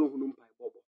least also hunum pai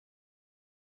bobo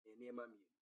enema mi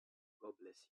God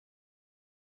bless you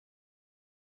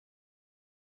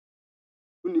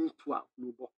unnim to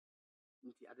no bo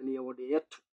nti ade ne ye wo de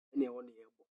yeto ne ye wo ne ye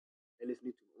bo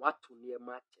listen to what to near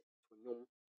match to nyum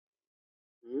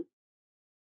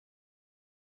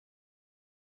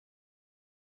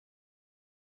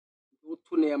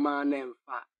to near man and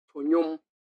fa to nyum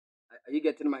are you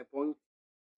getting my point?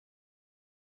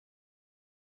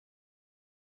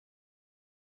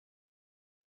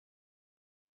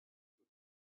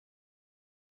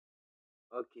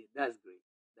 Okay, that's great.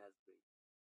 That's great.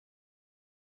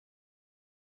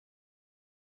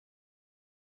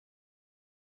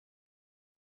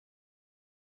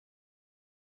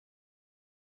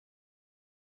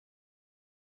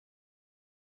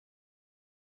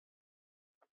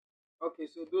 Okay,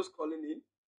 so those calling in.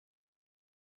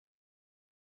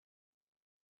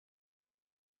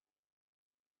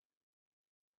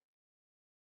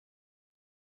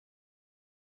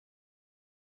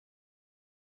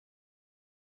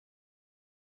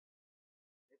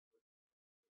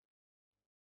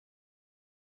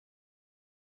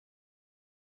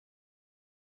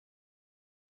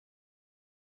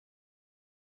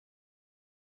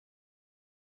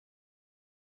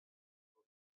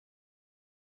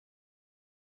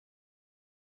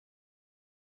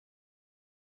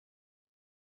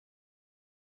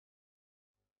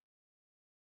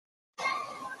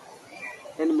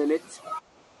 Ten minutes.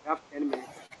 We have 10 minutes.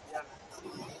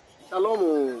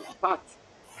 Shalom, Pat.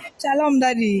 Shalom,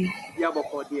 Daddy. Yeah, but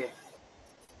dear.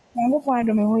 I'm going to find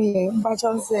them here. But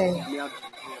I'll say,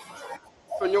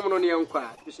 So, you know,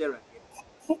 you share it.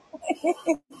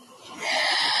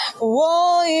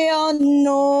 Oh,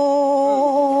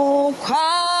 no,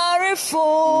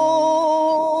 careful.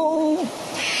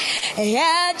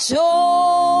 Yeah,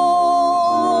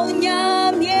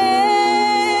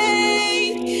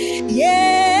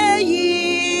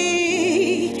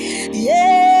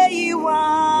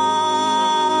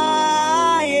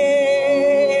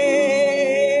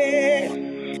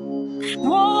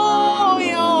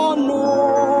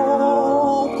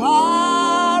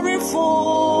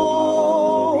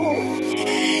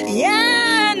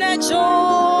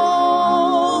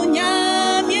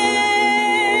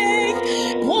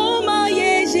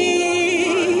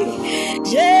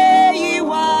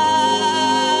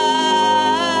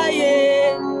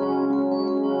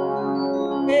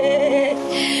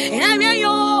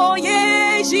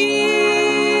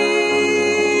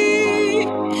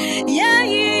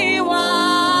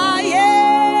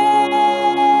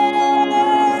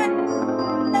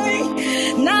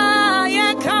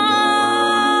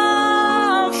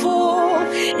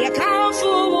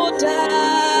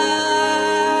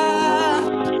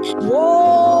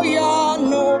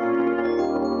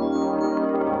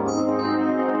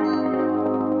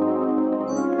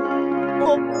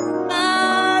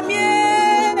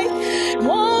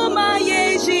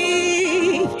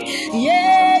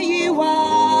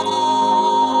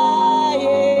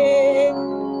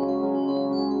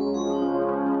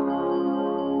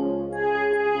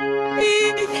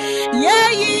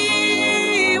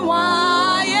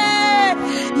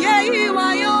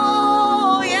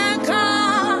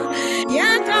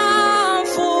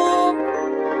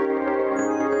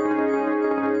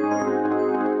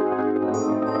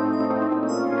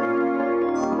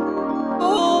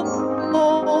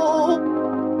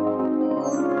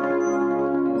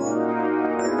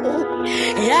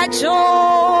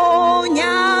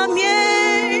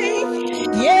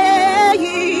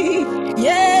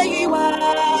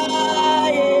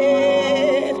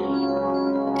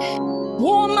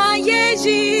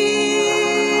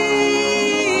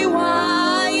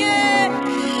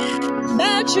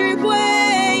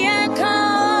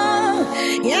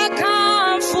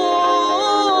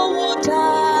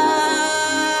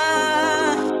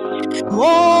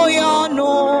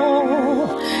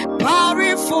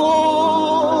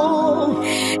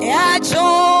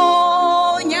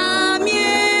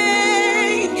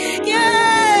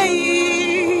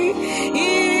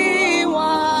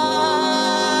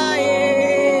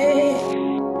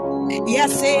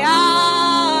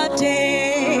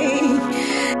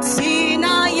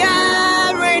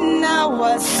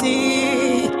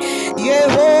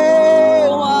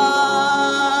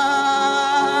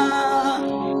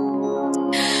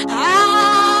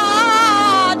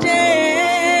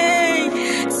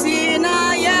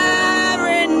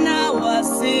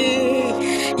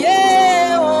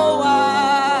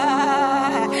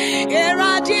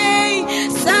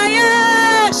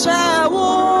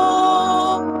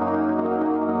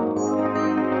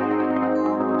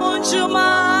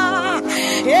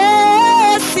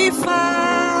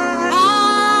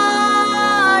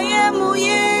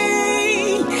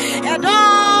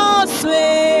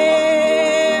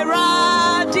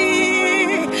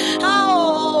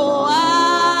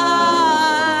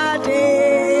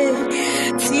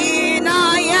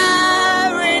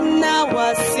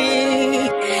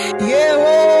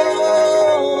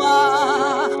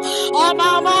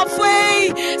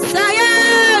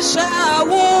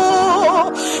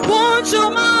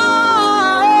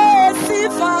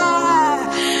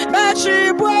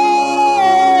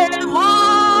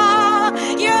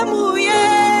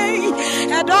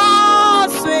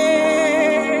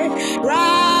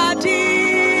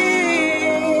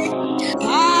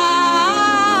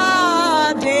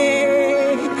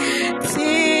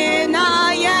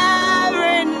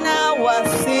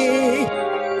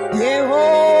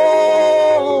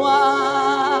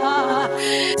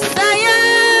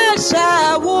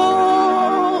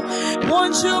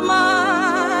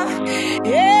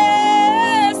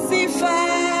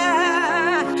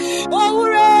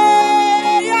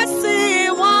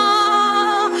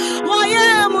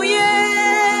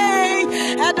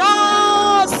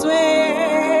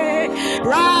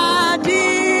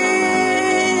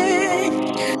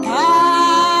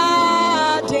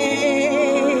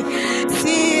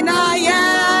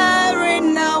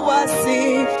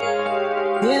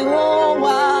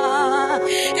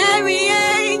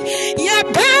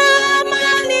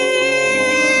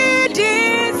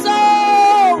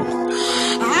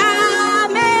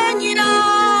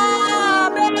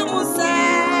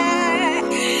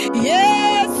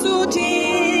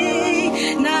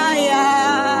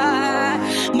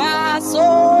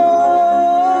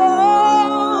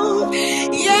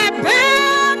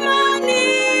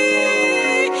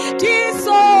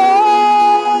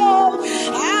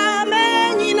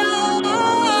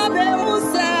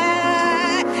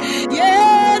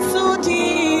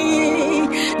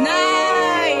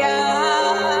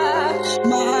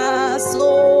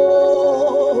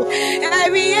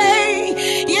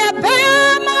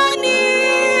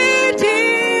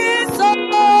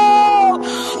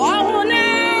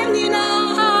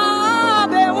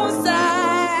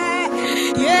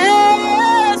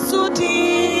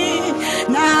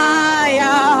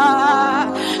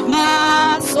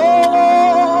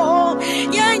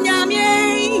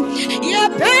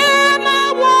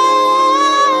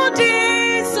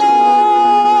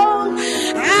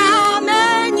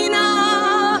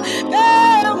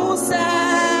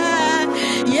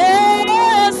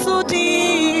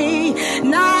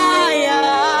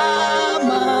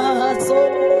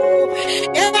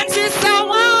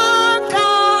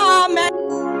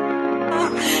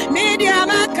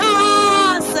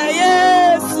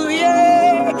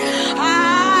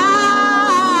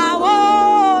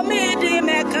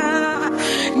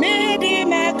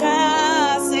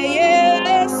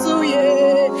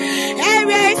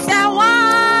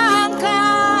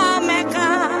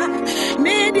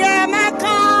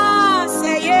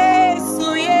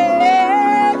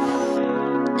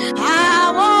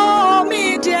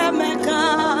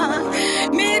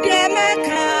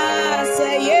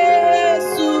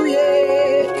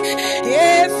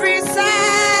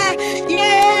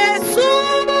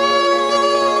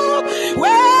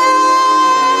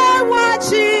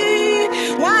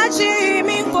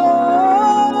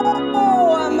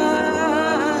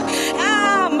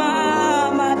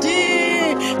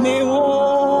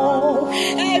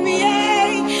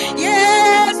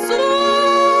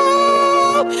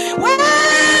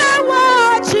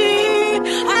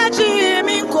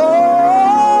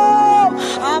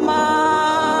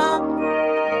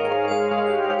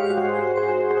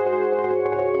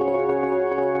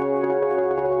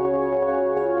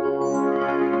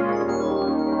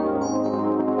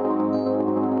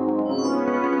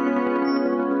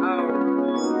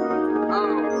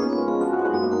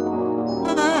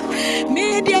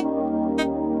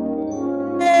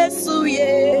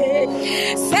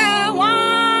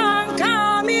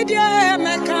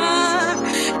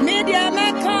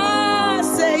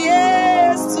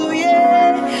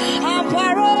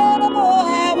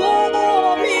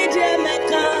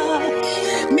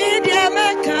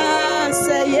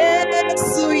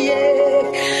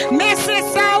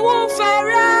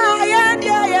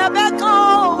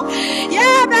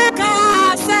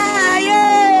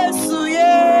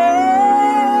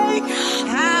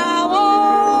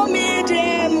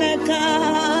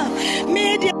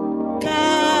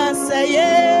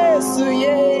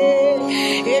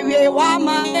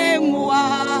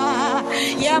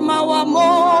 Yamawamo,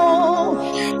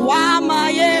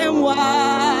 Wamayenwa,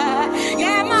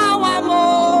 Yamawamo,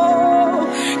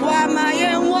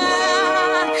 Wamayenwa,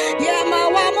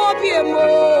 Yamawamo Piemo,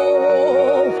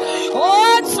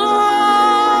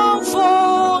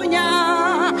 Otofonya,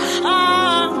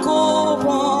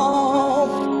 Ankopon,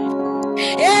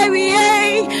 Ewie,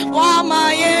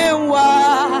 Wamayenwa,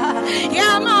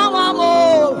 Yamawamo,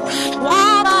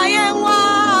 Wamayenwa,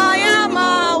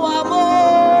 Yamawamo,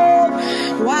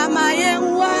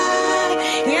 Wamayenwa,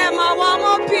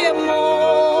 Yamawamo Piemo,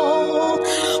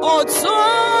 Otofonya,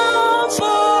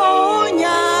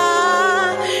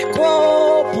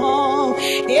 Kopon,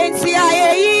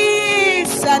 Etiaye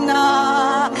Sana,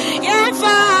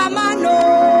 Yafamano,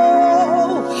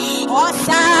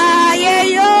 Osaye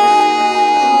yo,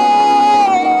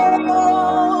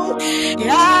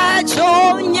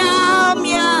 Yachonya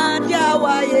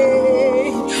Miadawaye,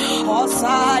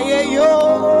 Osaye yo,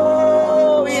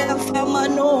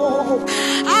 Yafamano,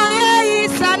 Aye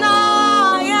Sana,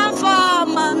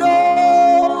 Yafamano,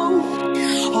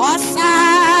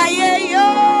 Osaye yo,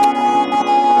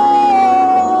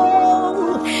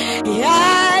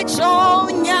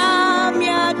 Yachonya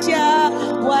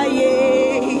Miadawaye,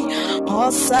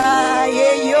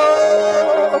 Osaye yo,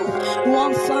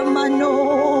 Wafamano,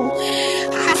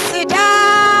 Asida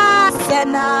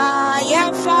Sana,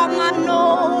 Yafamano,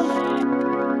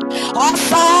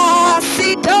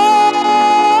 Osasido,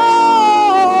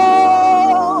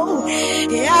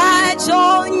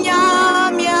 Yachonya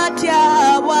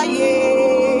Miadawaye,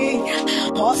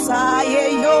 Osaye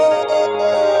yo,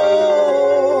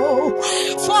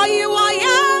 for you are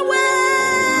Yahweh,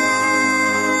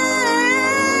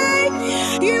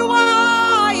 you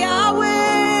are Yahweh,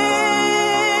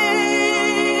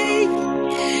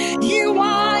 you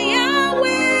are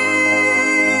Yahweh,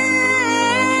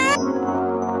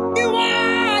 you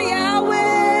are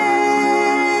Yahweh,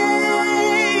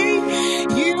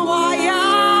 you are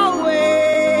Yahweh,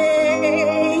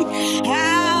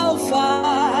 Alpha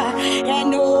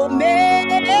and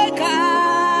Omega.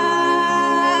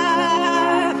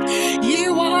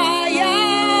 You are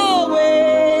Yahweh,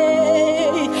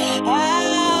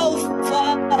 Alpha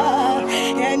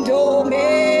and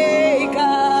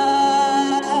Omega.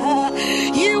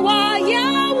 You are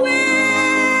Yahweh,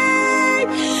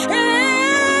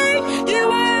 hey, you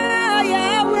are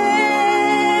Yahweh,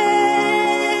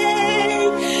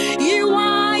 you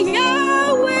are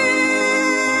Yahweh,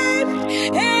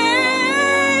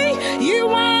 hey, you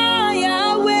are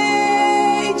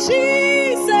Yahweh,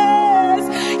 Jesus,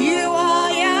 you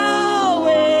are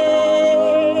Yahweh,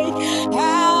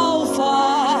 Alpha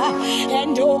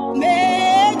and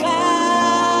Omega.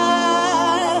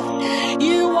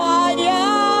 You are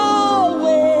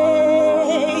Yahweh,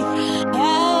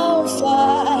 Alpha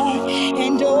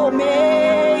and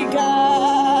Omega.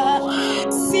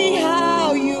 See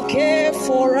how you care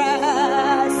for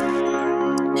us.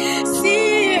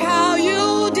 See how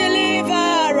you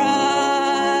deliver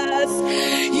us.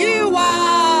 You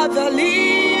are the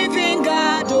living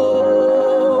God.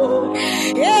 Oh,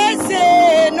 is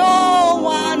there no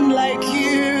one like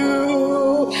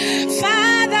you?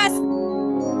 Father,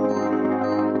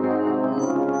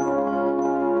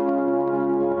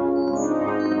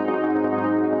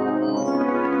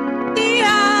 see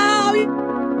how you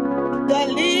the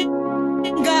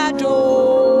living God.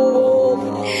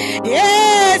 Oh,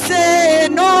 is there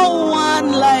no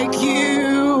one like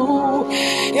you?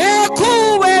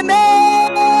 Ekuweme,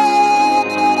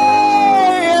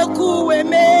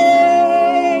 ekuweme,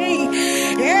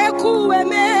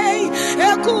 ekuweme,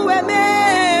 ekuweme,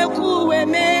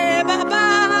 ekuweme, Baba.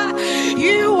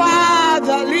 You are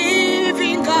the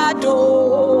living God.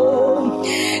 Oh,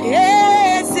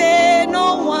 is there no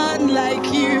one like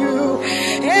you?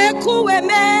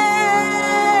 Ekuweme,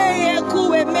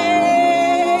 ekuweme,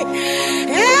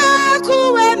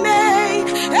 ekuweme,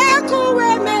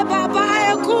 ekuweme, Baba,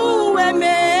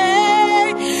 ekuweme.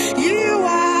 You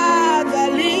are the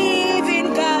living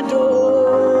God.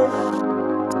 Oh,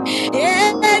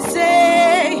 yes,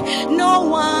 no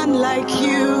one like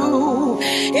you.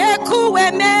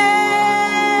 Ekuweme,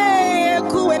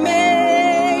 ekuweme,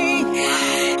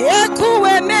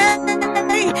 ekuweme.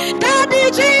 Daddy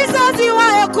Jesus, you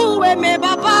are ekuweme,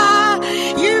 Baba.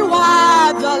 You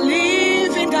are the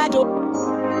living God.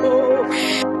 Oh,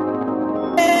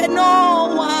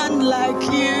 no one like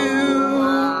you.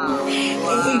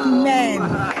 Amen.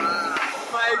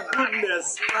 My goodness,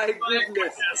 my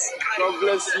goodness. God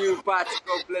bless you, Pat.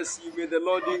 God bless you. May the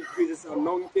Lord increase His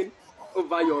anointing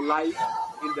over your life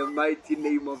in the mighty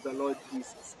name of the Lord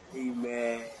Jesus.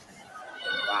 Amen.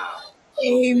 Wow.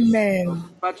 Amen.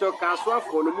 Pacho Kaswa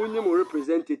for the Munim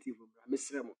representative.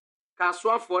 Miss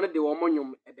Kaswa for the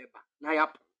Womonium Ebeba.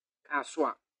 Nayap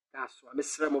Kaswa.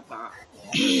 Miss Remo Pa.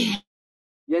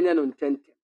 Yenya no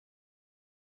intente.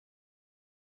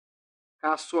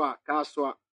 Kaswa.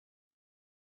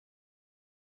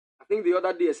 I think the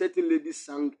other day a certain lady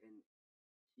sang and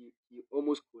he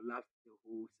almost collapsed the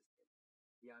whole system.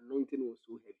 The anointing was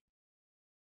so heavy.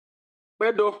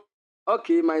 Pedro,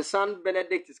 okay, my son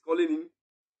Benedict is calling him.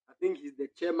 I think he's the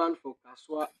chairman for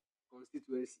Kaswa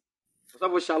constituency.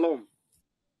 So shalom.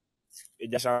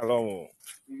 Shalom.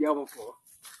 Yaboko.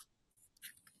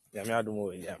 Yamiadu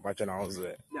mo ya bacha na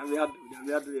onzo.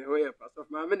 Yamiadu ye pastor.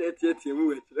 Ma me na etie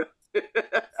mu wetire.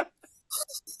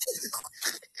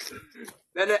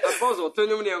 Then apostle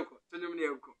tonyum ne enko.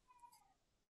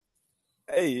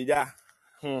 Hey, ja.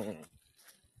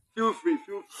 Feel free.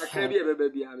 Akra bi e bebe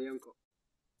bia me enko.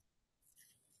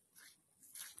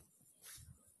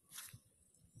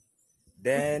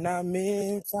 Then I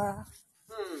mean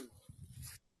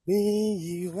me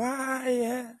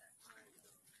yiwaye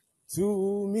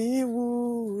to me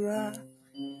wura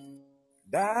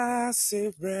that's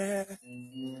bread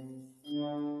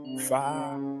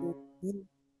fa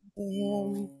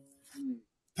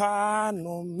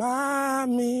pano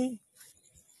mami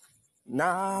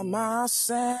na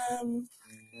masem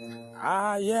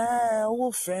aye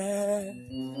ufe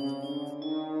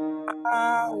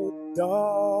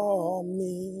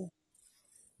aodomi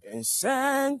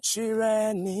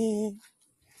ensenchireni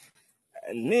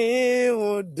ni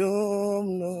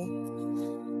udumno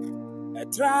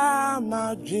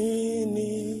drama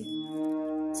gini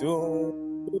to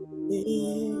me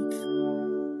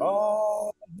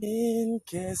all in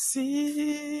kesi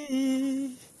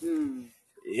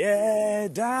ye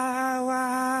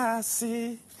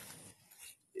dawasi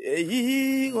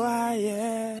ye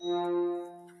waye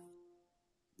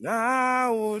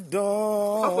now do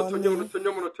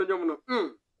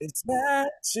it's not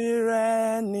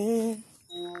tyranny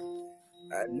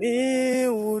ani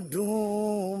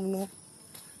udumno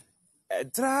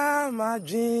drama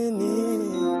gini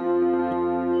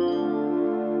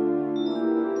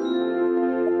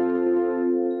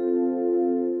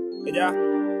yeah.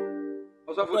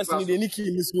 Also for First, me Nikki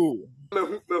in school. Me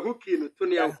who key to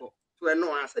ni anko. To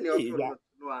no answer ni also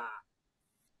no a.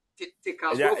 Take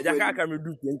us off. Ja ka me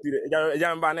do 20.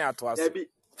 Ja mba na ato aso. Ebi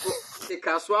take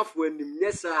us off when nim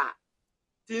yes a.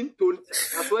 Tin ton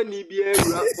as when ni bi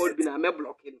ewura board bi na me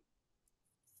blocking.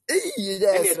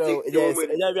 Yes.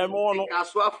 Ja bi mo no. Take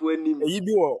us off when nim. Eyi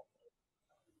bi wo.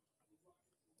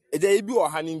 Eyi bi wo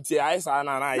ha ni nti ai sa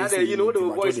na ai. Na dey you know the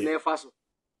voice na fa so.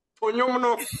 Onyom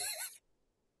no.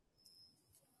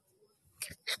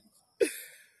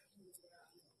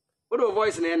 What the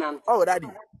voice na nan? Oh daddy.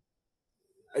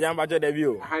 Eja mba jo debi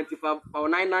o. Antifa for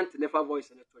 9 never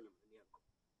voice na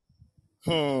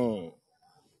tonyo.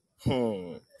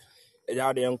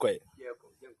 Eja de enko.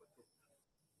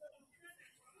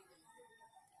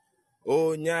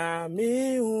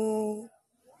 Onyami hu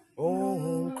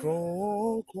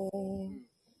kron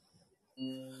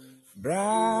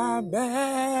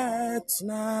Brabet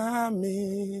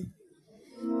nami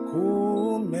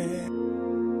kume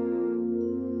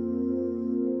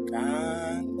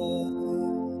kano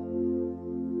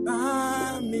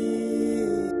nami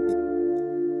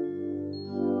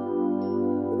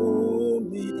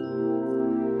umi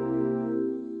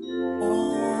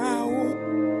awu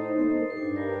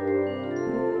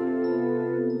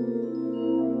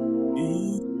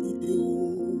iyo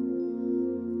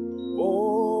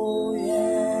oh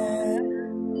yeah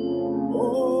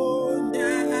oh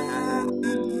yeah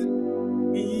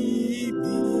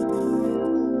ibi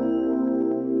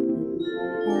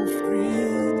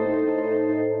free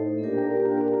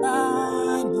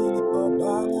body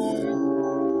baba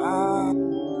ah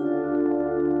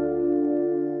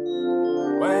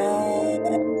well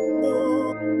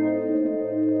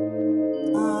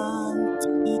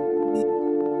anti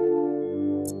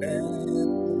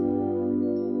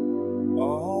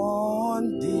on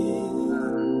the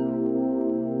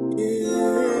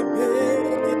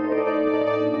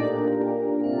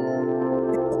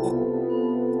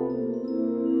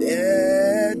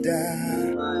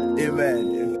Amen.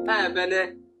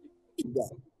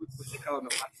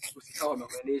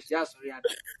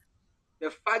 The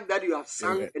fact that you have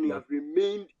sung and you have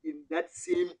remained in that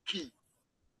same key,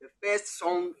 the first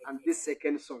song and this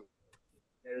second song,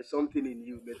 there is something in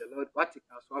you. May the Lord what it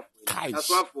has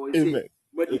for you.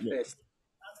 First.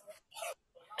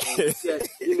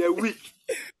 In a week,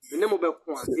 the name of a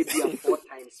coin, it be 4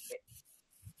 times spent.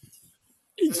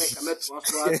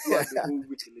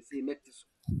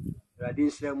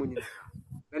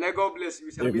 May God bless you.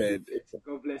 We shall meet Amen. you.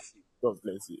 God bless you. God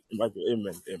bless you. Amen.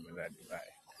 Amen. Bye.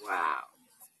 Wow.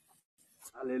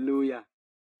 Hallelujah.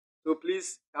 So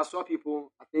please, Kaswa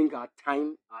people, I think our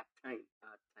time.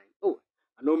 Oh,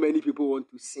 I know many people want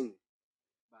to sing,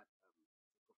 but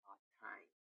our time,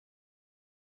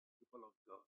 people of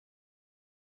God,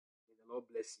 may the Lord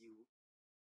bless you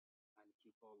and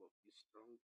keep all of you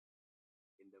strong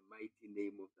in the mighty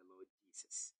name of the Lord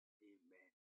Jesus. Amen.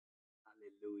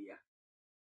 Hallelujah.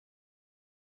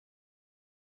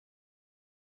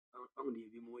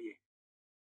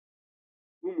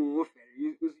 You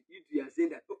are saying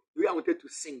that we are wanted to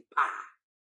sing.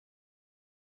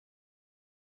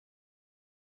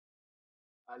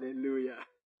 Hallelujah.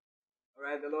 All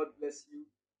right, the Lord bless you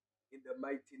in the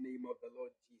mighty name of the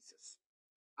Lord Jesus.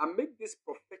 I make this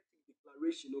prophetic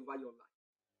declaration over your life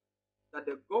that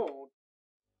the God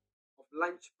of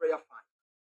lunch prayer fire,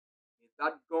 may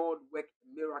that God work a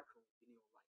miracle in your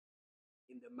life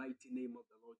in the mighty name of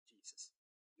the Lord Jesus.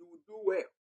 You will do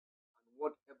well, and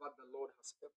whatever the Lord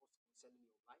has purposed concerning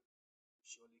your life will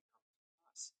surely come to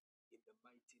pass in the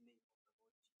mighty name of the Lord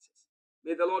Jesus.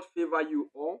 May the Lord favor you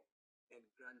all and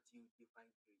grant you divine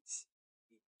grace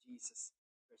in Jesus'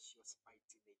 precious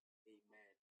mighty name.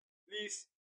 Amen. Please,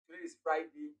 today is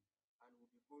Friday and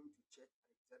we'll be going to church at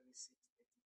exactly 6:30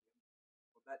 p.m.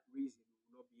 For that reason,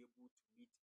 we will not be able to meet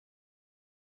at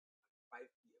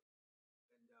 5 p.m.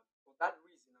 And for that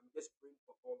reason, I'm just praying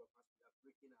for all of us. We are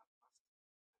breaking our fast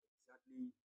at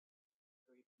exactly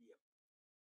 3 p.m.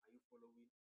 Are you following?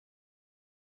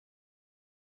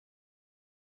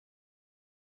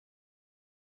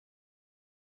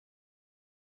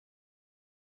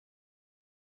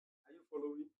 Are you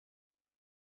following?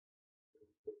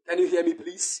 Can you hear me,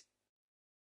 please?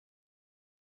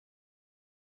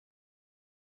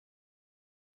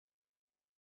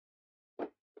 Good.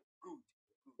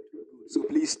 So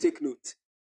please take note.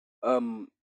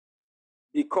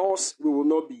 Because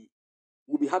we'll be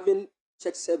having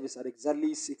church service at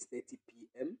exactly 6:30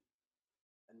 p.m.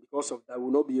 And because of that,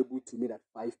 we'll not be able to meet at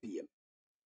 5 p.m.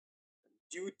 And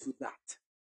due to that,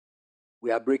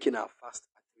 we are breaking our fast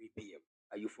at 3 p.m.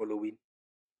 Are you following?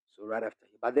 So right after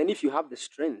here. But then if you have the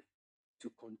strength to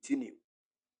continue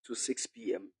to 6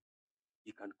 p.m.,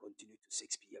 you can continue to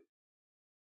 6 p.m.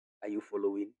 Are you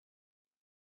following?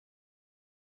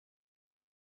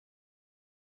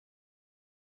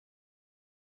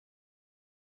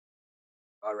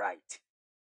 All right.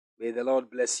 May the Lord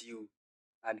bless you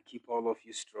and keep all of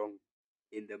you strong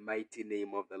in the mighty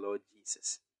name of the Lord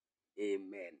Jesus.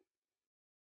 Amen.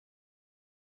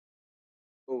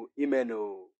 Oh, amen.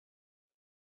 Oh.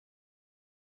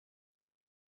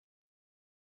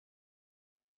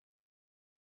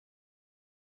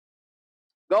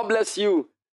 God bless you.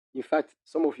 In fact,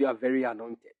 some of you are very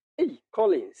anointed. Hey,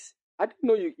 Collins, I didn't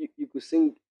know you could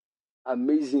sing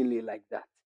amazingly like that.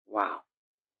 Wow.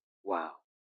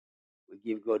 We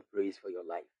give God praise for your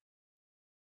life.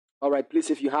 All right, please,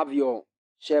 if you have your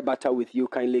share butter with you,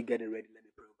 kindly get it ready. Let me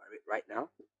pray over it right now.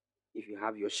 If you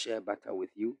have your share butter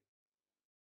with you.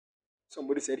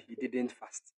 Somebody said he didn't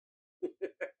fast.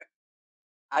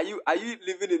 Are you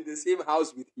living in the same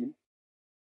house with him?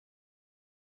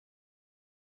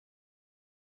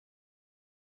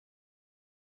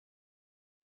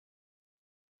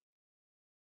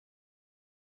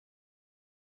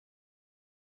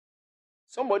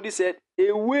 Somebody said,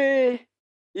 away.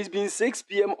 It's been 6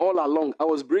 p.m. all along. I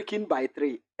was breaking by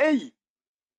 3. Hey!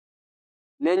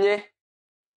 Nenye,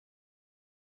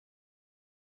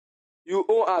 you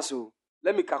owe us.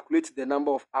 Let me calculate the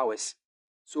number of hours.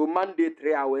 So Monday,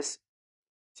 3 hours.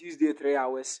 Tuesday, 3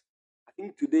 hours. I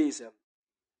think today is...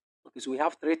 okay, so we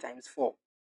have 3 times 4.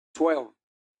 12.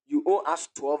 You owe us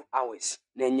 12 hours.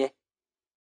 Nenye.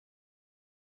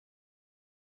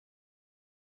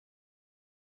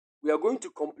 We are going to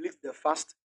complete the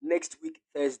fast next week,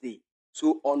 Thursday.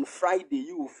 So on Friday,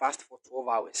 you will fast for 12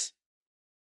 hours.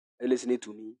 Are you listening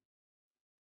to me?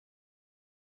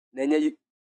 Nenye,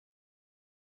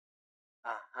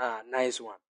 nice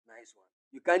one.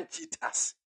 You can't cheat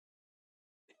us.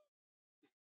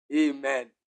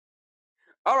 Amen.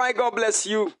 All right, God bless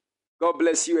you. God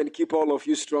bless you and keep all of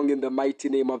you strong in the mighty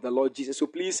name of the Lord Jesus. So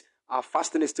please, our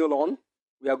fasting is still on.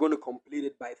 We are going to complete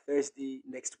it by Thursday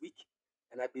next week.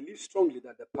 And I believe strongly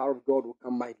that the power of God will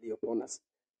come mightily upon us.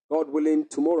 God willing,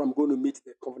 tomorrow I'm going to meet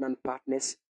the covenant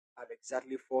partners at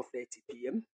exactly 4:30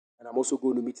 p.m. And I'm also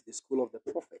going to meet the School of the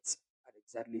Prophets at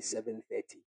exactly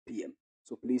 7:30 p.m.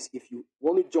 So please, if you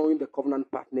want to join the covenant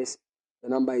partners, the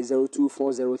number is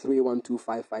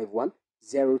 0240312551,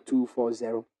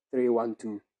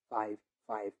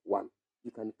 0240312551.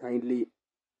 You can kindly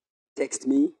text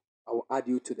me. I will add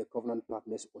you to the Covenant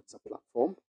Partners WhatsApp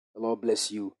platform. The Lord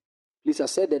bless you. Please, I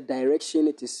said the direction.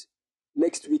 It is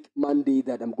next week, Monday,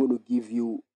 that I'm going to give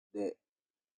you the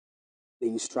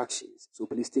instructions. So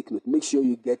please take note. Make sure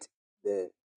you get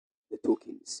the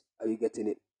tokens. Are you getting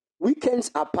it?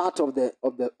 Weekends are part of the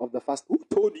fast. Who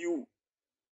told you?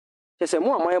 Say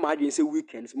more am I imagine say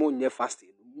weekends more near fasting.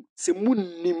 Say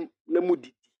munim na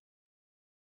mudidi.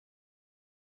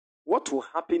 What will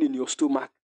happen in your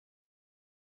stomach?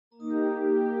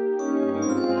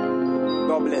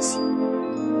 God bless you.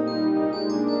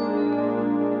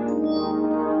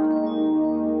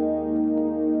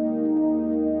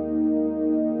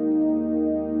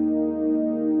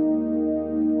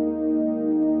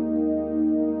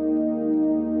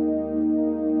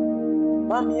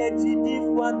 Mami ejidi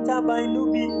fuata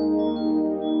bainubi.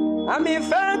 Ami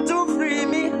fẹ́ to free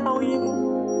me how you.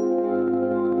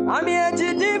 Ami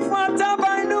ejidi fuata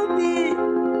bainubi.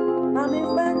 Ami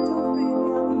fẹ́ to free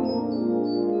me how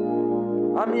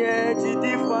you. Ami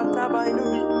ejidi fuata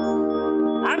bainubi.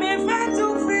 Ami fẹ́ to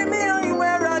free me how you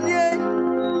were ready.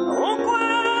 Okwa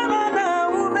na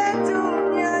ubetu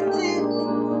nyaji.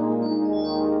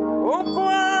 Okwa.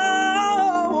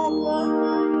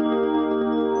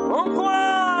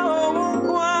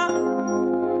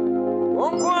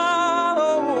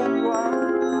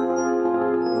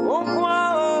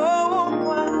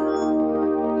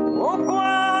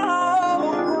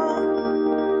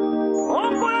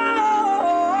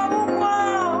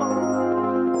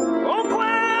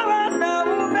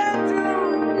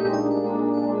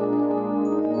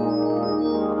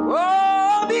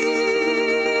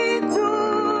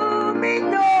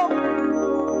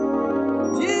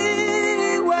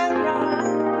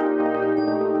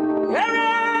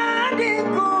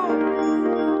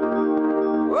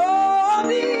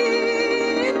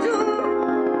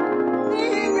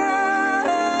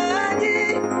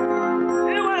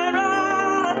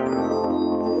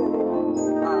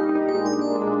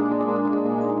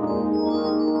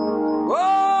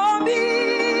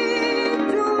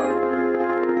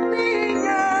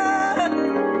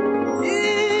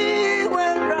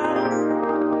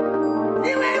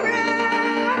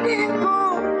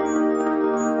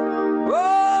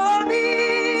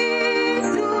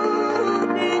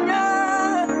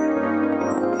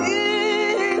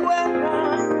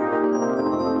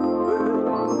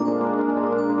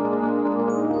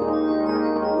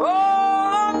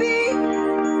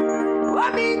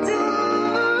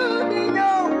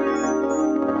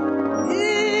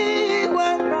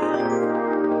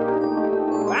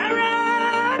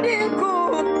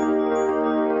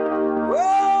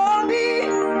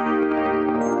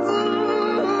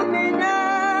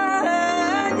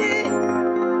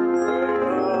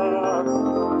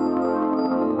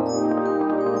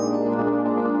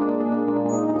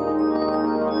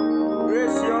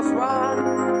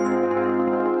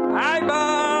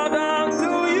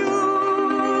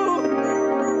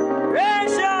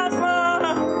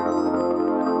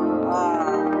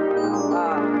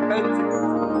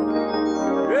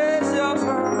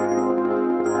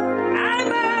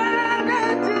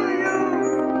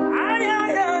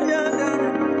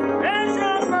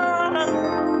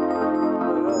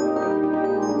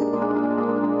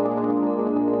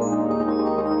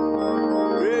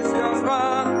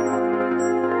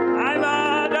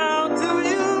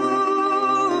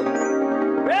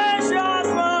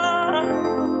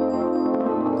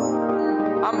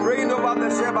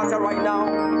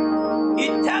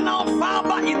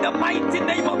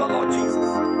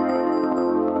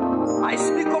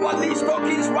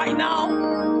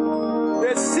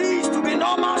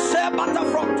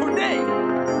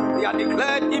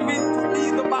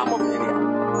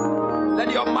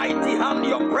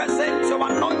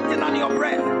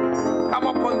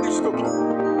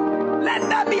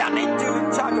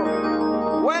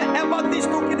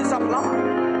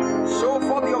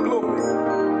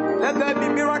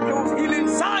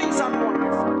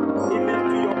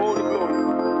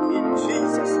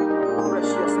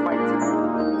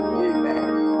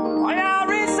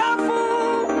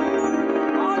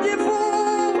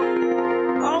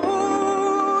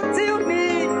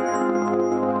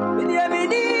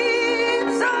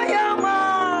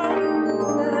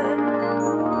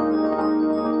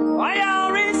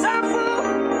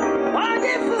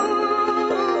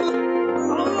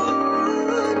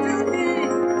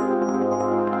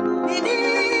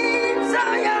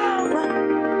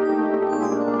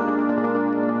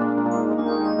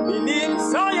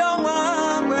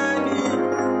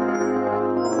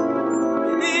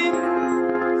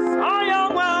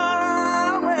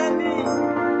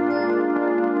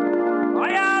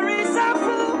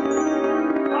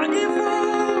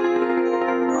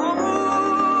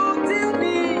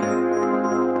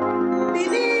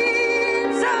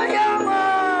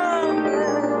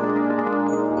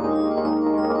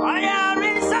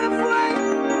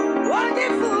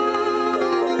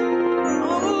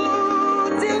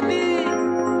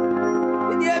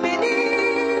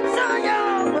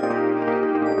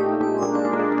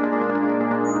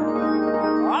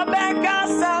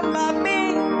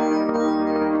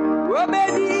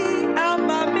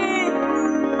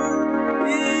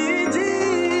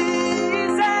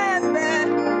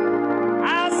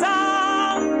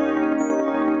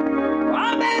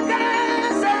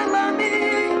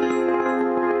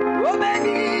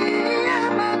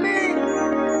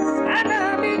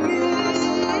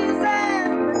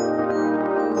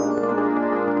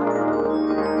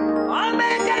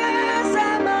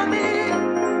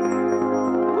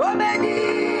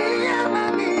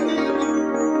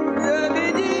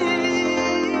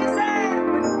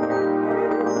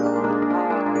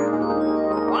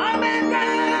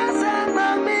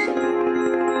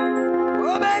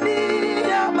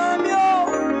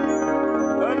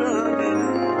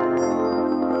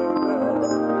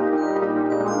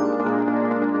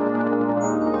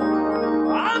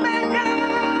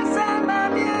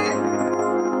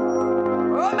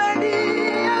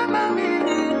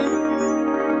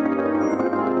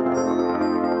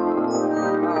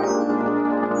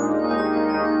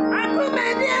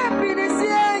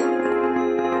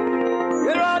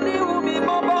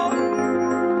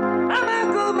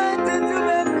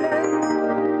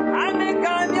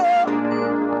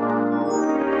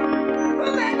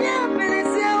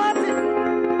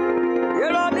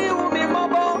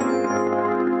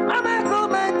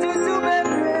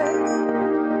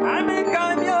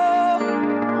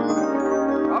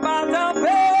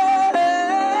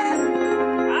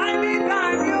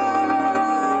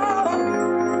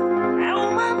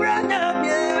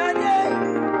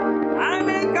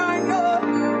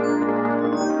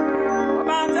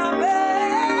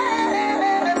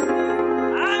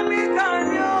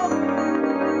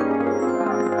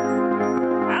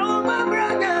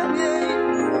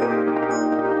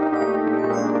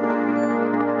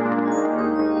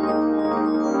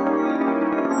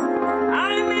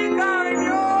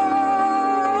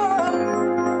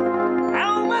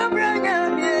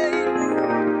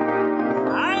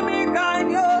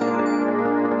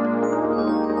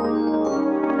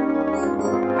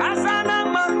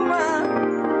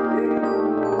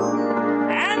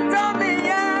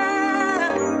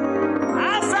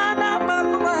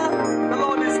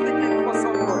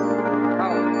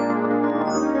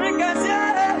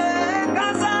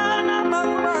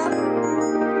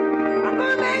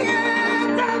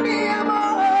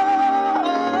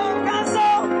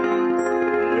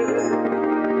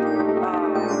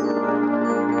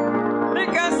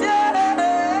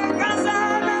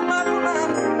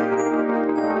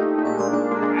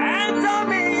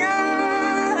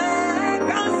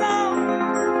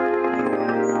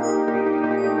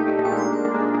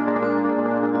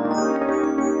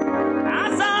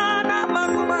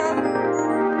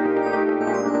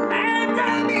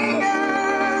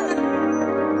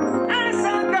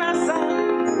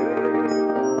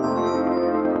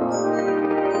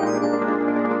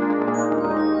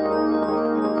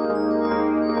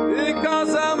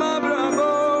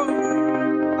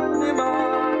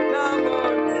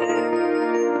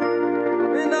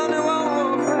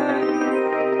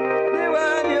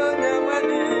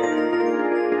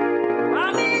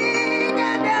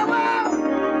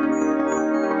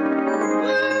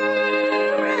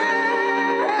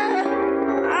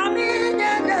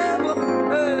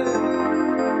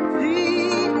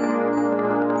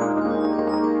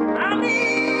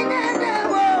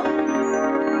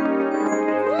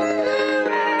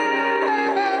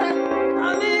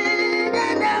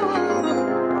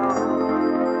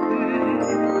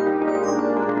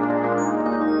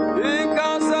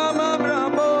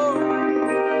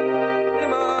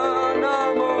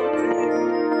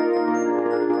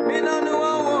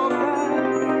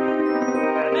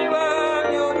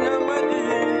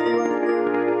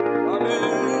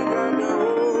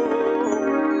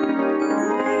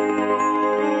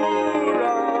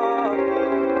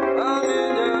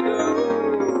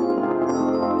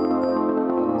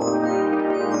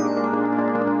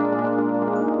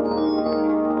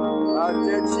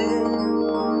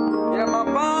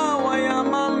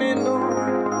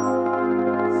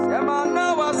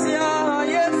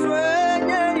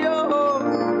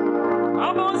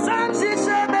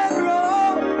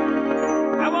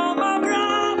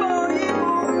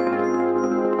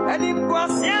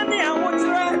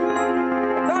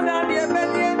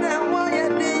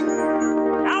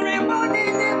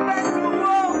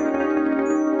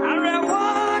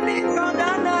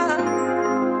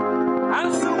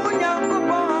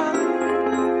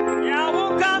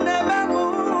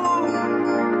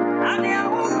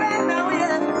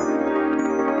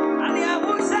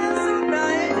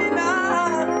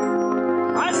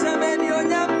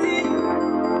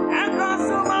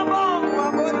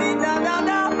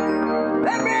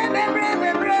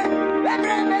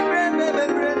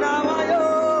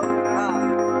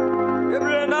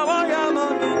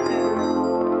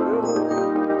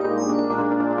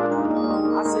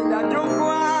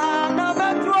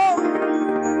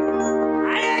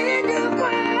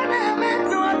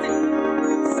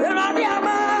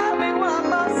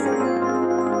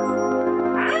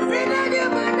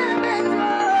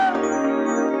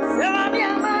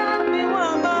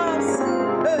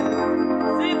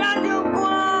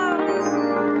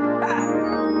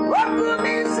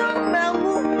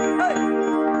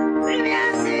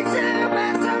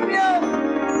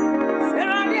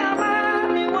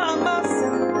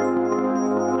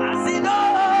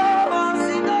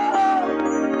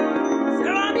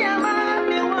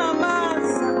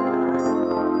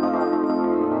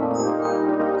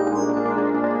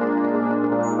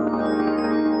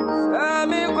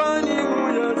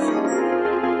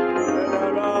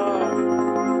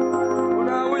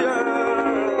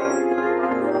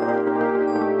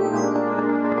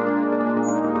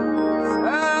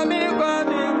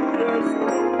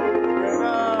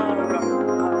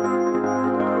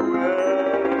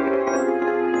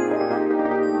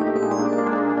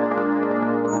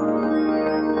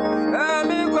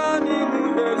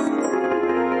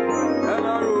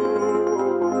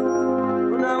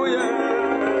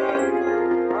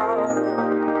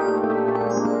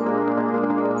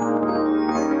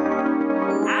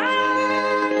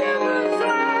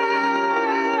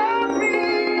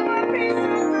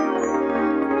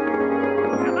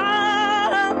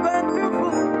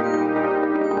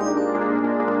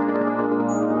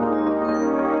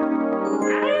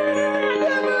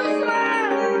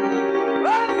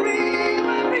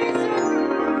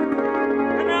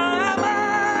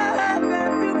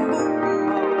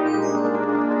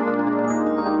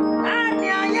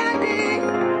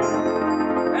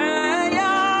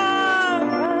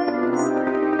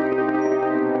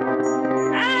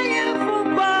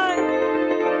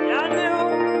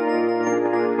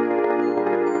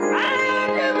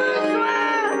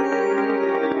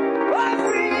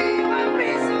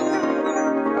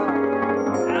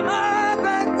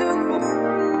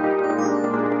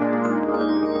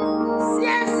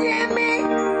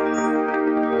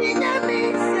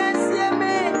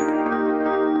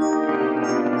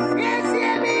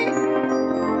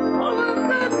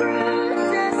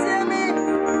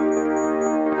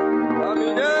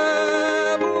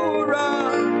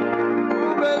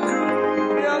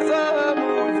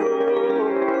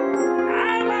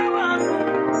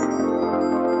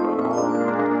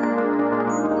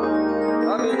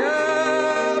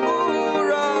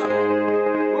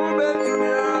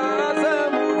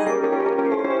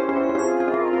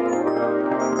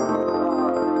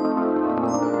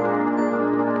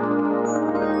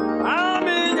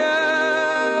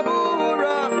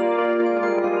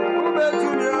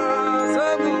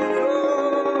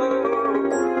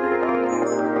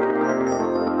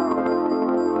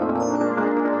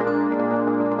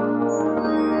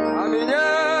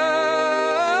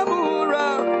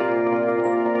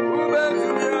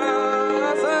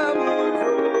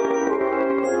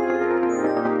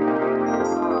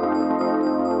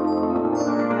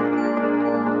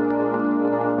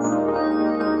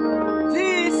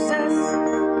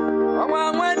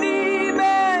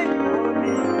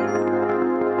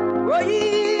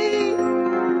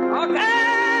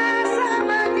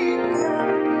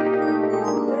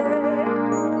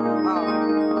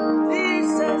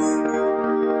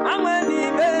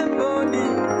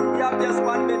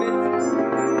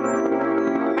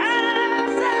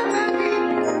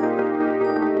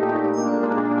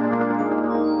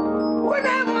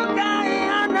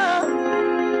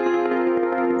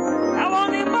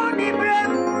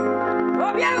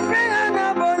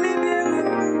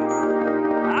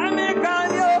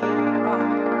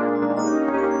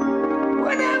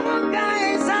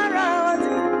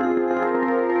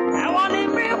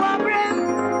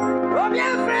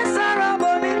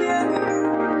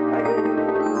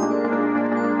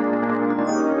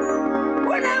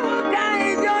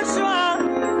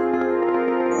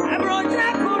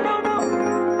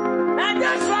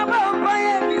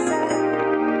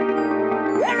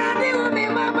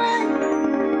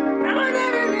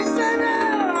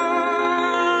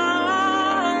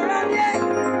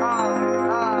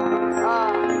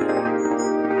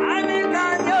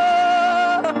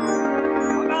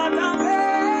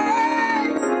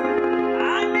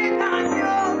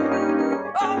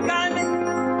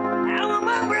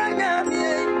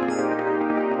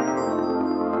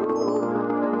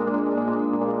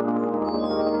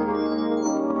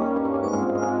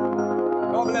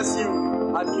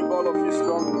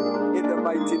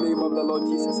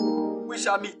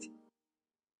 shall meet.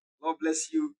 God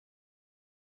bless you.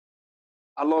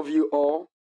 I love you all,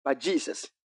 but Jesus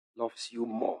loves you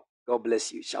more. God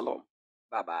bless you. Shalom.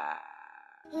 Bye-bye.